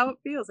that's kind of how it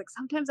feels. Like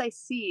sometimes I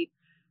see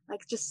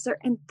like just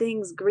certain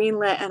things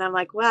greenlit and I'm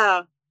like,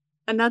 wow,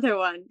 another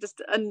one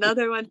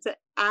to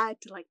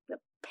add to like the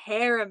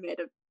pyramid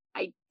of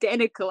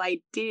identical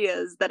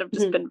ideas that have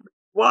just been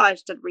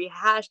washed and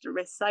rehashed and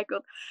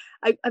recycled.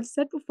 I've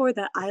said before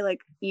that I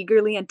like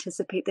eagerly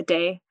anticipate the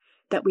day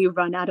that we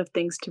run out of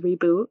things to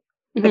reboot.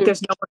 Like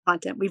there's no more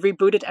content. We've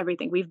rebooted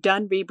everything. We've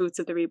done reboots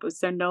of the reboots.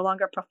 They're no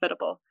longer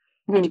profitable.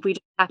 And we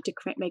just have to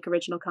make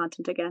original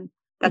content again.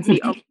 That's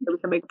the only way we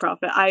can make a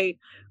profit. I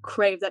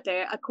crave that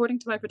day. According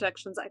to my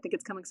projections, I think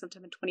it's coming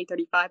sometime in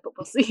 2035, but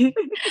we'll see.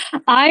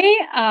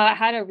 I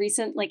had a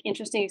recent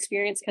interesting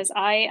experience because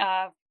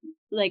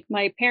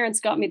my parents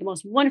got me the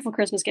most wonderful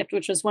Christmas gift,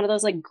 which was one of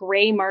those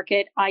gray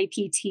market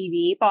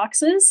IPTV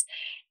boxes,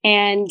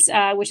 and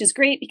which is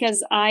great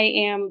because I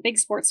am a big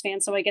sports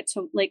fan, so I get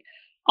to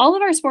all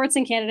of our sports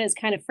in Canada is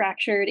kind of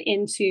fractured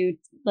into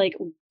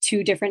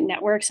two different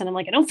networks, and I'm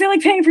I don't feel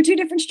like paying for two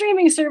different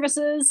streaming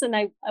services, and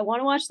I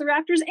want to watch the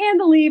Raptors and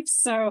the Leafs,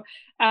 so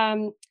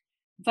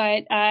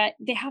but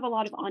they have a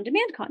lot of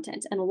on-demand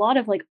content and a lot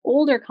of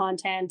older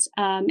content,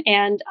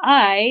 and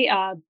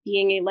I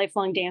being a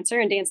lifelong dancer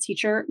and dance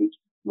teacher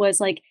was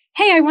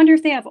hey, I wonder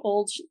if they have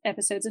old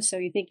episodes of So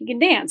You Think You Can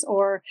Dance,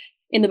 or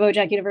in the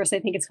BoJack universe I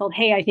think it's called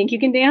Hey, I Think You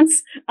Can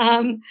Dance,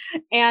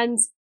 and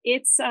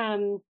it's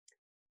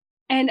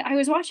and I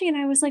was watching and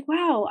I was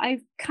wow,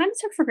 I kind of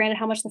took for granted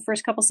how much the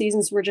first couple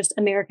seasons were just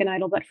American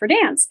Idol, but for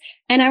dance.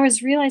 And I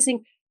was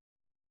realizing,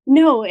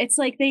 no, it's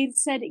they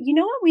said, you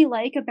know what we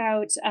like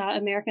about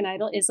American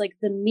Idol is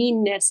the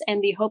meanness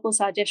and the hopeless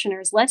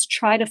auditioners. Let's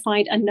try to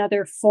find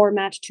another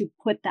format to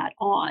put that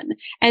on.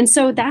 And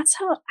so that's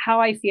how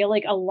I feel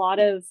a lot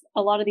of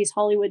these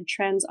Hollywood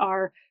trends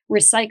are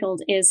recycled,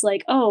 is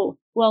oh,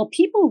 well,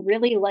 people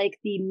really like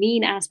the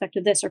mean aspect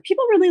of this, or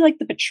people really like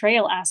the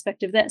betrayal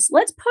aspect of this.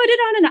 Let's put it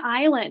on an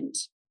island.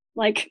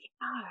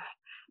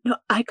 No,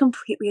 I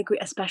completely agree,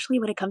 especially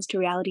when it comes to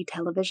reality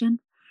television.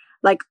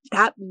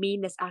 That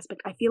meanness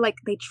aspect, I feel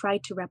they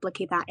tried to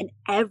replicate that in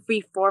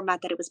every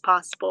format that it was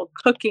possible.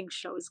 Cooking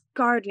shows,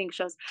 gardening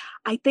shows.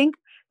 I think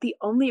the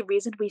only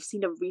reason we've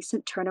seen a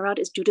recent turnaround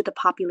is due to the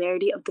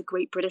popularity of the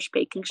Great British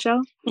Baking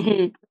Show.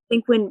 Mm-hmm. I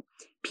think when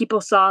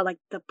people saw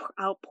the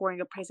outpouring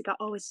of praise, it got,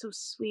 oh, it's so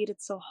sweet,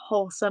 it's so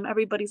wholesome,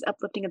 everybody's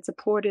uplifting and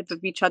supportive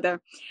of each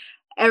other.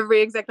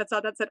 Every exec that saw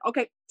that said,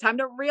 okay, time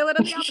to reel it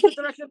in the opposite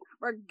direction.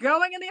 We're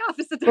going in the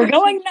opposite direction. We're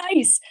going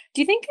nice.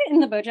 Do you think in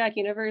the BoJack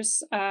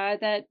universe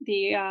that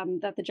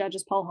the judge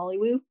is Paul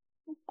Hollywood?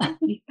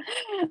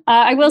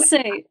 I will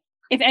say,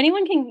 if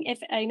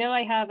I know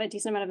I have a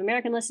decent amount of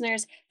American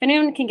listeners, if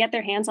anyone can get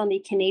their hands on the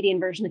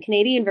Canadian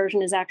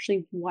version is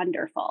actually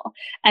wonderful.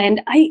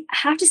 And I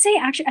have to say,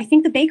 actually, I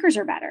think the bakers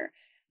are better.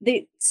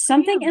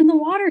 Something in the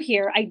water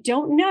here. I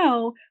don't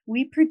know.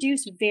 We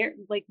produce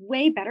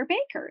way better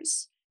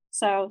bakers.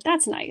 So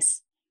that's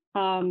nice.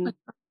 I'm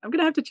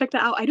gonna have to check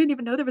that out. I didn't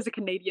even know there was a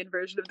Canadian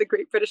version of the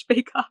Great British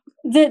Bake Off.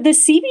 The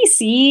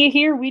CBC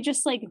here, we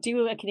just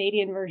do a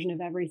Canadian version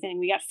of everything.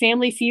 We got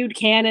Family Feud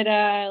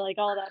Canada,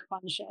 all that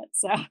fun shit.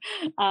 So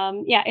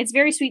yeah, it's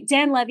very sweet.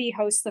 Dan Levy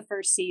hosts the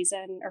first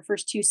season, or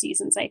first two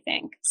seasons, I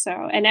think. So,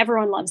 and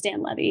everyone loves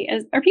Dan Levy.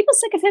 Are people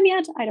sick of him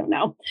yet? I don't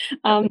know.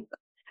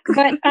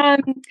 But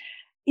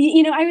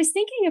I was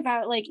thinking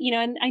about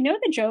and I know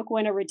the joke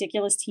when a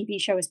ridiculous TV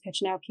show is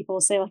pitched now, people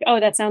will say oh,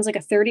 that sounds like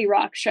a 30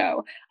 Rock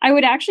show. I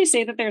would actually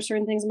say that there are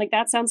certain things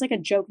that sounds like a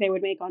joke they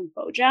would make on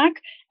BoJack.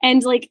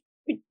 And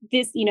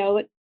this,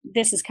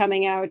 this is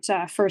coming out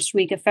first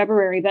week of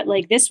February, but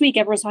this week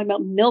everyone's talking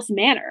about MILF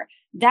Manor.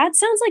 That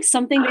sounds like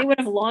something they would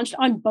have launched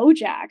on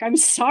BoJack. I'm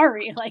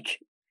sorry.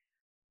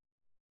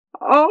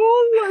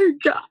 Oh my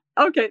God.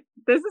 Okay,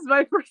 this is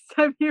my first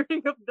time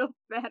hearing of MILF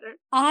Manor.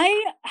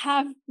 I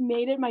have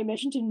made it my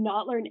mission to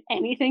not learn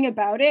anything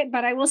about it,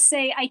 but I will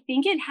say I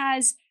think it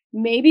has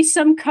maybe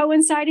some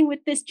coinciding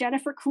with this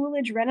Jennifer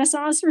Coolidge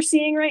renaissance we're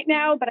seeing right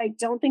now, but I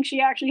don't think she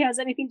actually has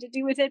anything to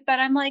do with it. But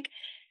I'm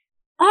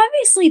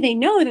obviously they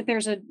know that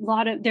there's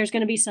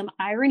going to be some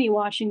irony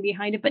washing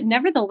behind it, but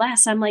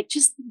nevertheless, I'm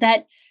just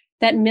that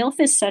MILF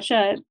is such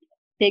a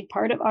big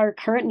part of our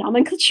current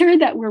nomenclature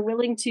that we're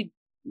willing to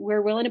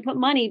put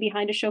money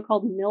behind a show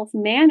called MILF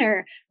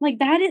Manor.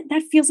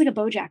 That feels like a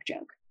BoJack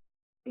joke.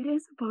 It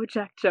is a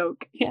BoJack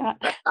joke. Yeah.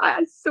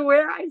 I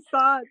swear I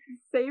saw the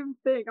same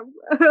thing.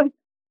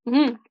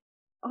 Mm-hmm.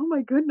 Oh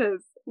my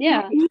goodness.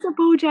 Yeah. It's a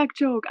BoJack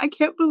joke. I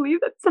can't believe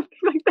that something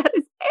like that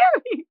is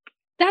airing.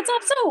 That's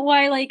also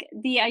why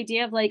the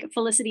idea of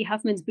Felicity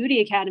Huffman's Booty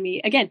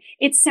Academy, again,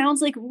 it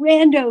sounds like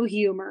rando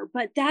humor,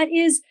 but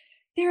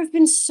there have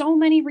been so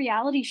many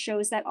reality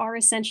shows that are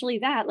essentially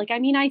that.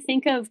 I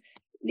think of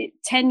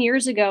 10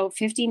 years ago,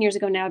 15 years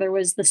ago now, there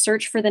was the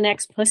Search for the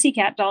Next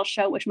Pussycat Doll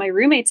show, which my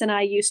roommates and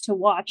I used to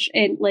watch.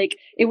 And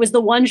it was the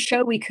one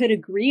show we could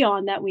agree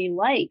on that we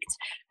liked.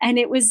 And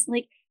it was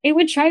it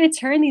would try to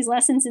turn these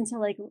lessons into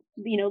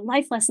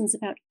life lessons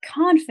about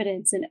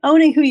confidence and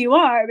owning who you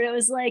are. But it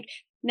was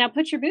now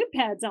put your boob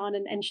pads on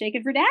and shake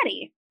it for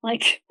daddy.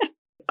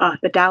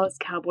 The Dallas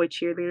Cowboy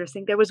cheerleaders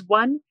thing. There was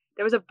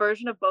a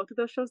version of both of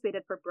those shows they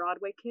did for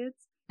Broadway kids.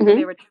 Mm-hmm.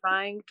 They were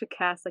trying to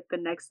cast the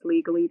next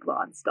Legally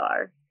Blonde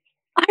star.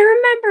 I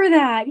remember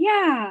that.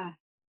 Yeah.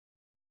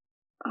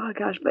 Oh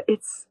gosh, but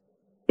it's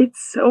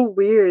so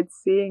weird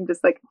seeing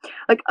just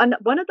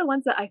one of the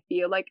ones that I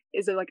feel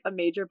is a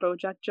major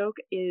BoJack joke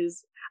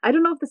is, I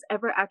don't know if this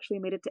ever actually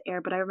made it to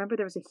air, but I remember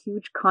there was a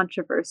huge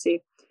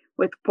controversy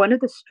with one of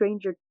the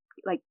Stranger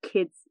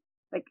kids,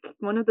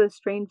 one of the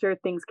Stranger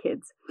Things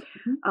kids,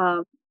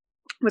 mm-hmm.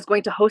 Was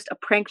going to host a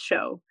prank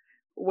show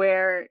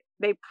where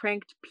they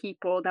pranked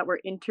people that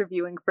were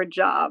interviewing for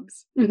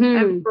jobs. Mm-hmm.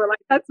 And we're like,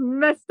 that's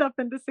messed up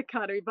in this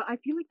economy. But I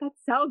feel like that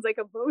sounds like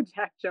a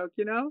BoJack joke,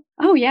 you know?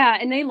 Oh yeah,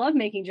 and they love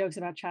making jokes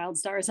about child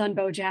stars on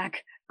BoJack.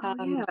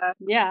 Yeah.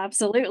 Yeah,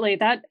 absolutely.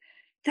 That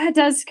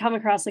does come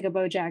across like a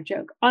BoJack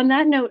joke. On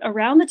that note,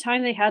 around the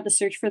time they had the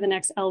search for the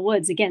next Elle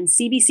Woods, again,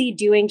 CBC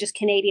doing just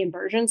Canadian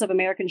versions of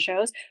American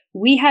shows,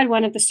 we had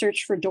one of the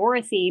search for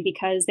Dorothy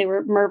because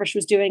Mirvish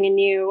was doing a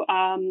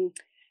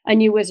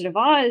new Wizard of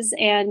Oz,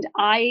 and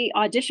I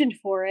auditioned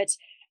for it.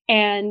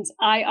 And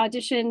I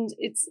auditioned,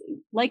 it's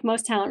like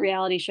most talent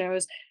reality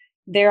shows,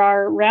 there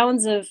are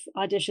rounds of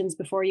auditions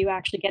before you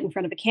actually get in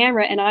front of a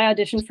camera. And I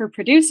auditioned for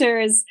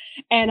producers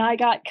and I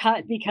got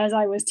cut because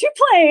I was too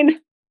plain.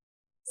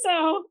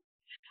 So,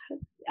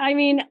 I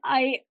mean,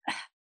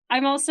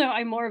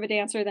 I'm more of a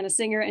dancer than a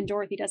singer, and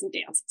Dorothy doesn't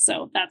dance.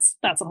 So that's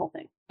a whole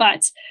thing.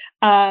 But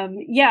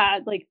yeah,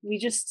 like we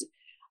just,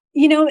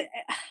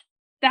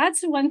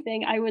 that's one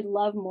thing I would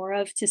love more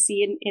of to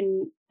see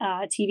in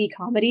TV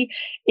comedy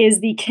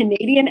is the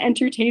Canadian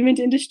entertainment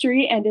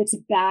industry and its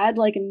bad,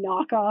 like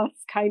knockoff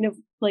kind of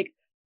like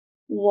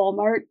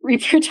Walmart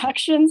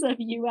reproductions of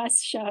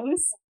US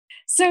shows.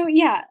 So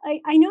yeah,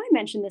 I know I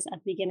mentioned this at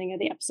the beginning of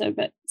the episode,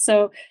 but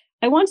so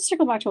I want to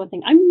circle back to one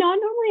thing. I'm not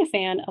normally a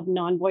fan of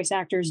non-voice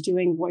actors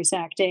doing voice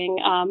acting,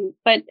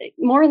 but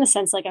more in the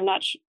sense like I'm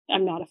not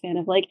a fan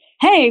of like,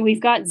 hey, we've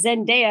got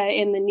Zendaya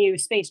in the new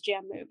Space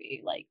Jam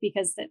movie, like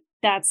because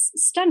that's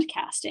stunt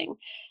casting.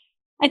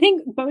 I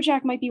think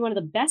BoJack might be one of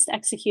the best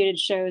executed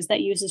shows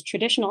that uses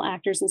traditional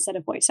actors instead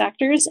of voice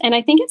actors, and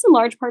I think it's in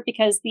large part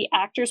because the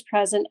actors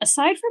present,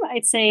 aside from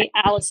I'd say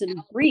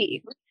Alison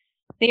Brie,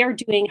 they are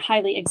doing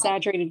highly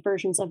exaggerated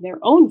versions of their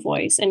own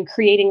voice and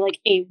creating like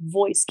a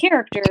voice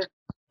character,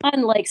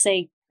 unlike,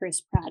 say,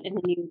 Chris Pratt in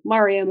the new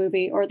Mario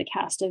movie or the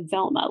cast of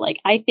Velma. Like,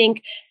 I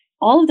think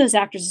all of those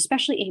actors,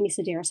 especially Amy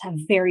Sedaris, have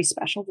very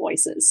special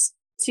voices.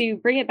 To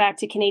bring it back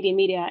to Canadian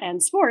media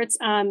and sports,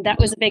 that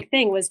was a big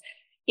thing, was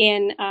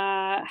in,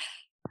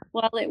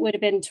 it would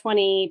have been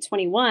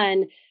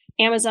 2021,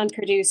 Amazon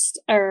produced,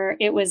 or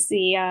it was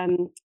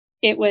a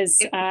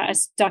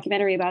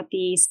documentary about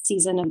the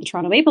season of the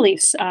Toronto Maple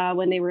Leafs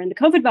when they were in the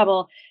COVID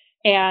bubble.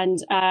 And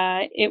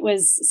it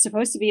was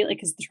supposed to be like,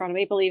 because the Toronto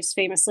Maple Leafs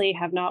famously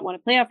have not won a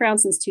playoff round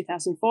since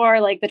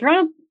 2004. Like the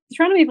Toronto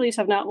Maple Leafs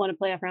have not won a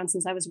playoff round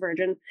since I was a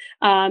virgin.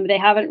 They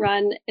haven't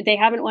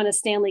won a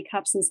Stanley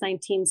Cup since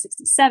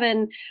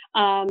 1967.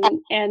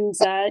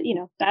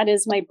 That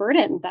is my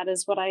burden. That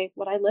is what I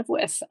live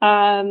with.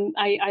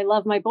 I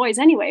love my boys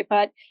anyway,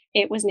 but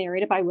it was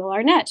narrated by Will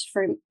Arnett,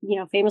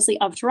 famously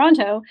of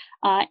Toronto,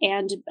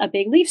 and a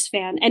big Leafs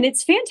fan. And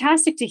it's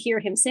fantastic to hear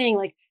him saying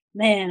like,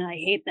 man, I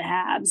hate the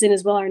Habs in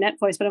his Will Arnett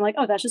voice. But I'm like,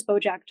 oh, that's just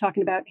BoJack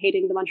talking about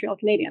hating the Montreal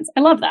Canadiens.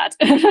 I love that.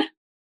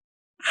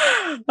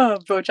 Oh,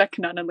 BoJack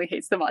canonically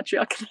hates the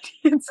Montreal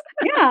Canadiens.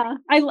 Yeah,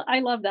 I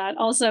love that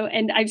also.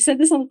 And I've said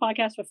this on the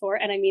podcast before,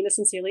 and I mean this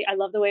sincerely. I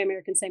love the way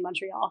Americans say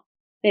Montreal.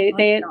 A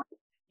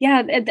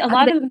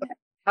lot of them.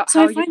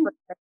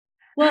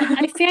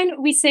 I find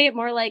we say it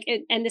more like,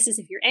 and this is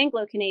if you're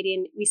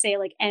Anglo-Canadian, we say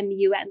like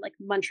MUN, like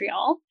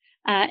Montreal.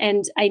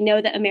 And I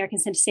know that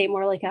Americans tend to say it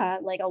more like a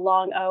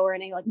long O or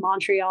an A, like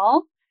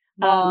Montreal.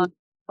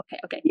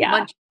 Okay.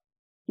 Yeah.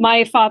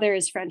 My father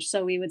is French,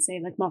 so we would say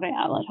like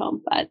Montreal at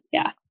home. But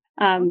yeah.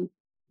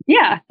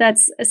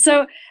 That's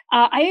so.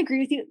 I agree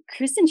with you.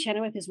 Kristin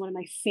Chenoweth is one of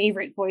my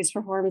favorite voice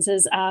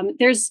performances.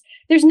 There's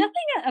nothing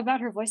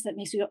about her voice that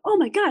makes me go, "Oh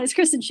my God, it's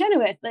Kristin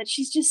Chenoweth!" But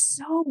she's just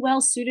so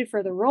well suited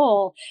for the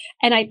role,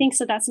 and I think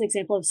so. That's an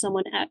example of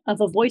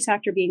of a voice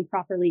actor being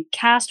properly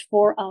cast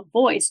for a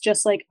voice,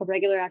 just like a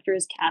regular actor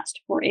is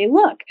cast for a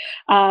look.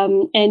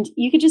 And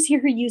you could just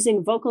hear her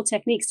using vocal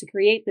techniques to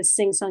create this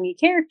sing-songy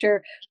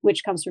character,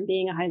 which comes from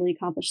being a highly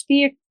accomplished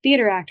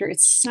theater actor.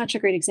 It's such a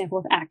great example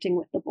of acting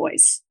with the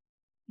voice.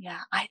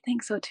 Yeah, I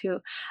think so too.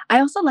 I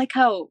also like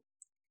how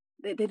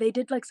they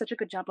did like such a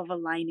good job of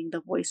aligning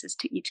the voices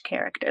to each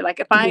character.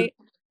 Like if I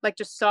like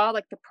just saw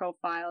like the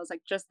profiles,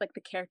 like just like the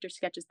character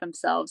sketches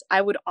themselves,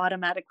 I would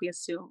automatically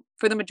assume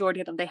for the majority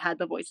of them they had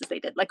the voices they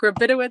did. Like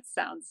Rabinowitz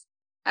sounds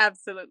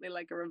absolutely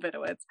like a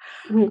Rabinowitz.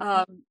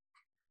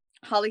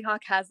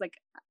 Hollyhock has like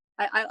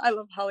I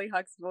love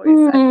Hollyhock's voice.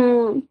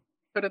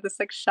 Sort of this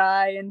like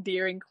shy,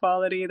 endearing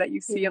quality that you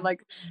see in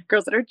like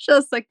girls that are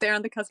just like they're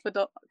on the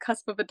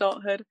cusp of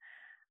adulthood.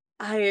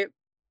 I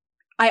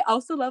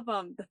also love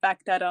the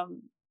fact that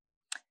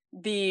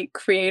the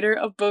creator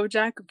of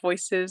BoJack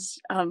voices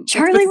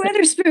Charlie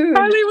Witherspoon.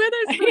 Charlie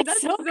Witherspoon.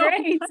 That's so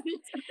great.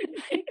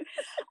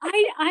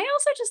 I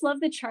also just love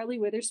that Charlie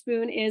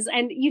Witherspoon is,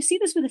 and you see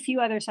this with a few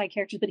other side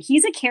characters, but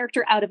he's a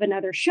character out of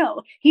another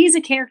show. He's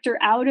a character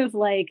out of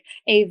like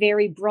a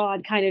very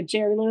broad kind of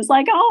Jerry Lewis,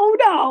 like, oh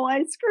no,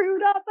 I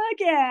screwed up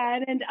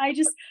again. And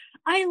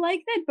I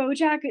like that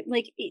BoJack,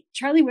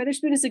 Charlie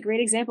Witherspoon is a great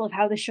example of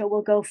how the show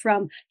will go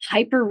from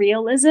hyper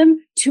realism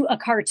to a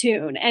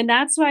cartoon. And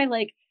that's why,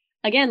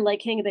 again, like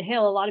King of the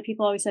Hill, a lot of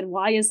people always said,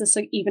 why is this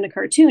even a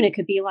cartoon? It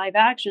could be live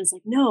action. It's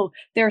like, no,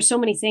 there are so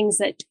many things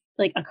that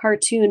like a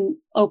cartoon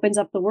opens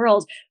up the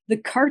world, the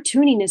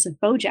cartooniness of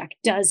BoJack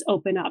does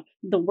open up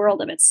the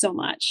world of it so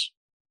much.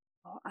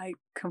 Oh, I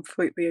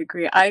completely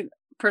agree. I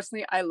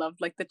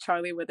loved like the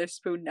Charlie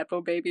Witherspoon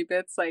Nepo baby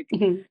bits, like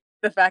Mhm.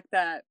 the fact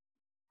that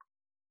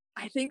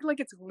I think like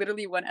it's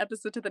literally one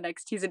episode to the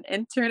next. He's an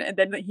intern, and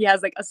then he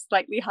has like a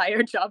slightly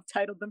higher job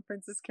title than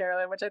Princess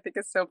Carolyn, which I think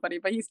is so funny.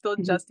 But he's still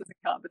Mhm. just as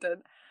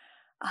incompetent.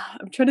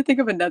 I'm trying to think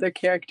of another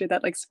character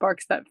that like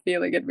sparks that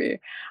feeling in me.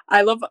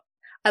 I love,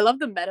 I love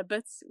the meta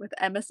bits with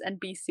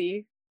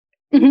MSNBC.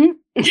 Mhm.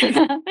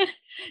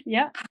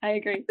 Yeah, I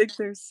agree. I think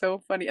they're so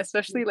funny,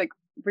 especially like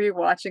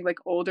rewatching like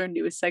older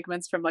news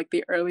segments from like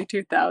the early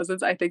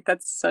 2000s. I think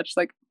that's such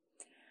like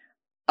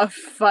a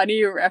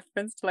funny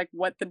reference to like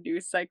what the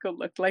news cycle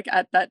looked like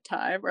at that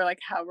time, or like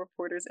how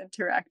reporters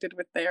interacted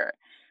with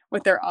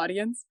their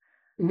audience.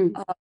 Mhm.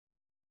 uh,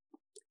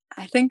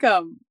 I think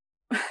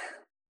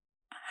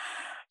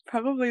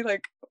probably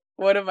like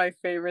one of my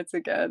favorites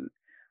again,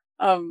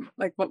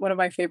 like one of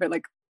my favorite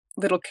like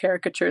little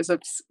caricatures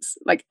of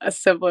like a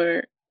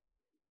similar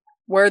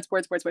words.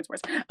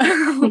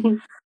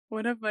 Mhm.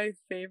 One of my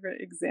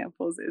favorite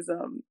examples is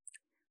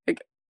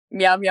like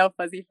Meow Meow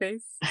Fuzzy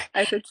Face.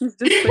 I think he's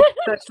just like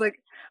such like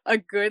a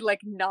good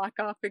like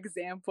knockoff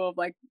example of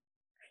like,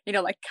 you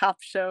know, like cop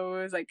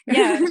shows. Like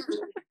Yeah.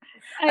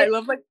 I I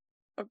love like,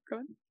 oh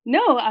god.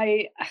 No,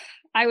 I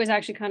was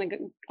actually kind of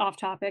off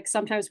topic.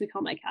 Sometimes we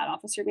call my cat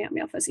Officer Meow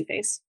Meow Fuzzy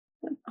Face.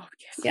 Oh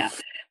Yeah.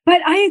 yes.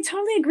 But I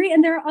totally agree,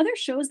 and there are other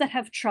shows that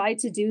have tried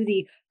to do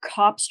the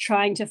cops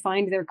trying to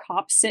find their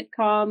cop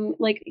sitcom,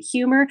 like,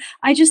 humor.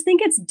 I just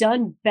think it's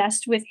done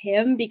best with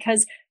him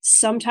because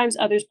sometimes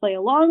others play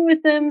along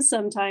with them,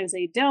 sometimes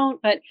they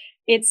don't, but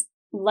it's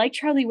like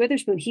Charlie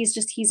Witherspoon,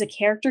 he's a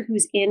character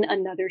who's in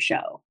another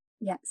show.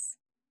 Yes.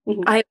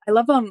 Mhm. I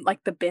love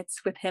like the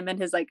bits with him and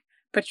his like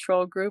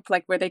patrol group,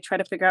 like where they try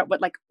to figure out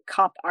what like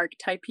cop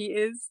archetype he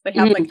is.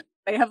 Mhm.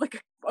 They have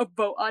like a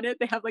vote on it.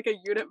 They have like a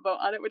unit vote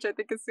on it, which I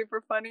think is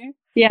super funny.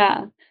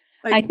 Yeah.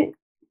 I Like think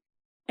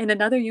in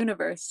another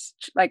universe,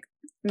 like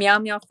Meow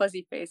Meow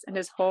Fuzzy Face and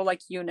his whole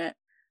like unit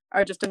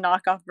are just a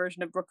knockoff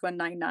version of Brooklyn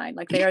Nine-Nine.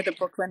 Like they are the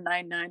Brooklyn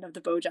Nine-Nine of the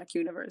BoJack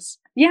universe.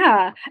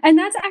 Yeah, and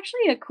that's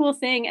actually a cool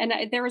thing, and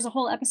there was a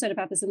whole episode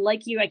about this, and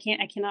like you, I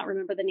cannot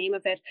remember the name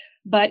of it,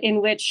 but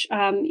in which,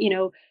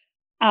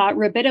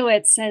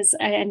 Rabinowitz says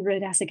and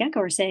Radassa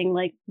Gecko are saying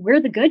like we're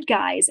the good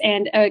guys,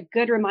 and a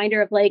good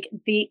reminder of like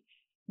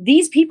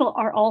these people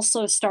are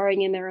also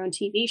starring in their own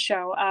TV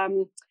show.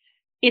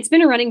 It's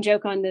been a running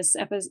joke on this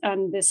episode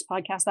on this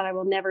podcast that I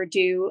will never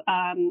do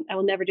an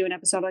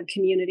episode on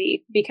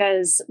Community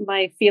because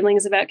my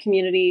feelings about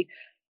Community,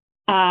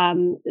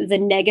 the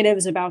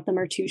negatives about them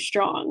are too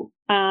strong.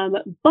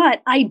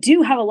 But I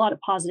do have a lot of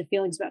positive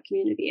feelings about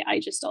Community. I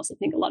just also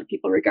think a lot of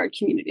people regard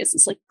Community as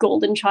this like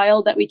golden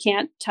child that we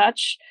can't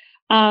touch.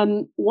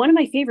 One of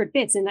my favorite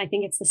bits, and I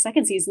think it's the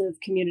second season of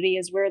Community,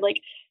 is where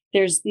like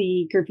there's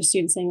the group of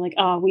students saying like,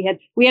 "Oh, we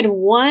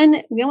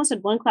almost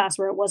had one class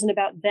where it wasn't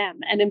about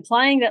them," and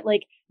implying that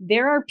like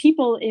there are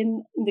people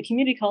in the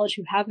community college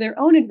who have their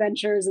own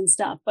adventures and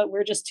stuff, but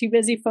we're just too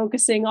busy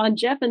focusing on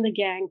Jeff and the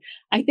gang.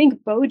 I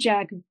think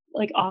BoJack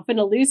like often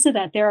alludes to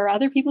that. There are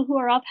other people who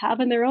are off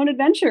having their own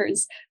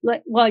adventures.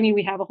 Like, well, I mean,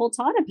 we have a whole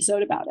Todd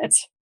episode about it.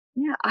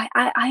 Yeah,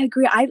 I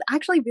agree. I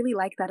actually really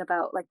like that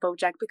about like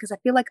BoJack because I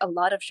feel like a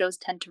lot of shows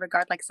tend to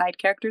regard like side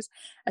characters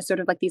as sort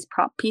of like these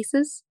prop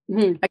pieces,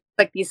 Mhm.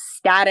 like these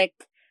static,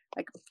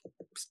 like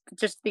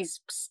just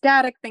these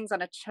static things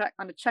on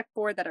a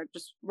checkboard that are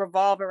just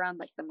revolve around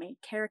like the main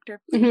character.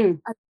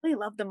 Mhm. I really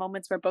love the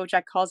moments where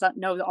BoJack calls out,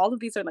 no, all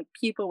of these are like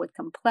people with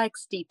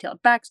complex,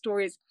 detailed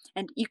backstories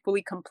and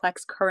equally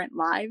complex current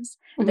lives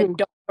that Mhm.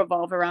 don't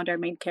revolve around our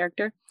main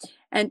character.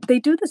 And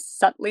they do this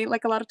subtly,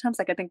 like a lot of times.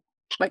 Like I think,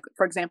 like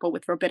for example,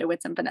 with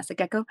Robitowitz and Vanessa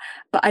Gecko.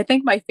 But I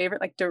think my favorite,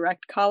 like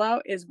direct call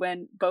out, is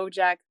when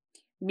BoJack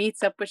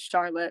meets up with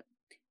Charlotte,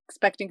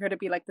 expecting her to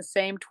be like the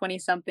same 20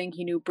 something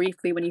he knew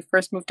briefly when he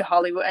first moved to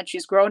Hollywood, and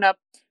she's grown up.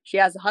 She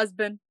has a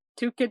husband,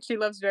 two kids she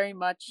loves very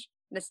much,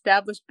 an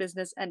established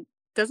business, and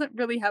doesn't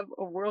really have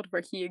a world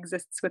where he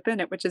exists within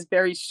it, which is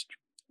very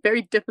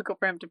difficult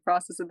for him to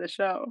process in the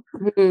show.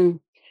 Mhm.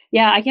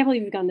 Yeah, I can't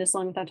believe we've gone this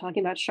long without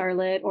talking about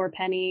Charlotte or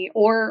Penny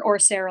or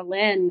Sarah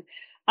Lynn.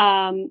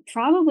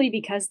 Probably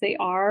because they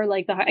are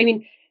like I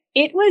mean,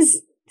 it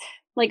was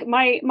like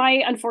my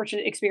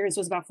unfortunate experience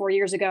was about 4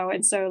 years ago,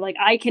 and so like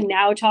I can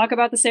now talk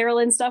about the Sarah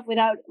Lynn stuff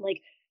without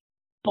like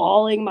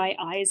bawling my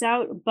eyes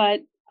out.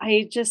 But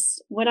I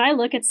just when I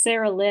look at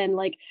Sarah Lynn,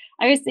 like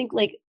I always think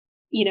like,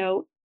 you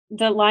know,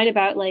 the line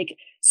about like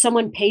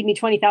someone paid me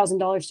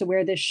 $20,000 to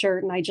wear this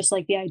shirt, and I just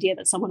like the idea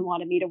that someone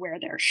wanted me to wear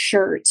their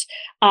shirt.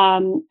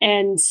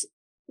 And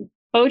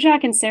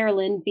BoJack and Sarah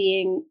Lynn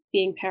being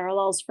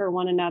parallels for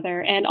one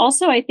another, and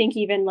also I think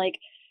even like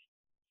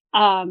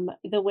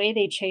the way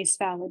they chase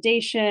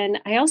validation.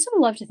 I also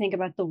love to think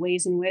about the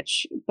ways in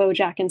which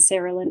BoJack and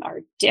Sarah Lynn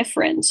are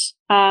different,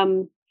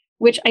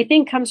 which I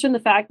think comes from the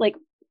fact like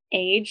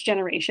age,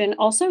 generation,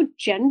 also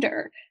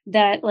gender.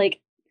 That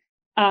like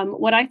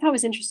What I thought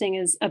was interesting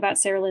is about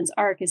Sarah Lynn's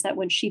arc is that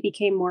when she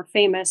became more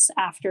famous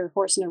after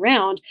Horsing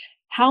Around,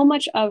 how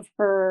much of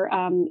her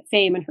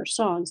fame and her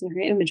songs and her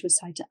image was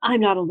tied to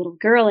 "I'm not a little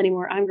girl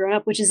anymore, I'm grown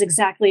up," which is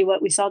exactly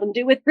what we saw them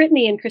do with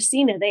Britney and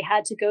Christina. They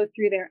had to go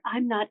through their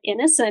 "I'm not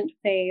innocent"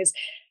 phase,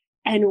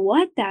 and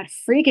what that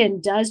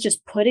friggin' does,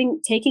 just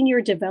taking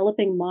your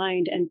developing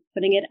mind and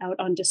putting it out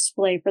on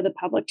display for the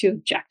public to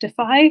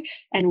objectify,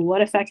 and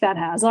what effect that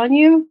has on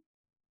you.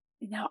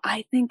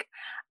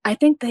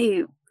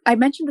 I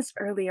mentioned this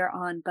earlier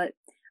on, but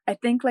I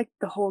think like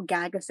the whole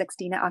gag of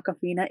Sextina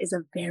Aquafina is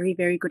a very,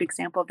 very good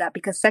example of that,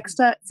 because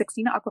Sextina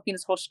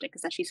Aquafina's whole shtick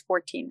is that she's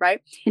 14,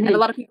 right? Mm-hmm. And a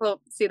lot of people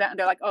see that and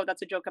they're like, oh,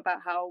 that's a joke about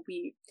how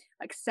we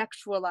like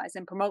sexualize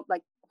and promote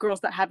like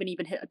girls that haven't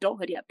even hit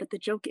adulthood yet. But the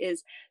joke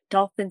is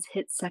dolphins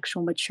hit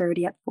sexual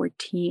maturity at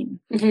 14.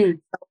 Mm-hmm.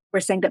 So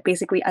we're saying that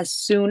basically as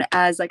soon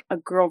as like a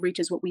girl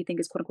reaches what we think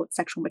is quote unquote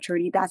sexual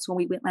maturity, that's when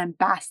we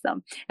lambast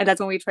them. And that's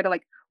when we try to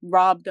like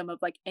rob them of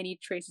like any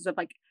traces of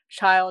like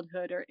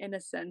childhood or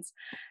innocence.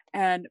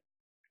 And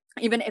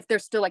even if they're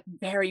still like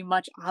very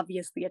much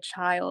obviously a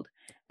child.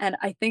 And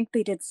I think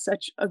they did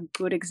such a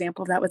good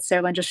example of that with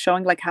Sarah Lynn, just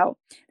showing like how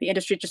the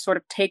industry just sort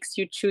of takes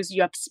you, chews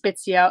you up,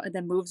 spits you out, and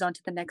then moves on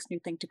to the next new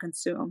thing to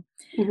consume.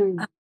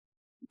 Mm-hmm.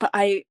 But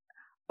I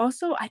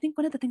think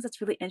one of the things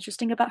that's really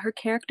interesting about her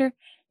character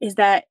is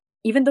that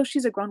even though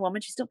she's a grown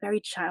woman, she's still very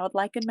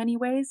childlike in many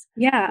ways.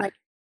 Yeah.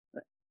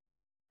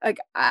 Like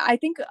I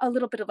think a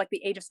little bit of like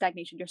the age of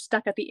stagnation. You're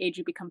stuck at the age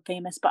you become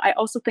famous. But I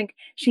also think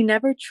she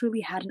never truly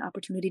had an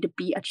opportunity to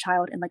be a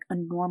child in like a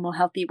normal,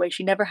 healthy way.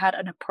 She never had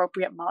an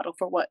appropriate model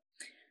for what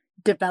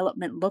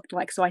development looked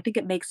like. So I think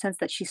it makes sense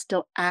that she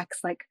still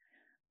acts like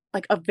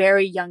a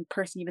very young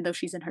person, even though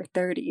she's in her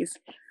 30s.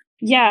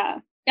 Yeah.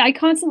 I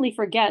constantly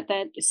forget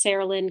that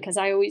Sarah Lynn, because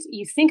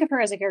you think of her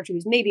as a character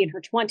who's maybe in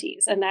her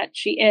 20s, and that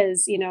she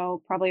is,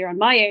 probably around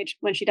my age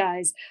when she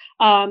dies.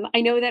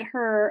 I know that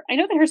her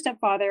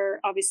stepfather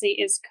obviously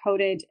is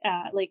coded,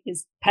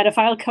 is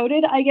pedophile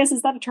coded, I guess,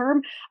 is that a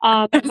term?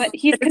 But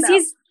his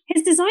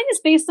design is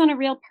based on a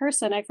real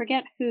person. I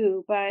forget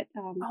who, but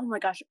oh my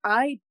gosh,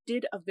 I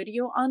did a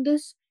video on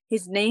this.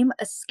 His name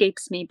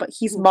escapes me, but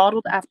he's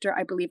modeled after,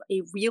 I believe,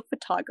 a real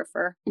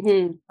photographer.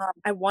 Mm-hmm.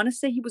 I want to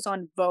say he was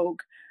on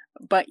Vogue.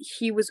 But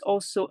he was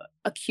also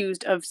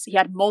accused of, he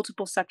had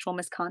multiple sexual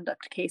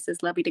misconduct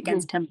cases levied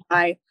against him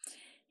by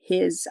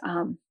his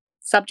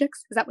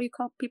subjects. Is that what you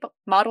call people?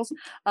 Models?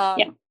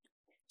 Yeah.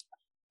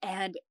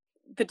 And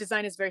the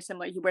design is very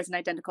similar. He wears an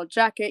identical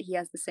jacket. He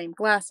has the same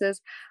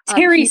glasses.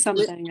 Terry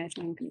something, I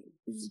think.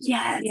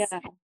 Yes. Yeah.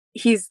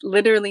 He's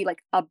literally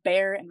like a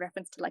bear in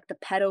reference to like the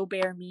pedo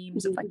bear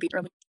memes of like the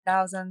early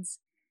 2000s.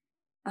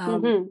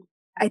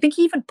 I think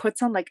he even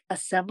puts on like a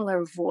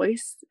similar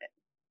voice.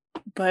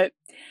 But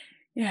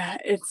yeah,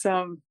 it's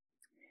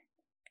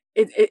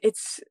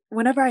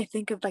whenever I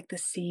think of like the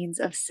scenes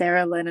of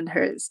Sarah Lynn and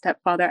her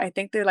stepfather, I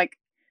think they're like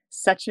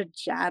such a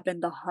jab in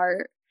the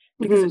heart,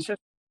 because it's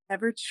just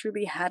never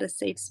truly had a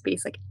safe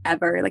space like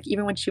ever. Like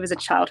even when she was a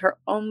child, her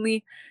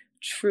only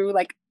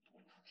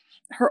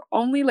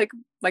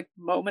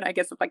moment, I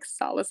guess, of like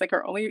solace, like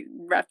her only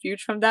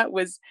refuge from that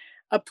was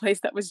a place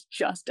that was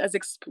just as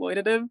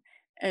exploitative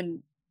and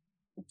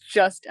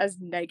just as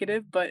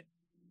negative. But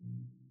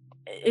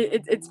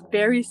it's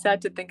very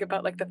sad to think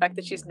about like the fact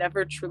that she's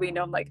never truly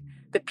known like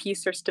the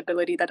peace or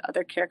stability that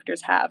other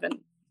characters have, and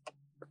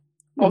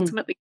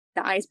ultimately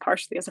dies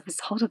partially as a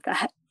result of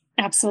that.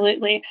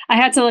 Absolutely. I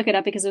had to look it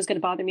up because it was going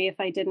to bother me if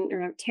I didn't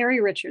remember.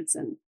 Terry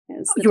Richardson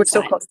is you were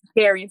so close.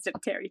 Terry instead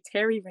of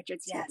Terry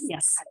Richardson.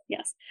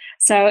 Yes.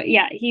 So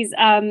yeah, he's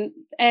and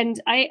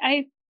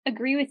I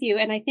agree with you,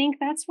 and I think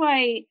that's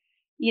why,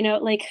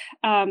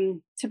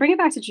 to bring it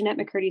back to Jeanette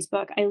McCurdy's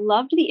book, I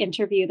loved the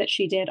interview that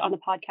she did on the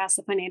podcast,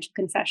 The Financial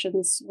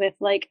Confessions, with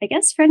I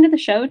guess friend of the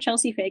show,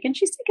 Chelsea Fagan.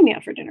 She's taken me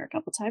out for dinner a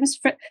couple times.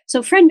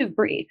 So friend of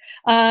Brie.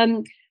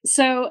 And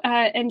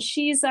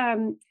she's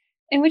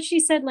in which she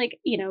said,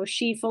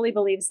 she fully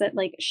believes that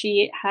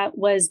she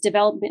was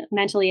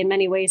developmentally in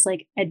many ways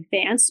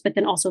advanced, but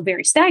then also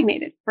very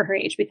stagnated for her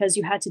age, because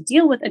you had to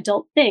deal with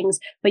adult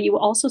things, but you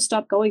also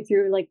stopped going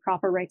through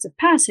proper rites of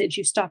passage.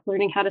 You stopped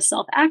learning how to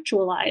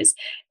self-actualize,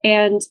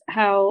 and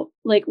how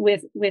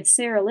with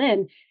Sarah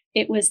Lynn,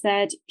 it was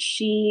that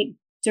she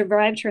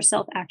derived her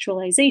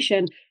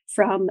self-actualization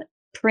from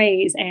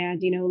praise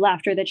and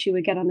laughter that she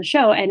would get on the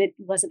show, and it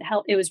wasn't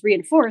help. It was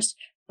reinforced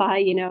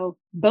by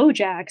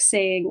Bojack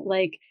saying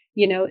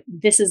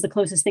this is the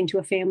closest thing to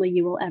a family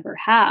you will ever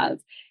have.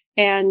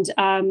 And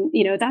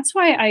that's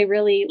why I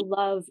really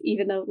love,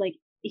 even though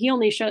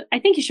I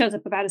think he shows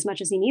up about as much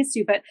as he needs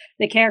to, but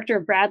the character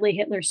of Bradley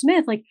Hitler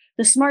Smith,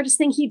 the smartest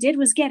thing he did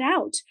was get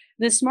out.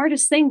 The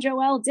smartest thing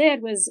Joelle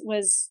did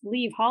was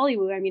leave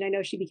Hollywood. I mean, I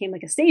know she became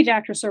a stage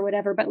actress or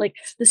whatever, but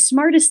the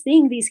smartest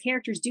thing these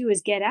characters do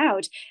is get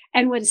out.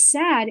 And what's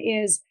sad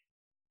is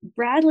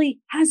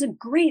Bradley has a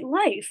great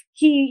life.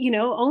 He,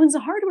 owns a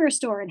hardware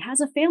store and has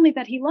a family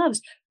that he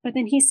loves, but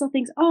then he still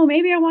thinks, oh,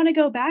 maybe I want to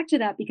go back to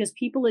that because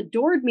people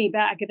adored me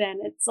back then.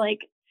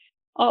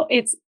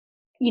 It's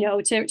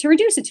to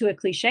reduce it to a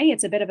cliche,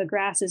 it's a bit of a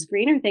grass is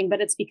greener thing,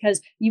 but it's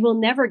because you will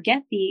never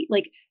get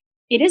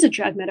it is a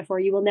drug metaphor.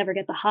 You will never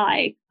get the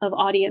high of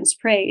audience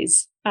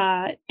praise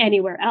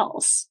anywhere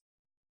else.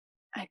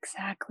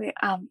 Exactly.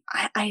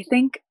 I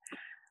think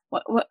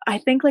I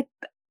think like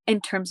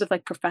in terms of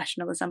like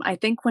professionalism, I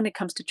think when it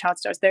comes to child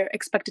stars, they're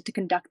expected to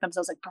conduct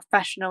themselves like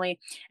professionally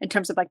in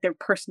terms of like their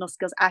personal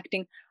skills,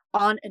 acting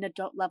on an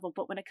adult level.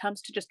 But when it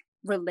comes to just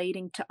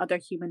relating to other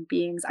human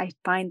beings, I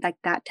find like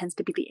that tends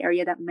to be the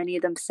area that many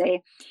of them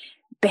say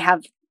they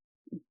have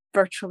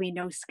virtually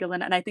no skill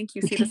in. And I think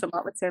you see this a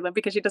lot with Sarah Lynn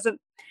because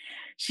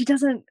she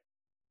doesn't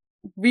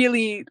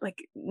really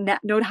like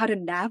know how to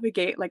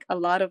navigate like a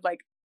lot of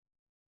like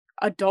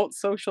adult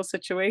social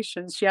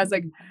situations. She has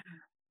like,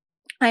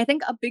 I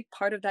think a big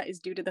part of that is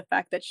due to the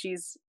fact that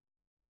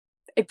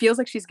it feels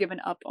like she's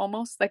given up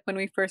almost. Like when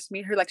we first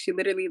meet her, like she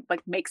literally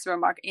like makes a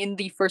remark in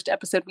the first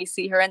episode we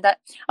see her, and that,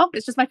 oh,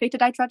 it's just my fate to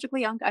die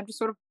tragically young. I'm just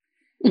sort of,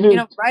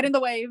 riding the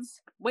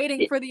waves,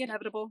 waiting for the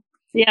inevitable.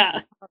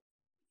 Yeah.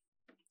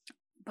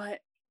 But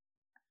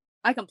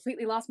I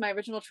completely lost my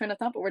original train of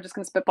thought, but we're just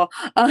going to spitball.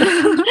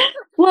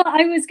 Well,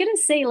 I was going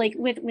to say, like,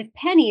 with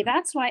Penny,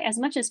 that's why, as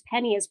much as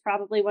Penny is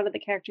probably one of the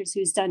characters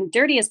who's done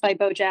dirtiest by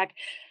BoJack,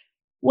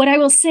 what I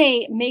will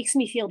say makes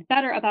me feel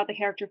better about the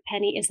character of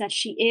Penny is that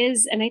she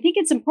is, and I think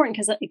it's important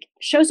because like,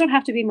 shows don't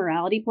have to be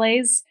morality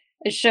plays.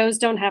 Shows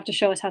don't have to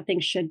show us how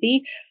things should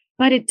be.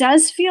 But it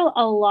does feel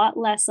a lot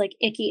less like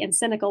icky and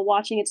cynical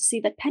watching it to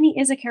see that Penny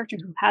is a character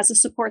who has a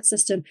support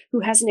system, who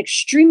has an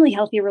extremely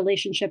healthy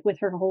relationship with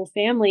her whole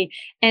family.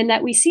 And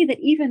that we see that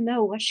even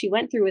though what she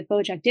went through with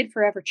BoJack did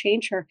forever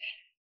change her,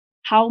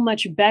 how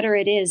much better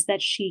it is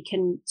that she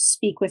can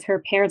speak with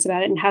her parents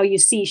about it, and how you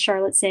see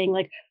Charlotte saying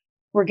like,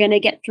 we're going to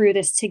get through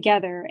this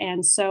together.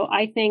 And so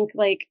I think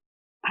like,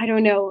 I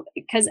don't know,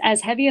 because as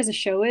heavy as a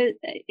show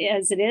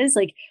as it is,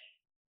 like,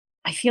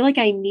 I feel like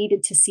I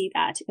needed to see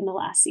that in the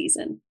last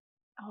season.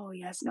 Oh,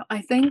 yes. No,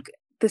 I think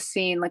the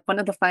scene, like one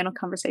of the final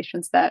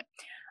conversations that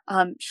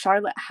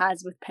Charlotte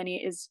has with Penny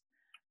is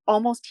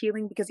almost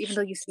healing, because even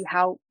though you see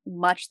how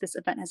much this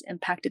event has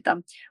impacted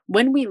them,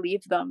 when we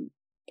leave them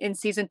in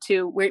season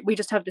 2, we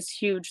just have this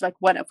huge, like,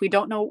 what if we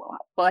don't know,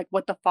 like,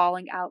 what the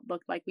falling out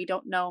looked like. We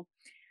don't know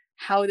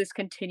how this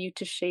continued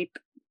to shape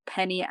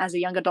Penny as a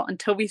young adult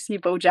until we see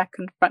BoJack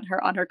confront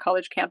her on her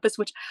college campus,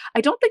 which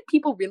I don't think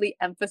people really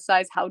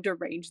emphasize how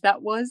deranged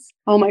that was.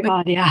 Oh my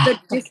God, yeah. The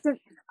distant,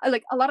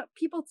 like a lot of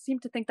people seem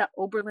to think that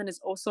Oberlin is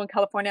also in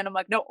California, and I'm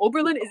like, no,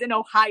 Oberlin is in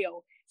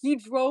Ohio. He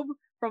drove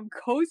from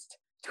coast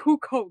to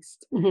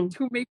coast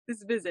to make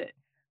this visit,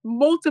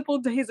 multiple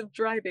days of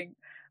driving,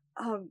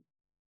 and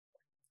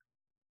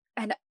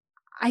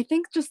I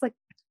think just like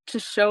to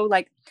show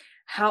like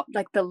how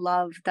like the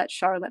love that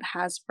Charlotte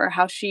has for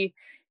how she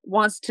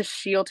wants to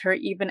shield her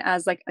even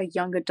as like a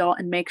young adult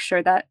and make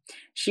sure that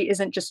she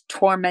isn't just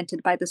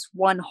tormented by this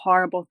one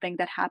horrible thing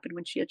that happened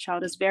when she was a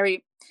child is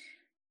very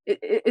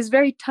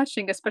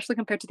touching, especially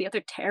compared to the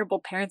other terrible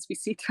parents we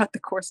see throughout the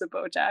course of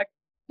BoJack.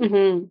 I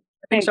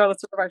think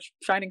Charlotte's sort of our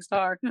shining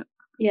star.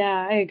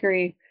 Yeah, I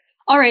agree.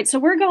 All right, so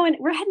we're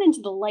heading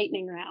into the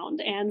lightning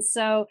round, and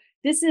so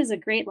this is a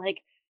great,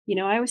 like,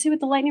 I always say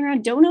with the lightning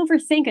round, don't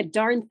overthink a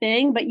darn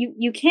thing, but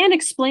you can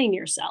explain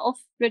yourself,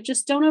 but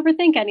just don't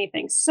overthink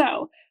anything.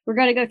 So we're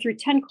going to go through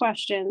 10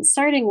 questions,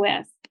 starting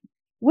with,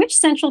 which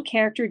central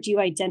character do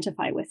you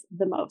identify with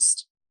the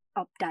most?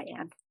 Oh,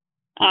 Diane.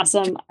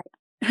 Awesome.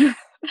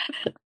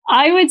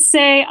 I would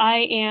say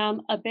I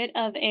am a bit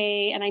of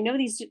and I know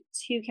these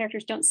two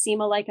characters don't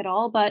seem alike at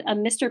all, but a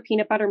Mr.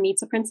 Peanut Butter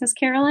meets a Princess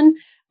Carolyn.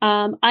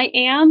 I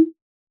am,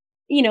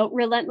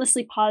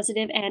 relentlessly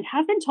positive and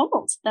have been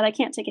told that I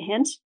can't take a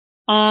hint.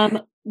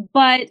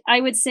 But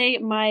I would say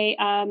my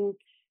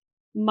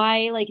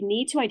like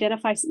need to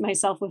identify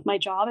myself with my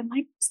job and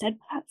my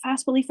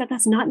steadfast belief that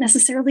that's not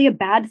necessarily a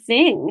bad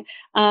thing.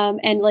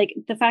 And like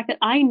the fact that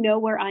I know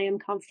where I am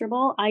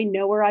comfortable, I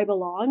know where I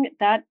belong,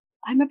 that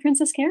I'm a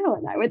Princess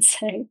Carolyn, I would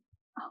say.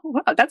 Oh,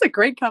 wow, that's a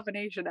great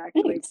combination,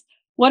 actually. Thanks.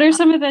 What are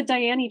some of the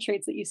Diane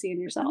traits that you see in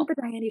yourself? The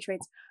Diane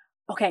traits.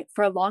 Okay,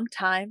 for a long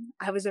time,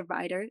 I was a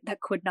writer that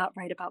could not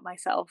write about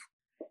myself.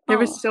 There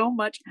was so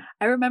much.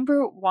 I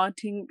remember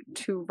wanting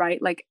to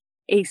write like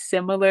a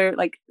similar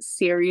like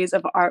series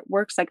of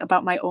artworks like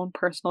about my own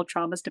personal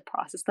traumas to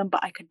process them,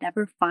 but I could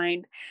never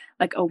find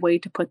like a way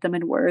to put them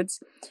in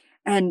words.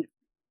 And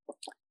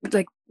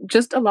like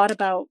just a lot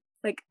about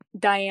like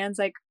Diane's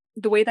like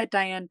the way that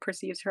Diane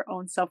perceives her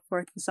own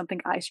self-worth was something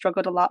I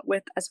struggled a lot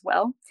with as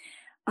well.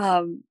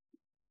 And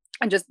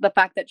just the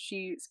fact that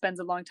she spends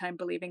a long time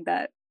believing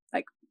that,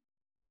 like,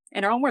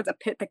 in her own words, a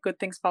pit that good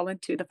things fall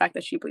into, the fact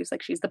that she believes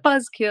like she's the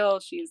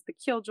buzzkill, she's the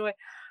killjoy.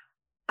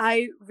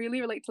 I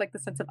really relate to like the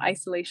sense of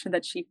isolation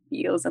that she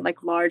feels in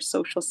like large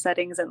social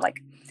settings, and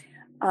like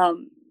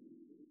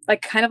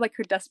kind of like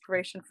her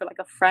desperation for like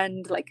a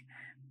friend, like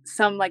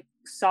some like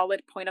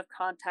solid point of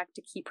contact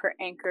to keep her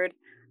anchored.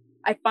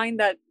 I find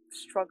that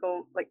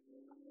struggle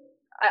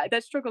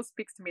that struggle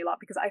speaks to me a lot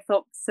because I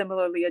felt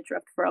similarly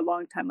adrift for a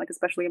long time, like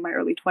especially in my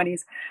early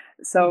 20s.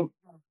 So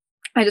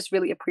I just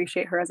really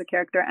appreciate her as a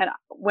character. And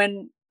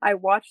when I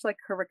watched like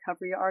her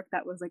recovery arc,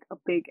 that was like a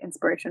big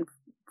inspiration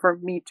for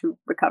me to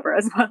recover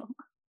as well.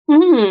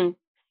 Mm.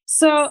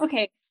 So,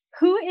 okay,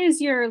 who is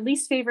your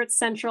least favorite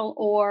central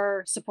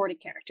or supporting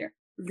character?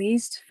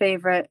 Least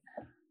favorite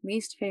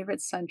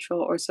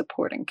central or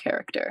supporting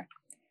character.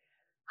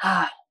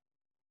 Ah,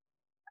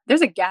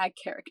 there's a gag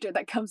character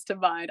that comes to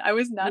mind. I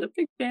was not a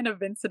big fan of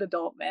Vincent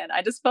Adultman.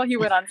 I just felt he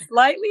went on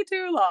slightly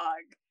too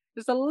long.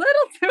 Just a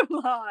little too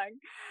long.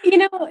 You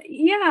know,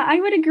 yeah, I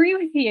would agree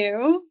with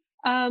you.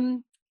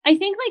 I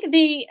think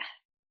like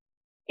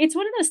it's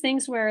one of those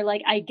things where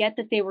like I get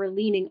that they were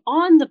leaning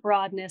on the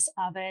broadness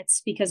of it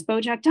because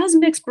BoJack does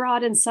mix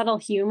broad and subtle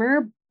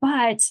humor,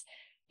 but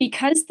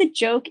because the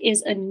joke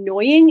is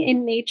annoying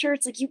in nature,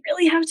 it's like you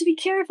really have to be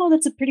careful.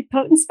 That's a pretty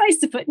potent spice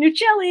to put in your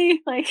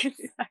chili. Like,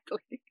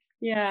 Exactly.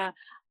 yeah.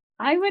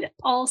 I would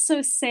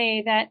also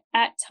say that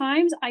at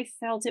times I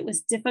felt it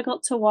was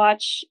difficult to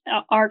watch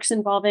arcs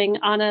involving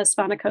Anna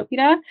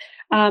Spanakopita.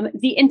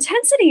 The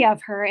intensity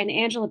of her and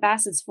Angela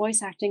Bassett's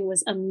voice acting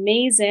was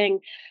amazing.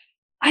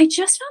 I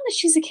just found that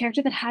she's a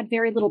character that had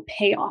very little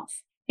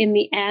payoff in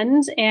the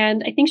end,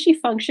 and I think she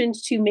functioned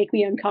to make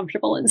me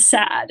uncomfortable and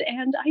sad.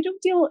 And I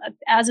don't deal,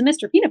 as a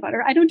Mr. Peanut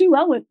Butter, I don't do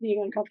well with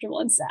being uncomfortable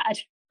and sad.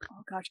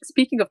 Oh gosh,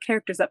 speaking of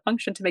characters that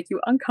function to make you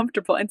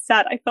uncomfortable and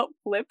sad, I felt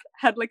Flip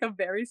had like a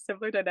very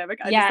similar dynamic.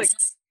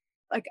 Yes.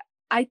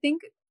 I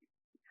think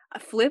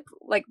Flip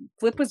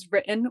was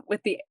written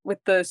with the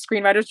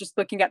screenwriters just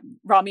looking at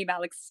Rami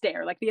Malek's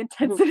stare, like the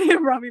intensity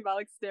of Rami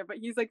Malek's stare, but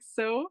he's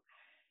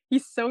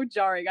so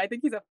jarring. I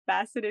think he's a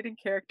fascinating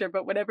character,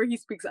 but whenever he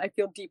speaks, I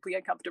feel deeply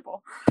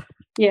uncomfortable.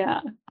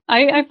 Yeah,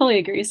 I fully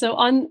agree. So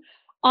on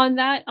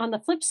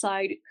the flip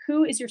side,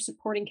 who is your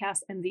supporting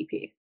cast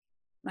MVP?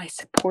 My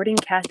supporting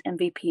cast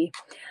MVP,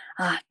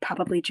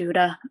 probably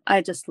Judah.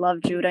 I just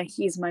love Judah.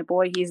 He's my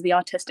boy. He's the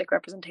autistic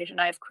representation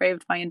I have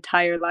craved my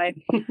entire life.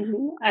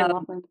 I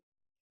love him.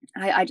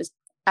 I just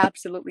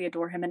absolutely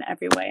adore him in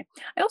every way.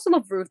 I also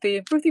love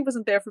Ruthie. Ruthie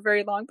wasn't there for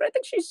very long, but I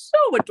think she's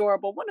so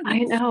adorable. One of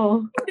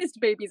the cutest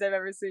babies I've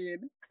ever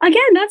seen.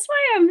 Again, that's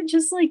why I'm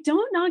just like,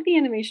 don't knock the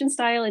animation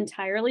style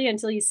entirely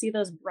until you see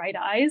those bright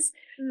eyes.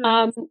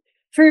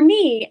 For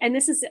me, and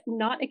this is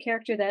not a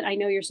character that I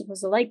know you're supposed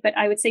to like, but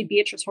I would say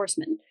Beatrice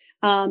Horseman.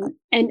 And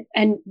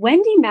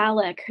Wendy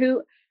Malick,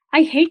 who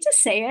I hate to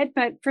say it,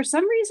 but for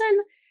some reason,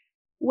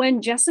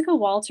 when Jessica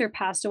Walter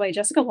passed away,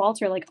 Jessica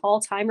Walter, like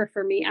all timer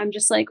for me, I'm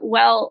just like,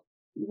 well,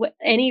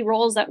 any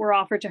roles that were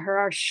offered to her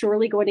are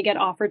surely going to get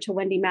offered to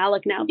Wendy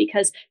Malick now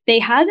because they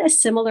had a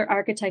similar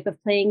archetype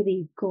of playing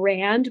the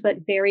grand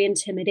but very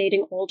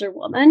intimidating older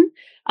woman.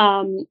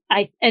 And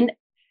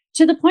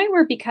to the point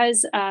where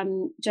because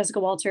Jessica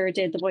Walter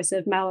did the voice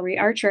of Mallory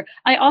Archer,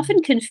 I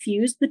often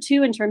confused the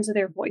two in terms of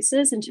their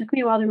voices and took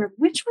me a while to remember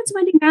which one's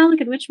Wendy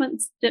Malick and which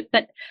one's...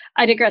 But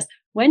I digress.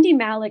 Wendy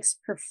Malick's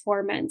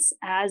performance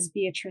as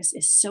Beatrice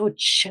is so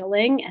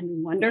chilling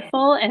and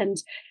wonderful. And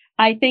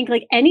I think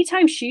like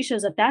anytime she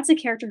shows up, that's a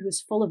character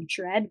who's full of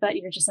dread, but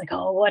you're just like,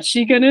 oh, what's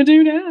she gonna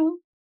do now?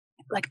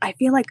 Like, I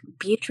feel like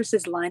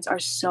Beatrice's lines are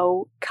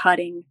so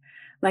cutting.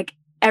 Like,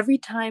 every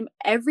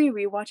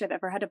rewatch I've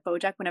ever had of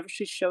BoJack, whenever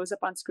she shows up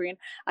on screen,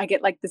 I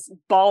get like this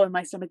ball in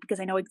my stomach because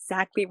I know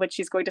exactly what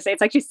she's going to say.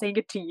 It's like she's saying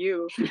it to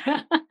you.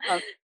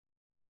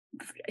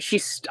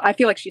 I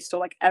feel like she stole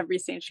like every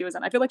scene she was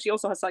in. I feel like she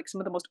also has like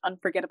some of the most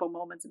unforgettable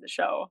moments in the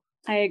show.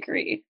 I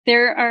agree.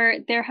 There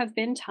have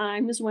been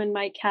times when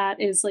my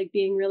cat is like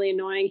being really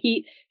annoying.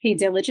 He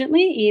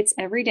diligently eats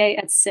every day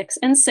at 6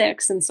 and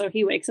 6, and so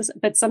he wakes us.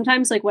 But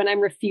sometimes, like when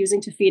I'm refusing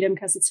to feed him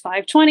because it's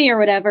 5:20 or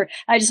whatever,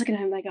 I just look at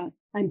him like, oh,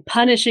 I'm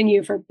punishing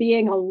you for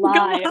being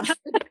alive.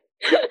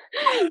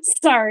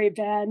 Sorry,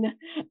 Ben.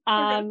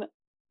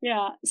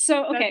 Yeah.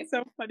 So okay. That's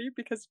so funny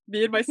because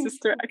me and my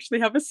sister actually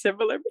have a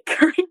similar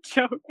recurring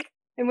joke.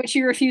 In which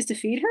you refuse to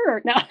feed her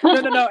or no?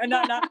 No, and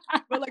not.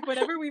 But like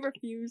whenever we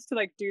refuse to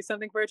like do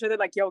something for each other,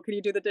 like, yo, can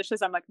you do the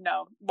dishes? I'm like,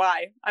 no.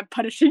 Why? I'm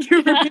punishing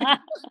you.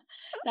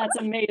 That's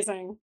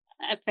amazing.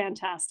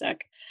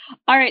 Fantastic.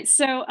 All right.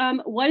 So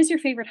what is your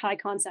favorite high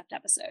concept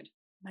episode?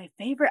 My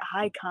favorite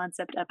high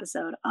concept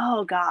episode.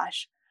 Oh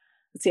gosh.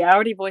 Let's see, I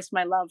already voiced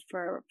my love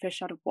for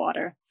Fish Out of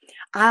Water.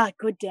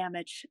 Good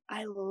Damage.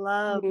 I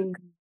love Good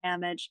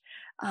Damage.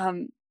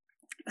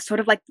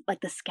 Sort of like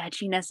the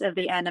sketchiness of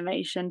the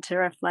animation to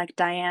reflect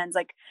Diane's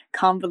like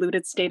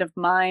convoluted state of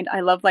mind.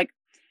 I love like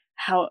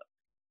how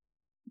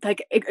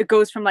like it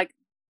goes from like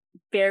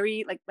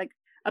very like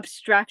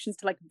abstractions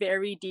to like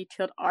very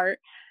detailed art.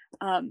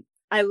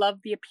 I love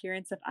the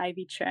appearance of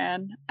Ivy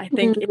Tran. I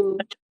think it's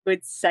such a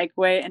good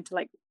segue into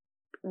like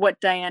what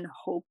Diane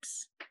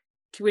hopes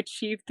to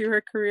achieve through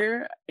her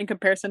career in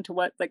comparison to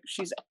what like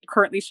she's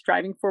currently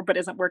striving for but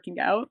isn't working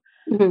out.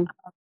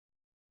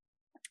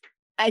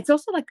 It's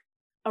also like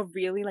a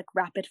really like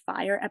rapid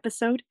fire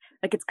episode.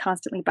 Like it's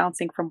constantly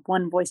bouncing from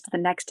one voice to the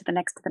next to the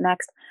next to the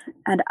next,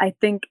 and I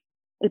think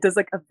it does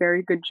like a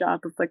very good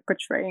job of like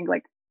portraying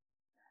like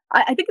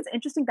I think it's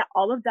interesting that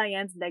all of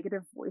Diane's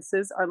negative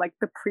voices are like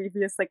the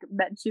previous like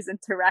men she's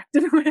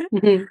interacted with.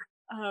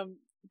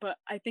 but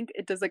I think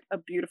it does like a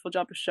beautiful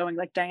job of showing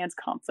like Diane's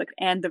conflict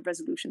and the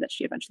resolution that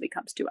she eventually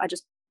comes to. I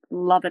just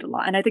love it a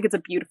lot. And I think it's a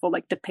beautiful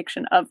like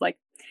depiction of like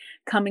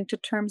coming to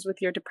terms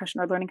with your depression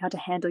or learning how to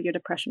handle your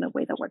depression in a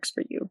way that works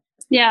for you.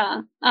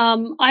 Yeah.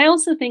 I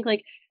also think,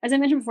 like, as I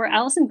mentioned before,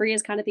 Alison Brie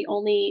is kind of the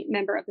only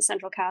member of the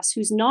central cast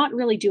who's not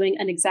really doing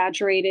an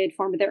exaggerated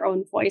form of their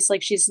own voice.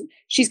 Like she's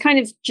kind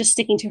of just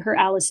sticking to her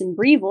Alison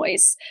Brie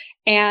voice.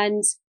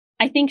 And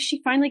I think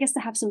she finally gets to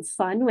have some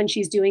fun when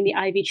she's doing the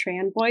Ivy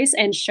Tran voice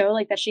and show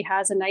like that she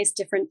has a nice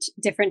different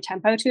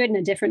tempo to it and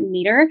a different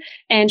meter,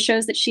 and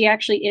shows that she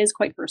actually is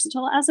quite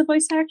versatile as a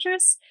voice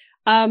actress.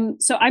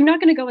 So I'm not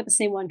going to go with the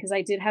same one because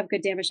I did have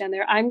good damage down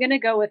there. I'm going to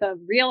go with a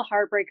real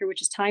heartbreaker,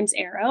 which is Times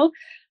Arrow.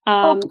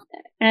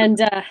 And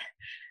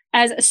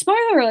as a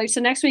spoiler alert, so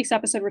next week's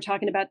episode, we're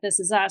talking about This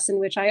Is Us, in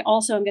which I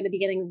also am going to be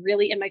getting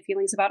really in my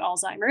feelings about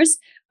Alzheimer's.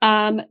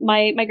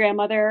 My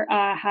grandmother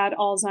had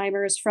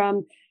Alzheimer's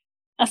from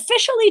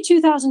officially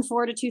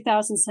 2004 to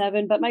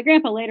 2007, but my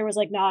grandpa later was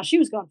like, nah, she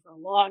was gone for a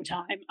long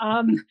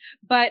time.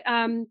 But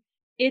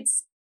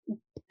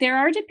there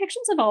are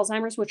depictions of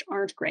Alzheimer's which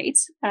aren't great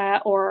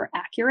or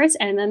accurate,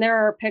 and then there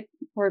are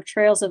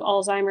portrayals of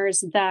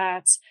Alzheimer's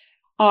that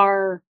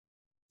are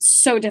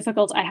so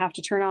difficult I have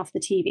to turn off the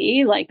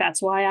TV. Like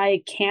that's why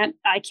I can't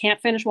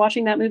finish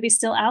watching that movie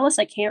Still Alice.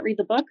 I can't read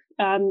the book.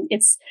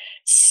 It's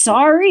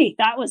sorry,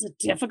 that was a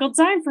difficult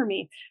time for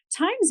me.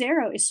 Times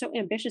Arrow is so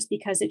ambitious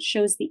because it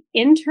shows the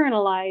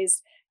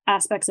internalized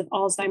aspects of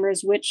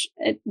Alzheimer's, which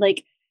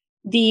like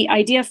the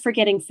idea of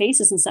forgetting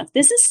faces and stuff.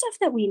 This is stuff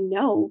that we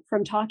know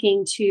from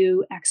talking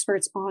to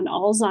experts on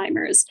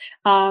Alzheimer's,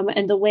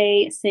 and the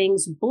way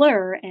things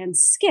blur and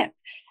skip.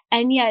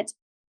 And yet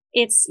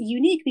it's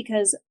unique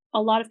because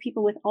a lot of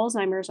people with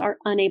Alzheimer's are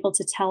unable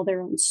to tell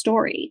their own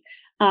story.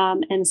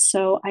 And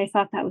so I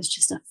thought that was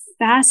just a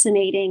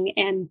fascinating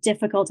and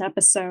difficult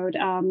episode.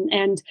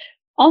 And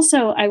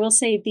also, I will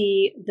say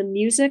the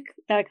music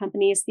that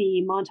accompanies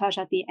the montage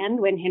at the end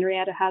when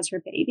Henrietta has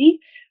her baby,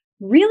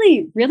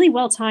 really, really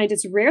well timed.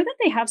 It's rare that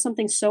they have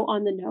something so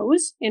on the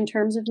nose in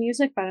terms of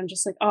music, but I'm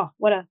just like, oh,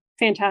 what a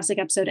fantastic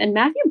episode. And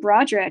Matthew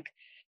Broderick,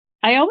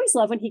 I always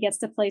love when he gets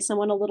to play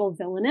someone a little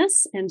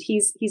villainous, and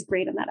he's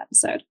great in that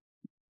episode.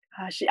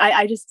 Gosh,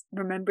 I just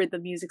remembered the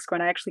music score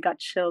and I actually got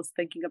chills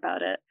thinking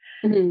about it.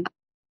 Mm-hmm.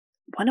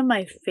 One of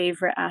my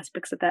favorite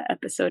aspects of that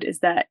episode is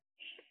that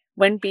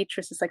when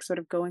Beatrice is like sort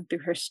of going through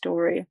her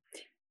story,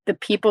 the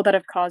people that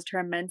have caused her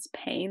immense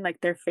pain,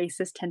 like their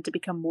faces tend to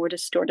become more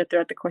distorted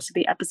throughout the course of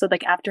the episode.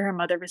 Like after her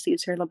mother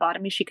receives her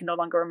lobotomy, she can no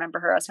longer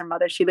remember her as her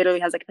mother. She literally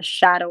has like a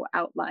shadow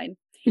outline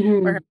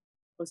where her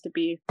supposed to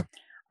be.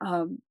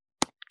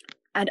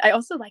 And I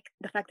also like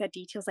the fact that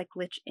details like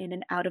glitch in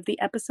and out of the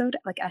episode,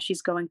 like as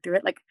she's going through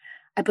it. Like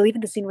I believe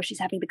in the scene where she's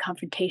having the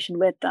confrontation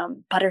with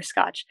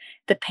Butterscotch,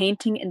 the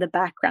painting in the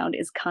background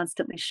is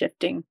constantly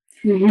shifting.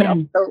 But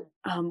also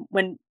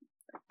when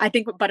I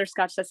think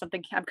Butterscotch says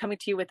something, I'm coming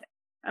to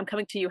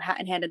you hat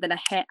in hand, and then a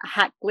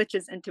hat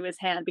glitches into his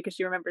hand because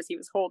she remembers he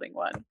was holding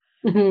one.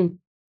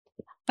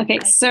 Okay,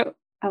 so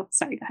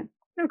sorry, go ahead.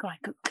 No, go ahead.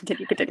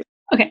 Continue.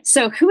 Okay,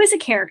 so who is a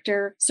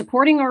character,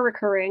 supporting or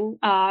recurring,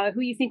 who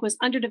you think was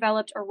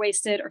underdeveloped or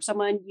wasted, or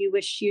someone you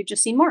wish you'd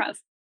just seen more of?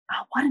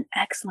 Oh, what an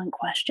excellent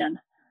question.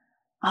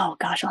 Oh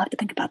gosh, I'll have to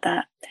think about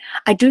that.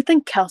 I do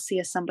think Kelsey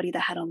is somebody that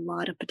had a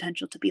lot of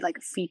potential to be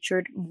like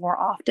featured more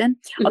often,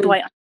 although I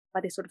understand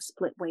why they sort of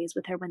split ways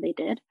with her when they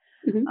did.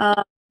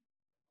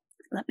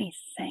 Let me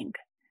think.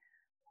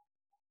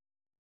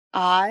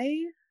 I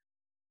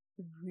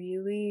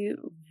really,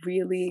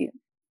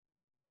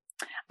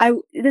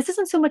 this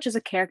isn't so much as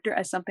a character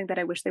as something that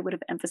I wish they would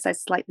have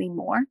emphasized slightly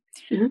more.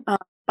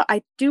 But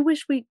I do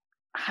wish we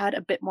had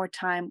a bit more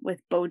time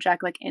with Bojack,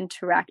 like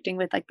interacting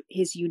with like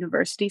his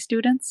university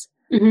students.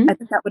 I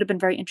think that would have been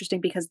very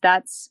interesting because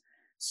that's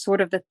sort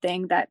of the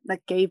thing that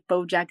like gave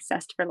Bojack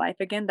zest for life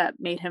again, that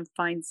made him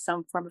find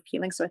some form of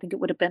healing. So I think it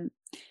would have been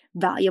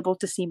valuable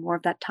to see more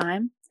of that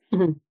time.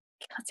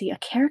 Let's see, a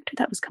character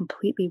that was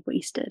completely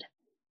wasted.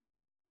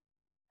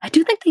 I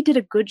do think they did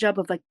a good job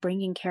of like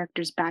bringing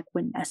characters back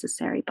when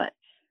necessary, but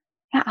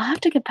yeah, I'll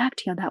have to get back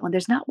to you on that one.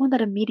 There's not one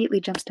that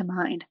immediately jumps to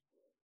mind.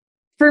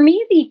 For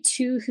me, the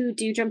two who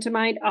do jump to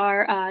mind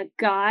are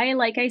Guy.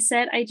 Like I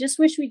said, I just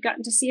wish we'd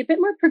gotten to see a bit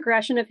more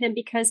progression of him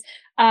because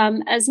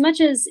as much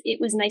as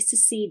it was nice to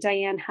see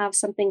Diane have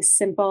something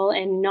simple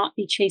and not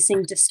be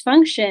chasing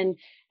dysfunction,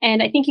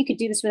 and I think you could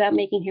do this without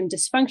making him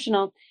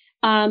dysfunctional,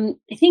 I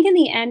think in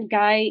the end,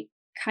 Guy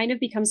kind of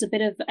becomes a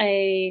bit of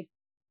a,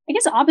 I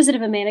guess, opposite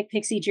of a manic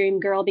pixie dream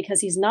girl, because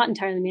he's not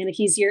entirely manic.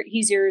 He's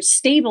your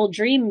stable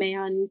dream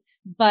man,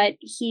 but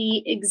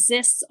he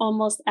exists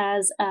almost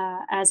as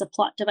a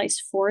plot device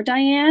for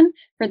Diane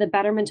for the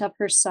betterment of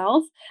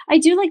herself. I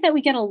do like that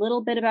we get a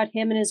little bit about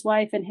him and his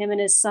wife and him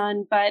and his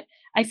son, but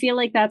I feel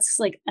like that's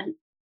like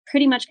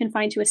pretty much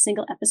confined to a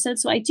single episode.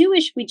 So I do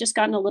wish we'd just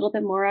gotten a little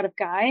bit more out of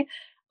Guy.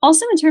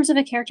 Also, in terms of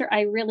a character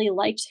I really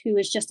liked, who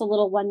was just a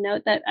little one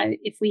note that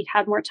if we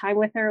had more time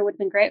with her, it would have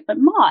been great. But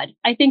Maud,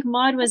 I think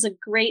Maud was a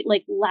great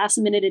like last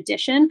minute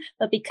addition.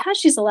 But because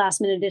she's a last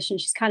minute addition,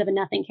 she's kind of a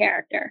nothing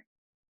character.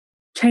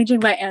 Changing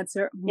my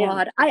answer, Yeah.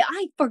 Maud.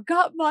 I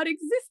forgot Maud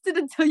existed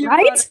until you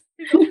Right? brought her.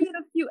 She's only in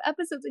a few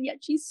episodes, and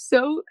yet she's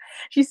so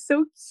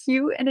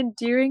cute and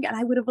endearing. And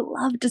I would have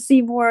loved to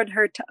see more of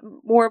her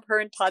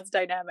and Todd's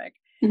dynamic.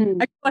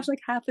 Mhm. I could watch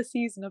like half a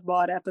season of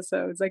Maud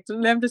episodes, like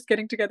them just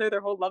getting together,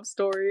 their whole love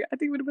story. I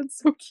think it would have been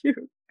so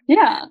cute.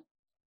 Yeah.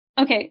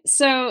 Okay,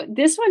 so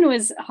this one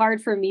was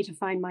hard for me to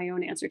find my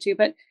own answer to,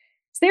 but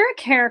is there a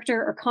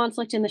character or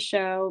conflict in the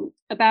show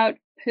about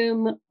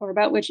whom or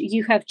about which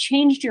you have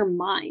changed your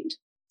mind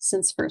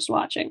since first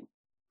watching?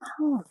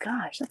 Oh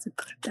gosh, that's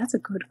a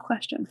good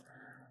question.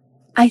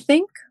 I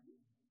think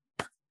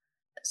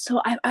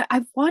so.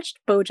 I've watched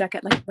BoJack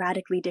at like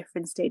radically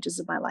different stages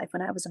of my life.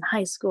 When I was in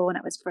high school, when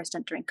I was first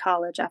entering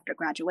college after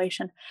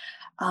graduation,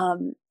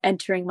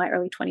 entering my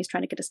early 20s,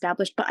 trying to get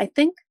established. But I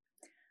think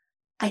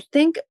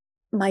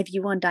my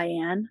view on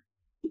Diane,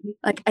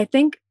 like I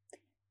think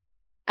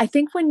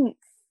when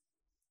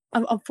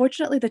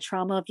unfortunately the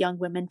trauma of young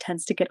women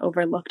tends to get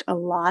overlooked a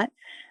lot,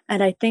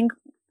 and I think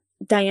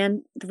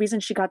Diane, the reason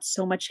she got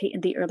so much hate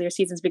in the earlier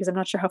seasons, because I'm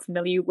not sure how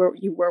familiar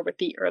you were with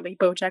the early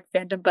BoJack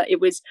fandom, but it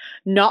was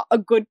not a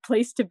good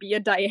place to be a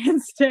Diane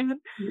stan.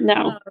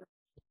 No.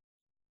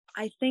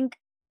 I think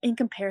in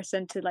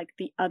comparison to like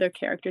the other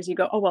characters, you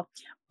go, oh well,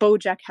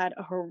 BoJack had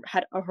a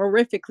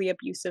horrifically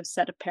abusive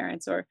set of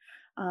parents, or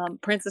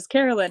Princess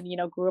Carolyn,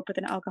 grew up with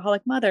an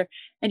alcoholic mother,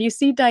 and you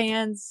see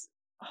Diane's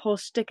whole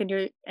shtick,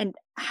 and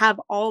have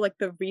all like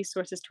the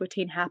resources to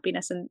attain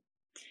happiness, and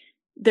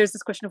there's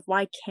this question of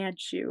why can't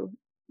you,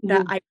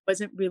 that I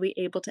wasn't really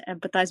able to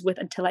empathize with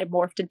until I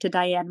morphed into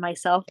Diane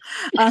myself.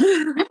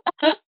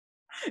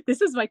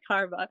 This is my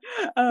karma.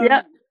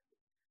 Yeah.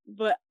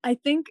 But I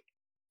think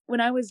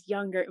when I was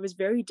younger, it was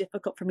very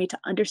difficult for me to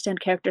understand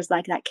characters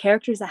like that,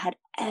 characters that had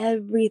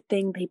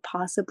everything they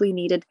possibly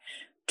needed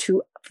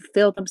to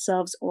fulfill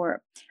themselves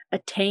or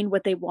attain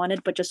what they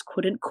wanted, but just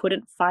couldn't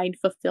find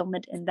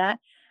fulfillment in that.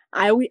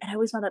 I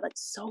always found that like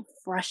so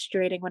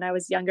frustrating when I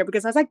was younger,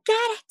 because I was like, get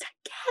it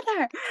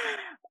together.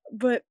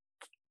 But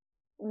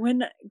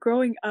when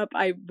growing up,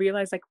 I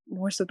realized like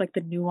more so like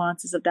the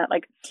nuances of that,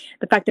 like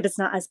the fact that it's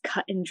not as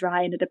cut and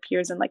dry and it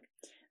appears in like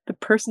the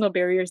personal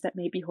barriers that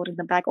may be holding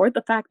them back, or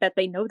the fact that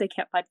they know they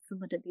can't find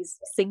fulfillment in these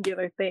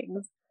singular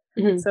things.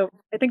 So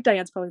I think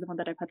Diane's probably the one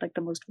that I've had like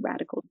the most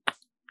radical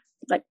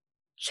like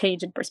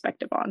change in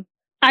perspective on.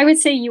 I would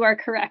say you are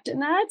correct in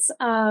that.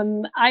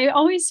 I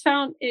always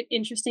found it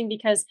interesting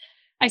because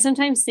I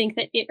sometimes think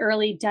that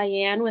early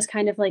Diane was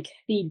kind of like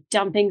the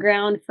dumping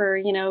ground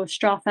for,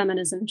 straw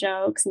feminism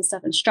jokes and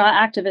stuff, and straw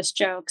activist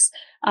jokes.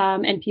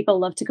 And people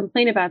love to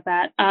complain about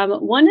that.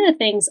 One of the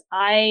things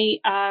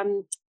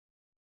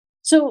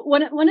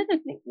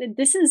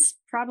this is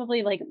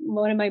probably like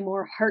one of my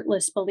more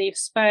heartless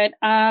beliefs, but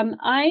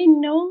I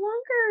no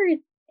longer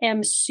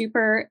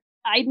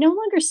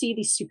see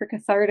the super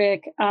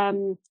cathartic,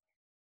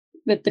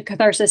 with the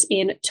catharsis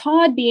in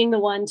Todd being the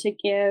one to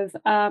give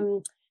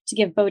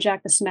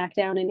BoJack the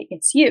smackdown and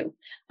It's You.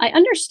 I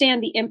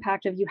understand the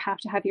impact of you have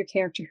to have your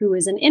character who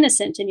is an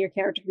innocent and your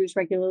character who's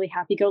regularly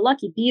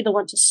happy-go-lucky be the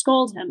one to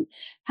scold him.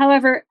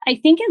 However, I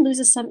think it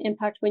loses some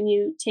impact when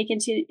you take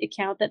into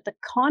account that the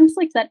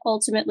conflict that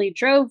ultimately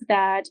drove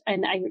that,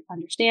 and I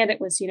understand it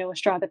was, a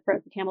straw that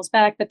broke the camel's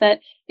back, but that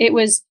it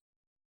was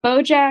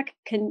BoJack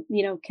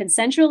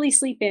consensually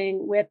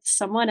sleeping with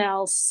someone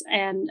else,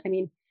 and I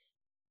mean,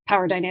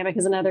 power dynamic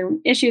is another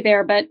issue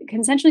there, but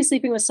consensually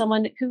sleeping with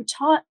someone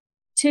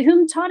to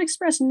whom Todd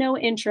expressed no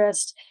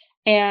interest,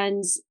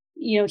 and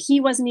he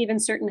wasn't even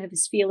certain of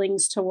his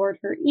feelings toward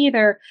her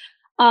either.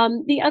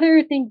 The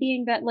other thing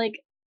being that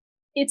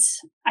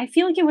I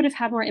feel like it would have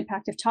had more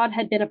impact if Todd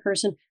had been a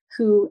person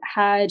who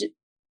had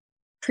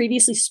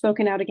previously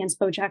spoken out against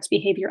BoJack's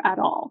behavior at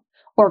all,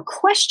 or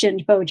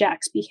questioned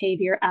BoJack's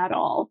behavior at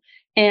all.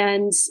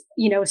 And,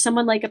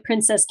 someone like a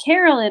Princess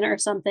Carolyn or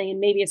something, and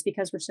maybe it's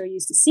because we're so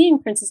used to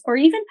seeing Princess, or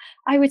even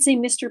I would say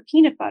Mr.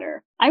 Peanut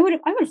Butter. I would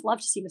have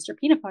loved to see Mr.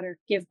 Peanut Butter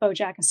give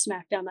BoJack a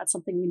smackdown. That's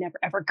something we never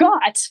ever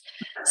got.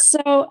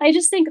 So I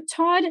just think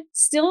Todd,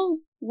 still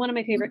one of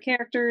my favorite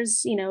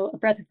characters, a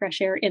breath of fresh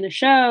air in the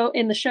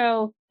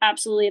show,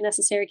 absolutely a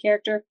necessary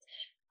character.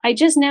 I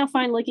just now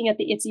find, looking at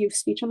the It's You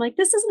speech, I'm like,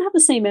 this doesn't have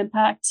the same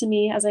impact to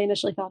me as I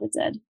initially thought it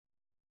did.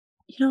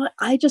 You know what?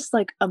 I just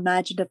like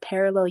imagined a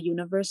parallel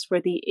universe where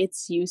the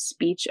It's You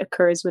speech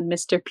occurs when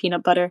Mr.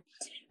 Peanut Butter,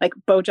 like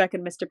BoJack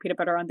and Mr. Peanut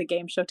Butter are on the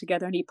game show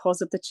together, and he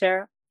pulls up the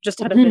chair. Just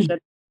had a vision.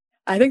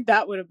 I think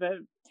that would have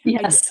been.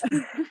 Yes.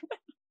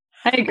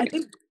 I agree. I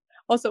think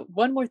also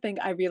one more thing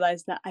I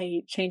realized that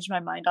I changed my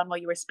mind on while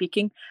you were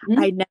speaking.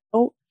 I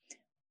now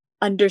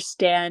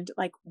understand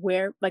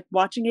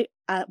watching it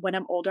when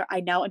I'm older.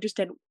 I now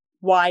understand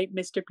why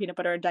Mr. Peanut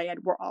Butter and Diane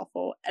were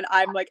awful. And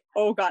I'm like,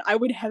 oh God, I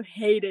would have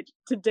hated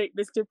to date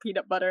Mr.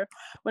 Peanut Butter.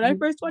 When I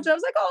first watched it, I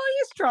was like, oh,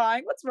 he's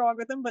trying. What's wrong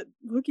with him? But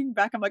looking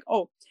back, I'm like,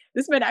 oh,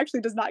 this man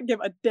actually does not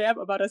give a damn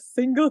about a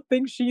single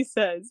thing she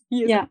says.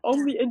 He is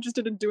only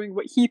interested in doing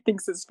what he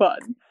thinks is fun.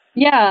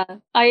 Yeah,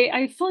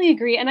 I fully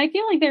agree. And I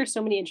feel like there are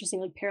so many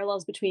interesting like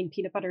parallels between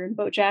Peanut Butter and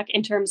BoJack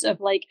in terms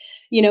of like,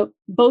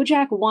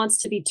 BoJack wants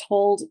to be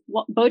told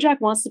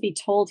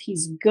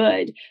he's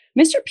good.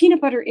 Mr.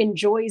 Peanut Butter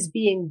enjoys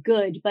being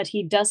good, but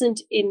he doesn't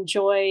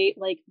enjoy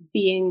like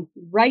being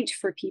right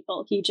for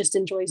people. He just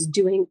enjoys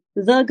doing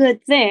the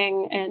good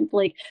thing and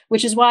like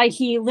which is why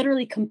he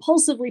literally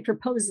compulsively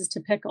proposes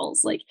to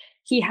Pickles. Like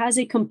he has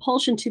a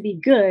compulsion to be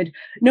good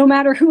no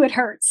matter who it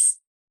hurts.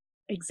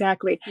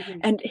 Exactly.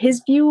 And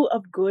his view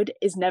of good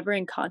is never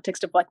in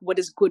context of like what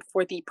is good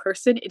for the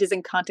person. It is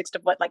in context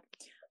of what like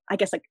I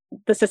guess like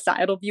the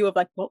societal view of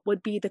like what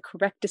would be the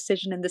correct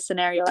decision in this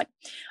scenario. Like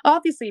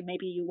obviously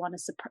maybe you want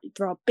to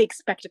throw a big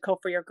spectacle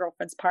for your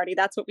girlfriend's party.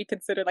 That's what we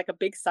consider like a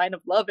big sign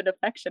of love and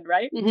affection,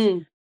 right?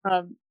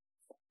 Um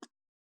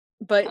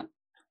but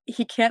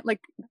he can't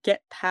like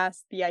get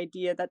past the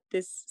idea that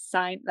this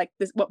sign like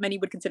this what many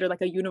would consider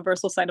like a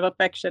universal sign of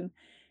affection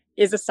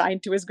is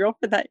assigned to his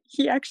girlfriend, that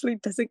he actually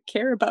doesn't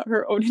care about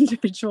her own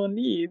individual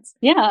needs.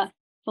 Yeah,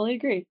 fully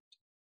agree.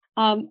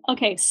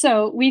 Okay,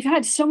 so we've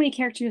had so many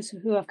characters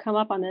who have come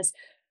up on this.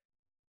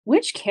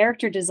 Which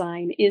character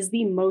design is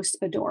the most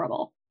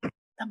adorable?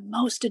 The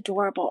most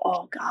adorable.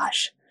 Oh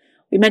gosh.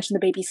 We mentioned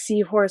the baby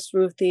seahorse,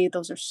 Ruthie.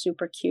 Those are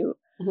super cute.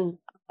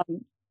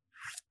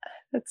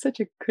 That's such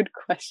a good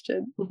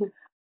question.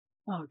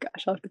 Oh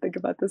gosh, I'll have to think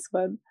about this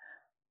one.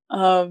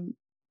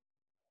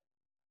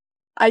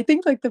 I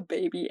think like the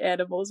baby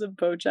animals of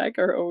BoJack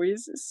are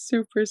always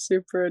super,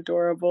 super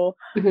adorable.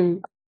 I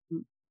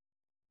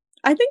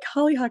think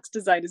Hollyhock's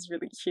design is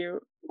really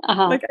cute.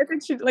 Like I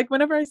think she like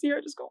whenever I see her,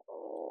 I just go,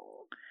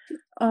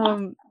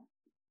 oh.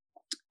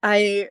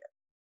 I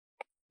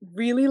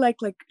really like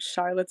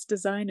Charlotte's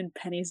design and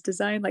Penny's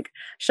design. Like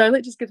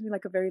Charlotte just gives me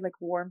like a very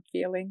like warm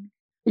feeling.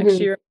 Like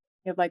she reminds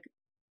me of like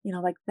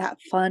like that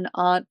fun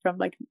aunt from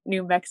like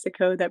New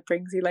Mexico that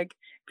brings you like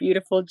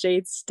beautiful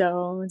jade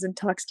stones and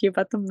talks to you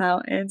about the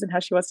mountains and how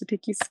she wants to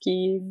take you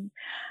skiing.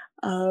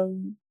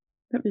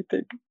 Let me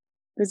think.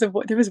 There's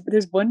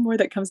one more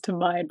that comes to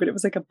mind, but it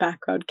was like a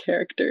background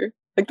character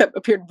like that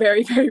appeared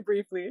very, very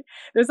briefly.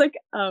 There's like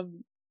a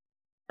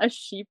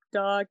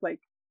sheepdog,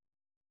 like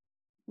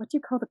what do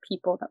you call the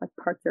people that like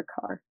park your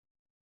car?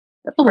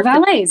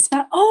 Valets.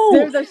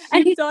 There's a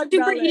and he's sheepdog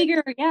super valet.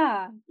 eager.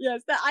 Yeah.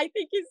 Yes, that I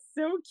think is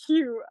so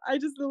cute. I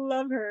just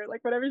love her.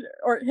 Like whenever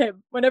or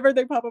him, whenever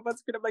they pop up on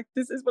screen, I'm like,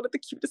 this is one of the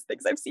cutest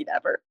things I've seen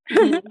ever.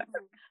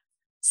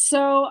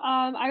 So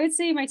I would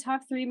say my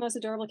top 3 most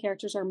adorable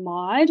characters are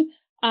Maude,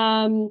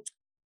 Baby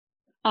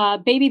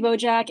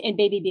BoJack, and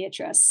Baby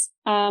Beatrice.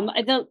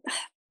 The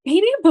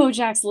Baby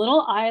BoJack's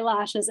little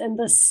eyelashes and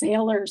the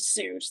sailor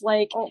suit,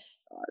 like.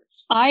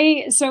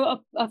 A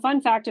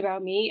fun fact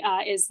about me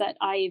is that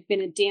I've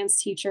been a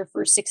dance teacher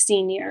for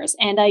 16 years,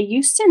 and I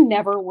used to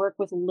never work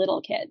with little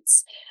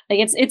kids. Like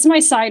it's my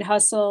side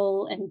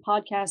hustle, and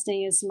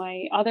podcasting is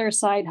my other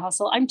side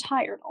hustle. I'm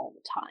tired all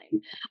the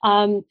time.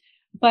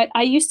 But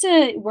I used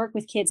to work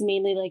with kids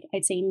mainly like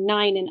I'd say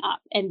 9 and up.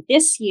 And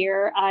this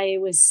year I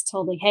was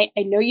told like, hey,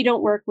 I know you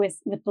don't work with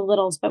the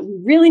littles, but we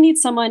really need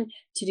someone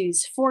to do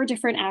these 4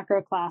 different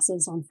acro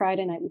classes on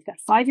Friday night. We've got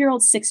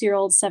 5-year-olds,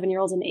 6-year-olds,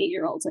 7-year-olds, and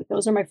 8-year-olds. Like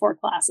those are my 4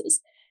 classes.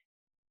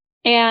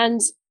 And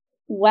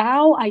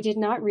wow, I did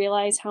not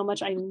realize how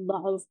much I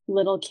love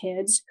little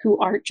kids who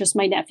aren't just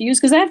my nephews.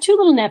 Because I have 2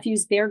 little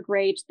nephews. They're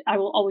great. I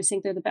will always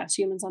think they're the best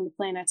humans on the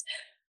planet.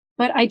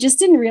 But I just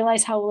didn't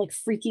realize how like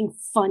freaking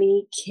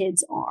funny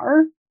kids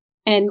are,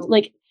 and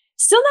like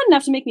still not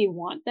enough to make me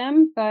want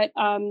them. But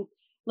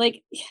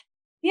like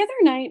the other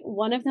night,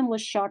 one of them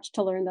was shocked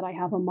to learn that I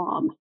have a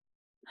mom.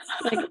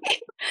 Like,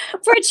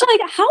 which like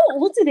how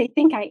old do they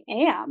think I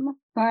am?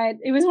 But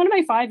it was one of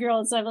my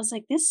 5-year-olds. So I was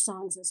like, this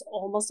song's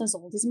almost as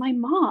old as my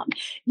mom.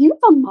 You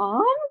have a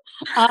mom?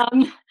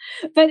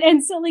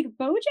 And so like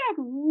BoJack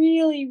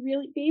really,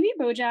 really, baby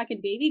BoJack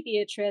and baby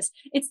Beatrice,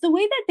 it's the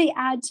way that they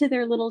add to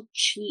their little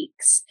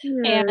cheeks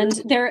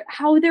and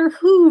how their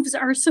hooves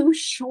are so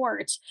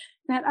short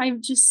that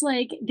I'm just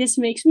like, this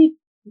makes me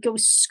go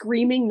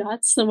screaming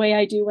nuts the way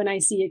I do when I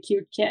see a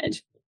cute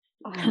kid.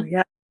 Oh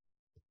yeah.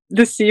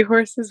 The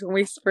seahorses, when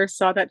we first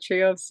saw that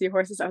trio of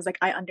seahorses, I was like,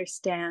 I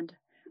understand.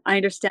 I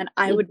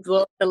would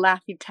blow up the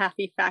Laffy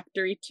Taffy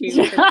factory too.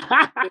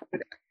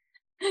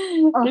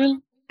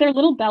 Their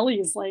little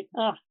bellies, like,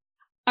 ugh.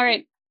 All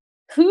right.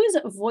 Whose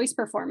voice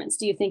performance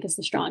do you think is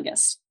the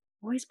strongest?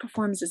 Voice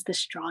performance is the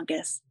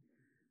strongest.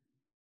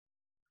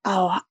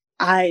 Oh,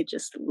 I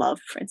just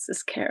love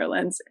Princess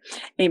Carolyn's,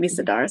 Amy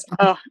Sedaris.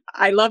 Oh,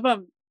 I love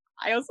them.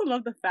 I also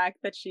love the fact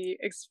that she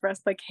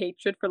expressed like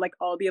hatred for like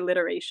all the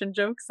alliteration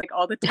jokes, like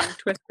all the tongue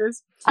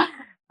twisters.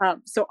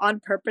 So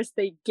on purpose,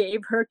 they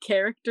gave her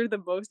character the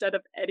most out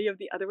of any of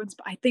the other ones.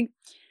 But I think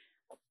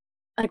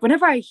like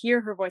whenever I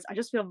hear her voice, I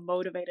just feel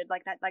motivated,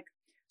 like that, like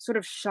sort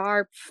of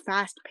sharp,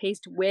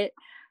 fast-paced wit,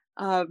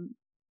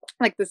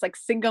 like this like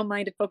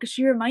single-minded focus.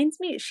 She reminds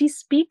me, she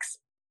speaks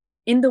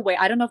in the way,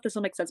 I don't know if this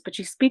will make sense, but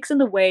she speaks in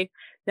the way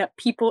that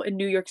people in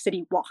New York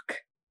City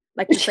walk.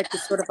 Like just like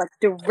this sort of like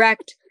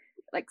direct,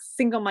 like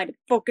single-minded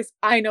focus.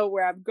 I know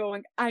where I'm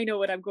going. I know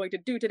what I'm going to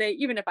do today.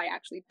 Even if I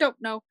actually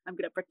don't know, I'm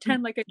going to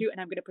pretend like I do, and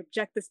I'm going to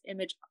project this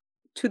image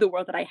to the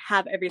world that I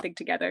have everything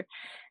together.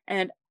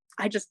 And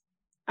I just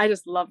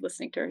love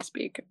listening to her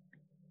speak.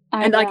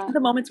 And like the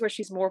moments where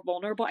she's more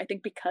vulnerable, I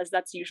think because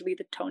that's usually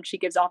the tone she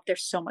gives off, they're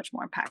so much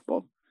more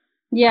impactful.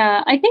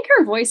 Yeah, I think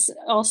her voice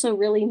also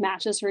really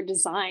matches her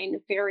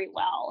design very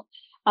well.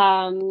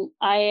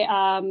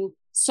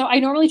 So I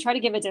normally try to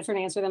give a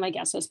different answer than my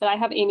guest host, but I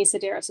have Amy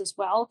Sedaris as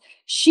well.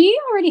 She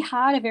already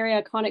had a very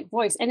iconic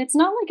voice, and it's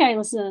not like I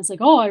listen and it's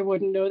like, oh, I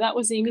wouldn't know that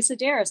was Amy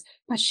Sedaris,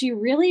 but she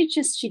really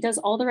she does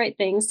all the right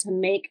things to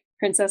make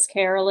Princess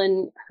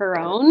Carolyn her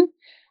own.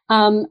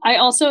 I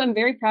also am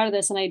very proud of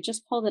this, and I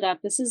just pulled it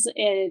up. This is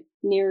a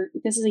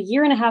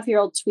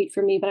 1.5-year-old tweet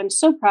for me, but I'm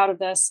so proud of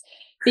this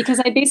because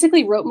I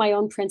basically wrote my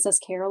own Princess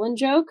Carolyn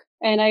joke,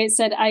 and I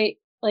said I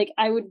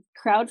would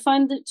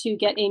crowdfund to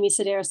get Amy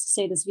Sedaris to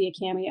say this via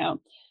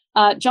cameo.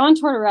 John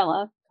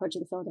Tortorella, coach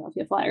of the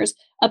Philadelphia Flyers,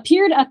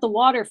 appeared at the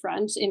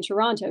waterfront in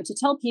Toronto to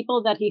tell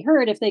people that he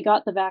heard if they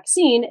got the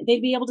vaccine,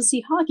 they'd be able to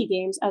see hockey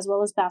games as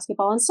well as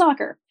basketball and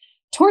soccer.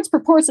 Torts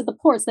purports at the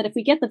ports that if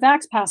we get the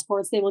vax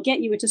passports, they will get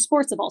you into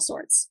sports of all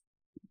sorts.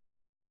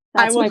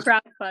 I will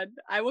crowdfund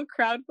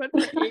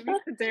for Amy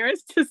Sedaris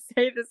to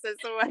say this as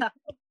well.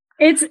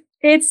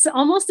 It's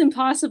almost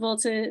impossible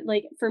to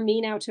for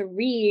me now to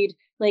read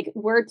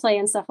wordplay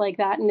and stuff like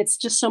that, and it's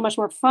just so much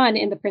more fun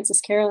in the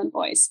Princess Carolyn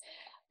voice.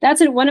 That's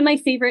one of my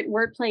favorite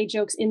wordplay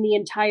jokes in the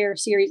entire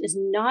series. Is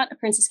not a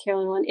Princess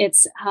Carolyn one.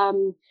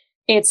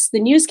 It's the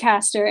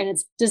newscaster, and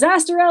it's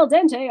disaster al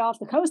dente off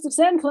the coast of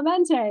San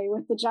Clemente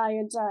with the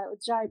giant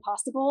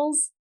pasta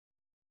bowls.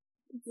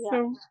 Yeah.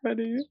 So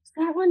funny.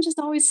 That one just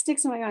always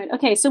sticks in my mind.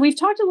 Okay, so we've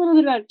talked a little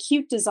bit about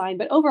cute design,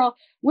 but overall,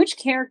 which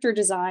character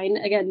design,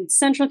 again,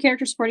 central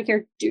character,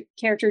 supporting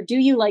character, do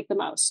you like the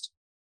most?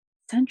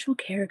 Central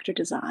character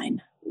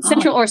design.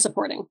 Central or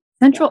supporting?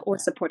 Central or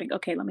supporting.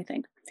 Okay, let me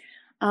think.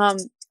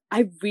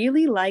 I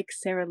really like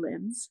Sarah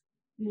Lynn's.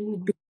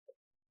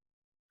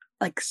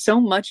 Like so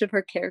much of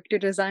her character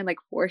design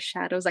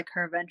foreshadows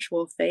her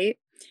eventual fate.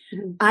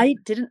 I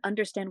didn't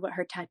understand what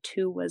her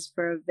tattoo was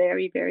for a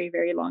very, very,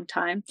 very long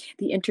time.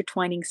 The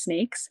intertwining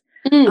snakes.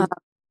 And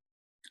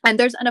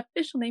there's an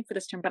official name for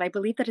this term, but I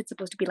believe that it's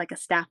supposed to be like a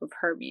staff of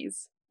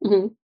Hermes.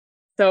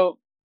 So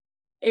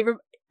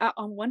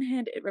on one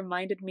hand, it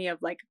reminded me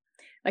of like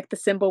the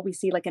symbol we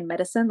see in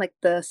medicine, like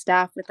the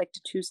staff with the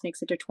two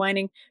snakes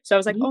intertwining. So I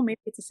was like, oh,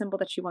 maybe it's a symbol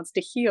that she wants to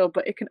heal,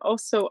 but it can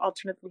also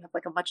alternatively have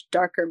a much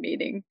darker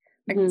meaning.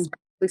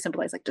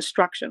 Symbolize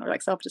destruction or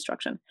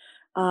self-destruction.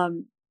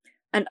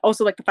 And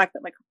also the fact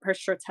that her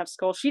shirts have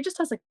skulls. She just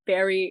has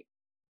very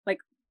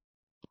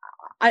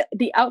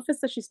the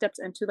outfits that she steps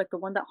into, the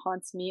one that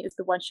haunts me is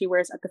the one she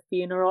wears at the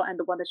funeral and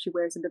the one that she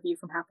wears in The View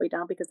from Halfway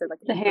Down, because they're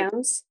the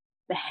hands.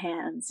 The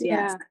hands,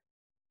 yes. Yeah.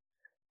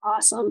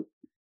 Awesome.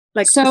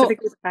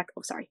 Specifically the fact,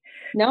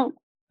 No.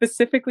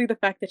 Specifically the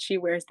fact that she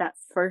wears that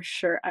first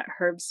shirt at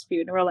Herb's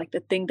funeral, the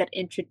thing that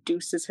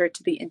introduces her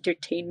to the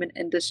entertainment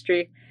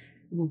industry.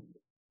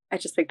 I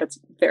just think that's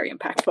very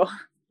impactful.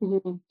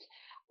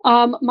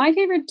 My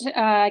favorite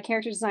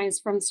character design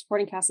is from the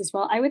supporting cast as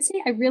well. I would say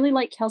I really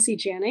like Kelsey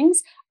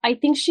Jennings. I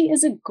think she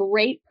is a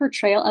great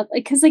portrayal of,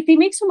 because they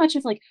make so much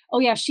of oh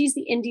yeah, she's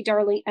the indie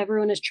darling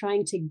everyone is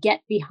trying to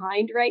get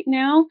behind right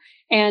now.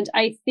 And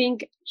I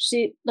think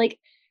she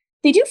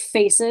they do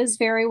faces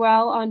very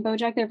well on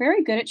BoJack. They're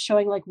very good at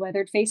showing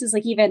weathered faces.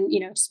 Even,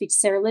 to speak to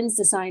Sarah Lynn's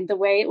design, the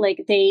way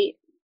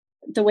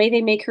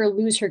they make her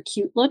lose her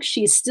cute look,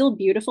 she's still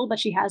beautiful, but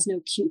she has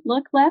no cute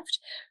look left.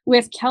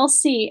 With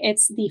Kelsey,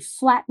 it's the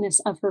flatness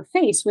of her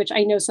face, which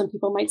I know some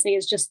people might say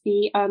is just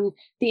the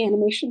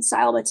animation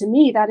style, but to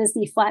me, that is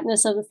the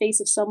flatness of the face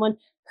of someone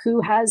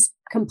who has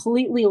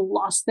completely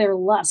lost their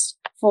lust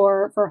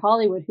for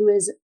Hollywood, who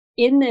is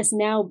in this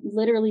now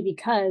literally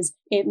because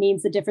it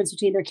means the difference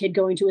between their kid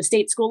going to a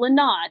state school and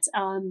not.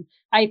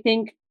 I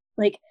think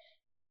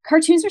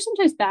cartoons are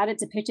sometimes bad at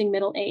depicting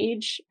middle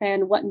age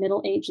and what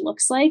middle age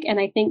looks like. And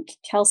I think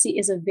Kelsey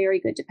is a very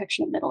good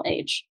depiction of middle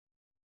age.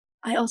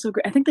 I also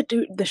agree. I think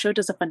the show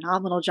does a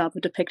phenomenal job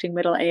of depicting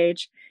middle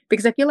age,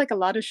 because I feel a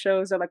lot of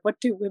shows are what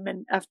do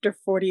women after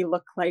 40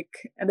 look like?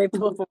 And they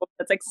pull up a woman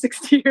that's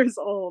 60 years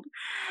old.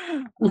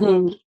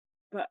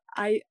 But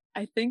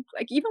I think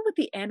even with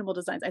the animal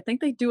designs, I think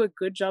they do a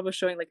good job of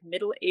showing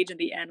middle age in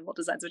the animal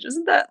designs,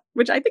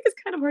 which I think is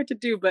kind of hard to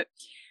do. But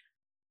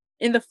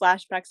in the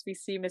flashbacks, we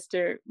see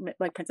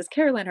Princess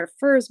Carolyn, her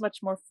fur is much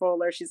more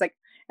fuller. She's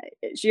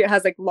she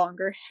has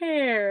longer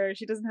hair.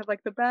 She doesn't have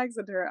the bags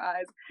under her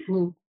eyes.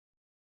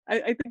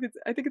 I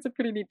think it's a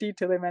pretty neat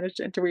detail they managed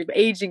to interweave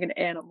aging an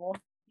animal.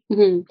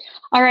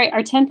 All right,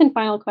 our 10th and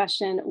final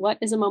question: what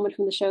is a moment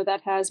from the show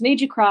that has made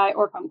you cry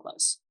or come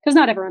close? Because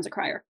not everyone's a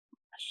crier.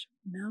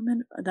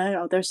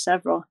 There's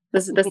several.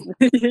 This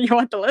you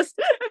want the list?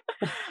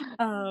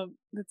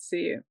 Let's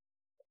see.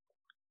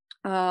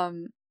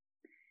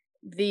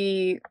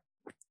 The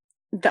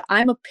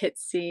I'm a Pit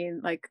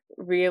scene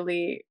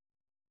really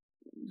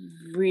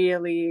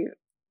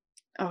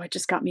oh, it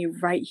just got me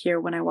right here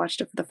when I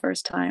watched it for the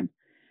first time.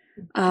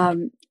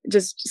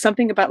 Just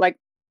something about like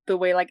the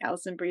way like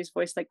Alison Brie's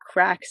voice like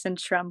cracks and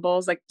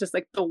trembles, like just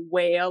like the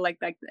wail, like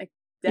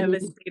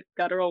devastated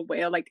guttural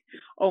wail, like,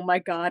 oh my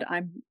God,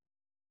 I'm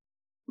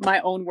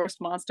my own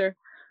worst monster.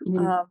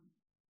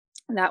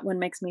 That one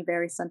makes me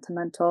very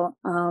sentimental.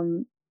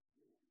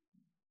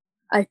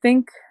 I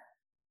think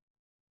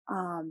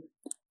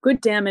Good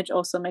Damage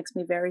also makes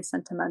me very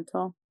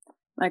sentimental.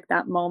 Like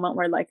that moment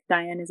where like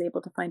Diane is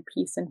able to find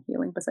peace and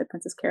healing beside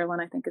Princess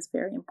Carolyn, I think is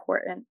very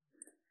important.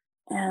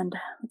 And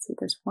let's see,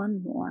 there's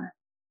one more.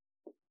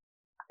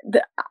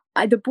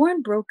 The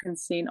Born Broken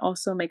scene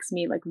also makes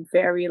me like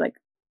very like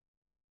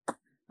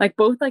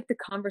both like the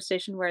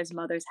conversation where his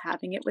mother's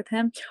having it with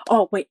him.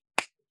 Oh wait,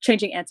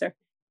 changing answer.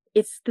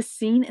 It's the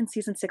scene in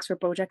season 6 where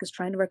Bojack is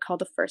trying to recall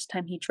the first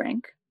time he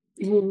drank.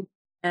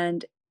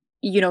 And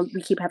you know,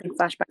 we keep having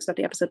flashbacks throughout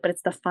the episode, but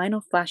it's the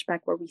final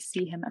flashback where we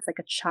see him as like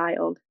a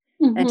child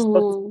and he's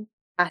both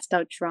passed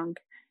out drunk,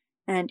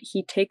 and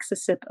he takes a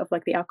sip of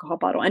like the alcohol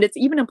bottle, and it's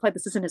even implied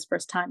this isn't his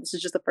first time, this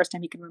is just the first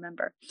time he can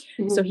remember.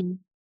 So he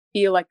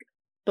feel like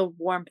the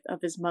warmth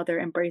of his mother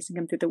embracing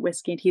him through the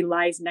whiskey, and he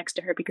lies next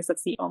to her because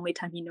that's the only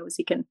time he knows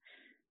he can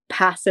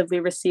passively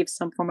receive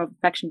some form of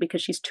affection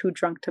because she's too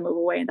drunk to move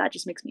away, and that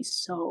just makes me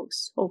so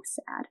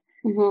sad.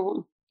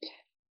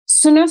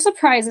 So no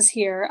surprises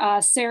here.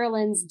 Sarah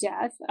Lynn's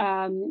death.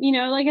 You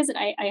know, like I said,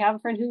 I have a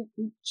friend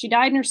who she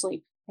died in her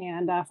sleep,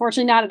 and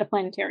fortunately not at a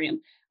planetarium.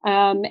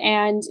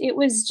 And it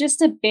was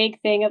just a big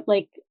thing of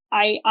like,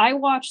 I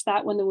watched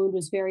that when the wound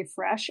was very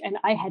fresh, and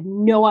I had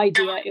no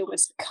idea it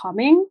was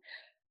coming.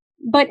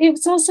 But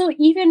it's also,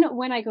 even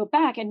when I go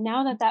back, and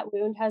now that that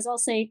wound has, I'll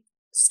say,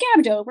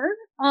 scabbed over,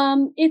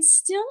 it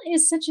still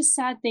is such a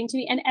sad thing to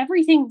me. And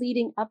everything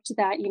leading up to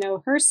that, you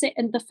know, her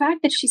and the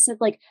fact that she said,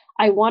 like,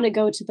 I want to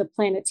go to the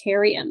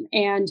planetarium.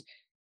 And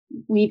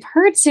we've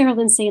heard Sarah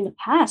Lynn say in the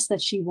past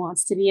that she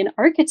wants to be an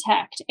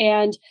architect.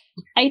 And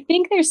I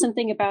think there's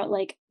something about,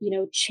 like, you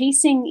know,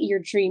 chasing your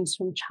dreams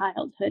from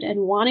childhood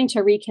and wanting to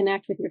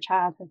reconnect with your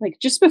childhood. Like,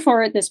 just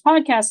before this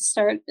podcast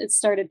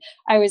started,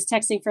 I was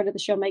texting friend of the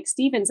show, Mike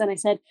Stevens, and I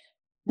said,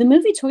 the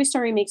movie Toy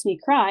Story makes me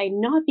cry,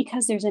 not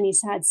because there's any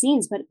sad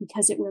scenes, but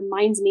because it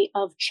reminds me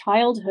of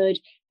childhood.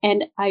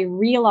 And I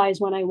realize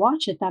when I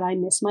watch it that I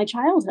miss my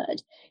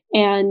childhood.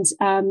 And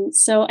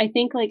so I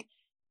think, like,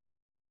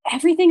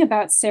 everything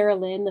about Sarah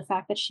Lynn, the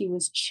fact that she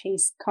was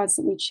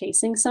constantly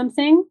chasing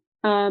something,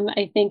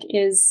 I think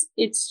it's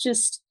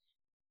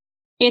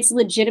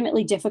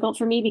legitimately difficult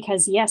for me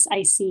because, yes,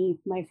 I see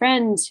my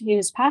friend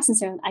who's passed in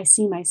Sarah Lynn. I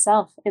see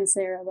myself in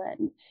Sarah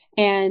Lynn.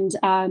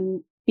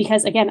 And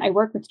because, again, I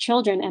work with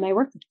children and I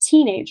work with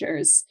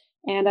teenagers,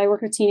 and I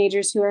work with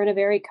teenagers who are in a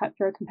very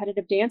cutthroat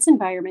competitive dance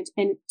environment.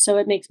 And so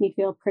it makes me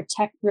feel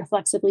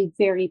reflexively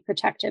very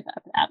protective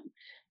of them.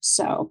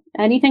 So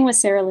anything with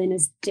Sarah Lynn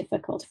is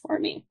difficult for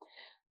me.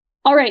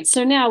 All right.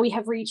 So now we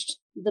have reached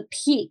the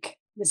peak.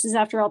 This is,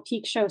 after all,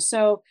 peak show.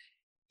 So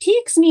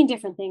peaks mean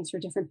different things for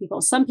different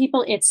people. Some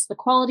people, it's the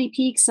quality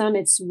peak. Some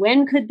it's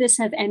when could this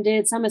have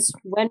ended? Some it's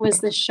when was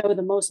this show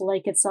the most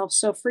like itself?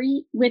 So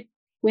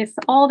with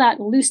all that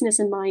looseness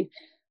in mind,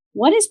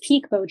 what is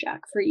peak Bojack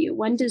for you?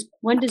 When does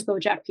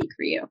Bojack peak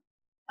for you?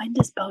 When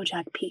does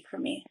Bojack peak for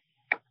me?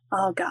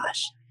 Oh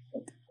gosh.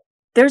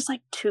 There's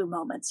like two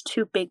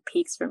big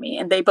peaks for me,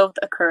 and they both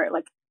occur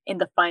like in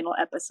the final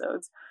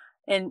episodes.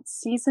 In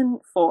season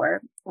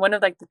 4, one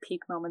of like the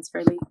peak moments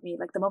for me,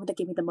 like the moment that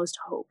gave me the most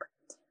hope,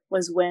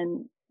 was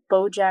when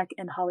Bojack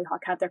and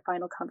Hollyhock have their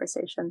final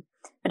conversation,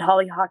 and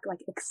Hollyhock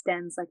like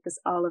extends like this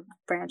olive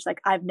branch, like,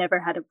 I've never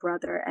had a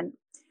brother, and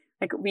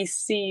like we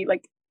see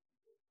like,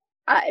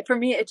 for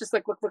me it just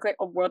like looked like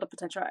a world of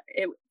potential.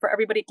 For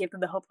everybody, it gave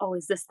them the hope. Oh,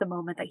 is this the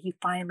moment that he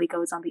finally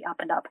goes on the up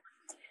and up?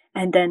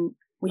 And then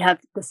we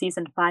have the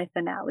season 5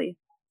 finale,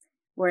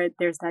 where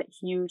there's that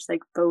huge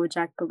like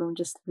Bojack balloon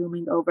just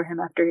looming over him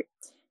after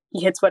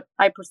he hits what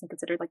I personally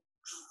consider like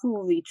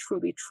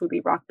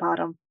truly rock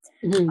bottom,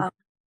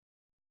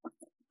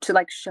 to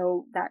like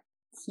show that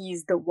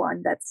he's the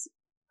one that's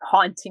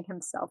haunting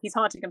himself. He's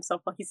haunting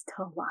himself while he's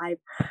still alive.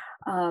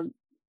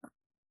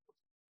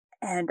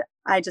 And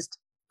I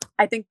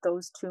think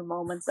those two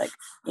moments, like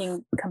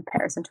in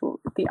comparison to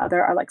the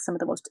other, are like some of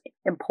the most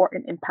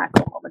important,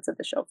 impactful moments of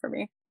the show for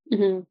me.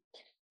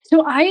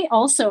 So I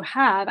also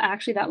have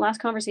actually that last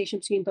conversation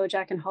between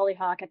Bojack and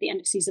Hollyhock at the end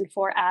of season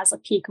 4 as a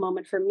peak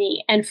moment for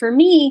me. And for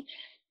me,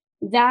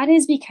 that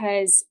is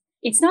because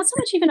it's not so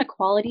much even a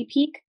quality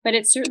peak, but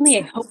it's certainly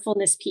a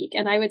hopefulness peak.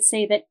 And I would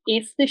say that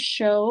if the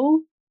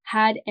show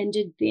had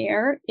ended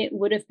there, it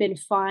would have been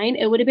fine.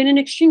 It would have been an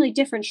extremely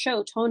different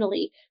show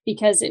tonally,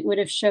 because it would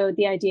have showed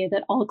the idea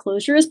that all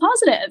closure is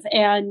positive,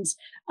 and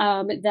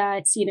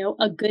that, you know,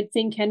 a good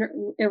thing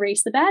can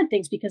erase the bad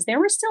things, because there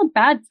were still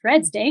bad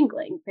threads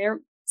dangling there.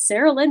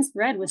 Sarah Lynn's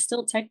thread was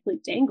still technically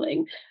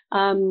dangling.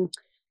 You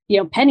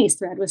know, Penny's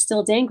thread was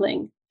still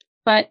dangling.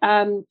 But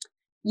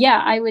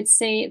yeah, I would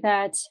say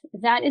that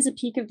is a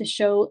peak of the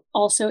show,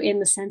 also in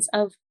the sense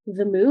of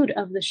the mood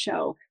of the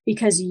show,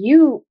 because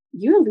you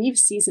leave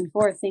season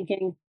 4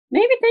 thinking,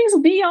 maybe things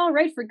will be all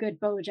right for good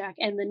BoJack.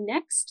 And the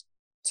next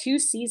 2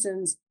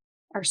 seasons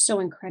are so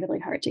incredibly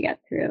hard to get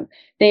through.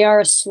 They are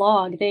a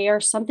slog. They are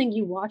something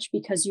you watch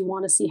because you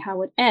want to see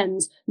how it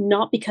ends,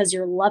 not because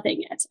you're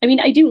loving it. I mean,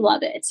 I do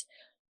love it,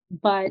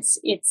 but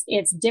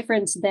it's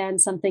different than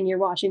something you're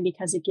watching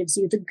because it gives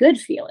you the good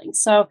feeling.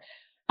 So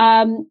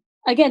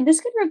again,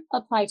 this could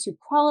apply to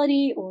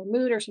quality or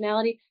mood or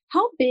tonality.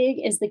 How big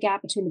is the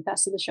gap between the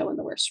best of the show and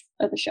the worst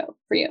of the show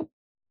for you?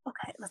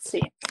 Okay, let's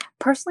see.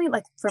 Personally,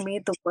 like for me,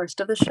 the worst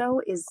of the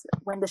show is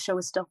when the show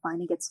is still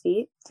finding its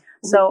feet.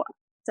 Mm-hmm. So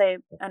say,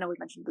 I know we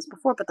mentioned this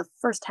before, but the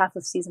first half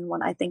of season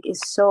 1, I think, is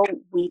so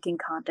weak in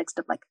context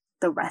of like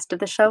the rest of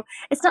the show.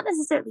 It's not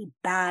necessarily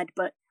bad,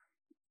 but,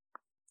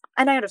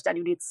 and I understand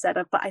you need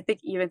setup, but I think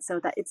even so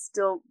that it's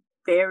still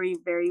very,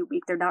 very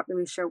weak. They're not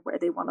really sure where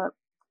they want to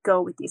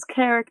go with these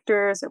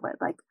characters or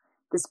what, like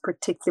this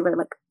particular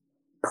like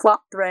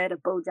plot thread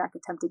of BoJack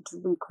attempting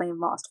to reclaim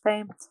lost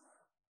fame.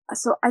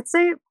 So I'd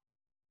say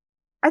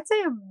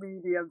a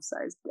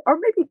medium-sized, or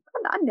maybe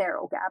a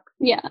narrow gap.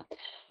 Yeah.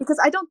 Because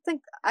I don't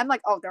think, I'm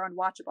like, oh, they're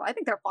unwatchable. I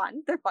think they're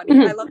fun. They're funny.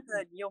 Mm-hmm. I love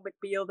the Neil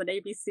McBeal, the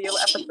Navy SEAL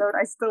episode.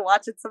 I still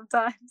watch it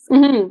sometimes.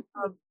 Mm-hmm.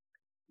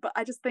 But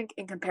I just think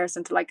in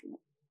comparison to like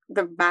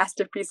the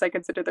masterpiece I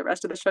consider the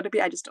rest of the show to be,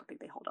 I just don't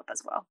think they hold up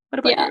as well. What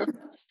about you?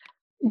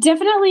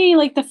 Definitely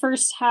like the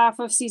first half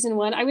of season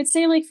 1. I would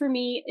say like for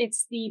me,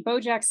 it's the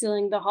BoJack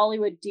stealing the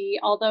Hollywood D,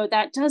 although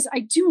I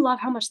do love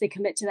how much they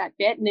commit to that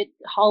bit and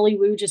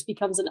Hollywood just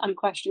becomes an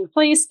unquestioned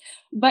place.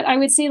 But I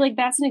would say like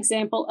that's an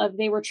example of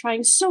they were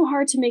trying so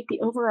hard to make the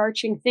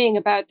overarching thing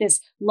about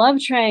this love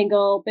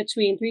triangle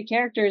between 3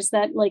 characters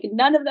that like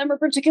none of them are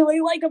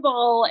particularly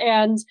likable.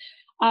 And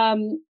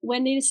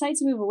when they decided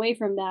to move away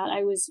from that,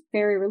 I was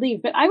very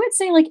relieved. But I would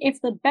say like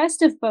if the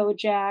best of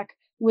BoJack,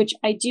 which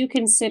I do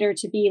consider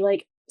to be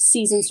like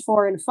seasons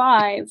 4 and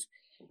 5,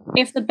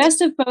 if the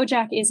best of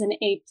BoJack is an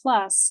A+,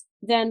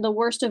 then the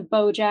worst of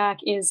BoJack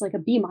is like a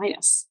B-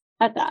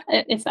 at that,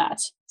 if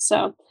that.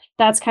 So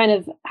that's kind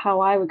of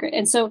how I would grade.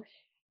 And so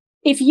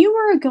if you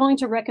were going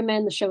to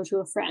recommend the show to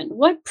a friend,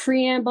 what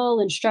preamble,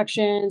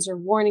 instructions, or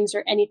warnings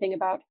or anything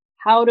about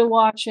how to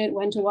watch it,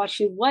 when to watch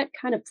it, what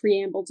kind of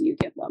preamble do you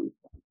give them?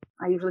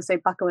 I usually say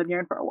buckle in, you're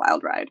in for a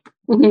wild ride.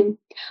 Mm-hmm.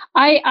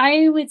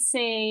 I would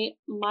say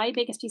my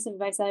biggest piece of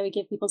advice that I would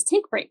give people is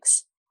take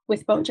breaks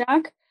with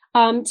BoJack.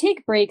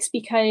 Take breaks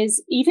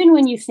because even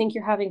when you think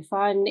you're having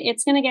fun,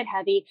 it's going to get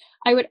heavy.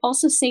 I would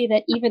also say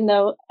that even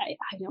though I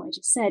know I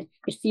just said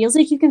it feels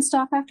like you can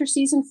stop after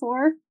season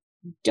 4,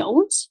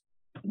 don't,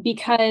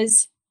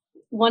 because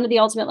one of the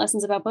ultimate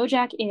lessons about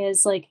BoJack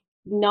is like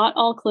not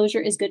all closure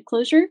is good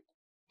closure.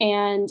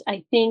 And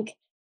I think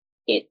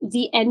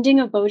the ending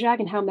of BoJack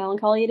and how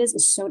melancholy it is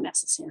so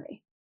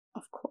necessary.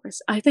 Of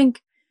course. I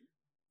think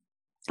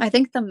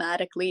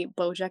thematically,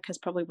 BoJack has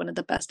probably one of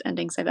the best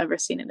endings I've ever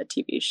seen in a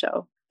TV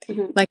show.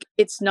 Mm-hmm. Like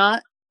it's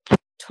not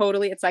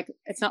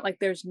like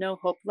there's no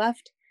hope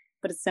left,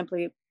 but it's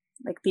simply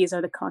like these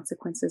are the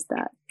consequences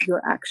that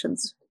your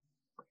actions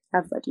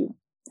have led you,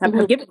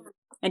 have given you,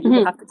 and you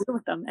will have to deal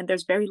with them. And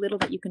there's very little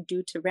that you can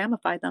do to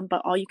ramify them,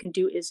 but all you can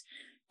do is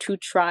to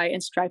try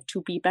and strive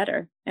to be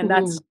better. And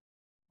that's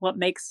what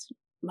makes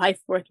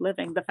life worth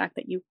living, the fact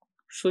that you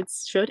should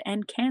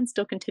and can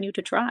still continue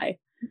to try.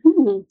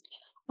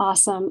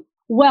 Awesome.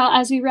 Well,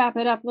 as we wrap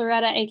it up,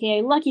 Loretta,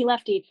 aka Lucky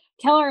Lefty,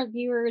 tell our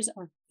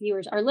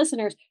our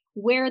listeners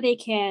where they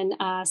can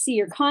see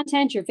your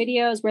content, your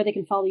videos, where they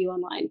can follow you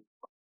online.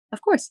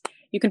 Of course.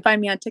 You can find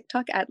me on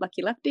TikTok at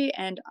Lucky Lefty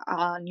and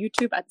on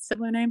YouTube at the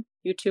similar name.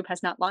 YouTube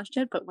has not launched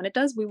yet, but when it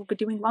does, we will be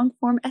doing long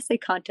form essay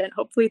content,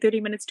 hopefully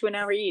 30 minutes to an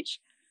hour each.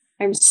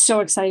 I'm so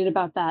excited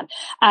about that.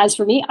 As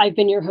for me, I've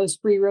been your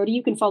host, Brie Rohde.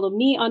 You can follow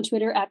me on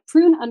Twitter at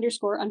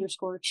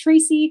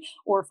prune__Tracy,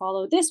 or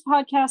follow this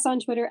podcast on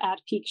Twitter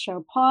at Peak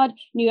Show Pod.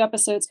 New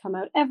episodes come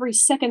out every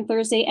second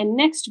Thursday. And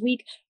next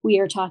week, we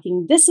are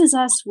talking This Is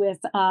Us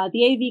with the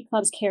AV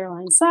Club's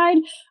Caroline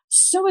Side.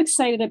 So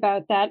excited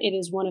about that. It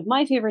is one of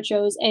my favorite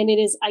shows, and it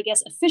is, I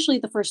guess, officially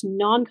the first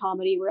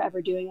non-comedy we're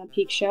ever doing on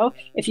Peak Show.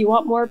 If you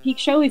want more Peak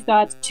Show, we've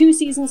got 2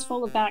 seasons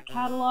full of back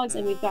catalogs,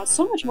 and we've got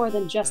so much more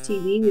than just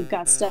TV. We've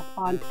got stuff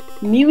on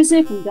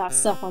music. We've got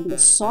stuff on the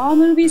Saw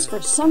movies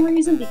for some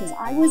reason, because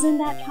I was in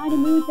that kind of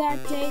mood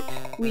that day.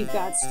 We've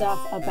got stuff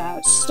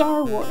about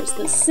Star Wars,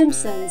 The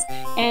Simpsons,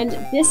 and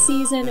this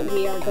season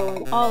we are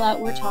going all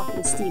out. We're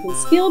talking Steven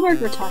Spielberg,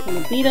 we're talking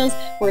the Beatles,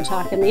 we're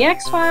talking the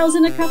X-Files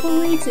in a couple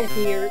weeks. If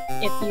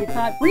you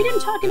thought Brie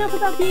didn't talk enough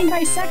about being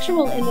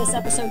bisexual in this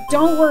episode,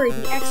 don't worry,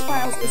 the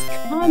X-Files is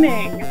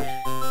coming.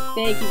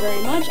 Thank you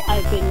very much.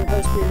 I've been your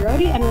host, Brie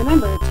Rohde, and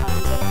remember,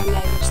 times are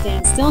neither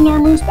stand still nor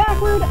moves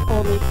backward,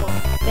 only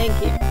forward. Thank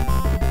you.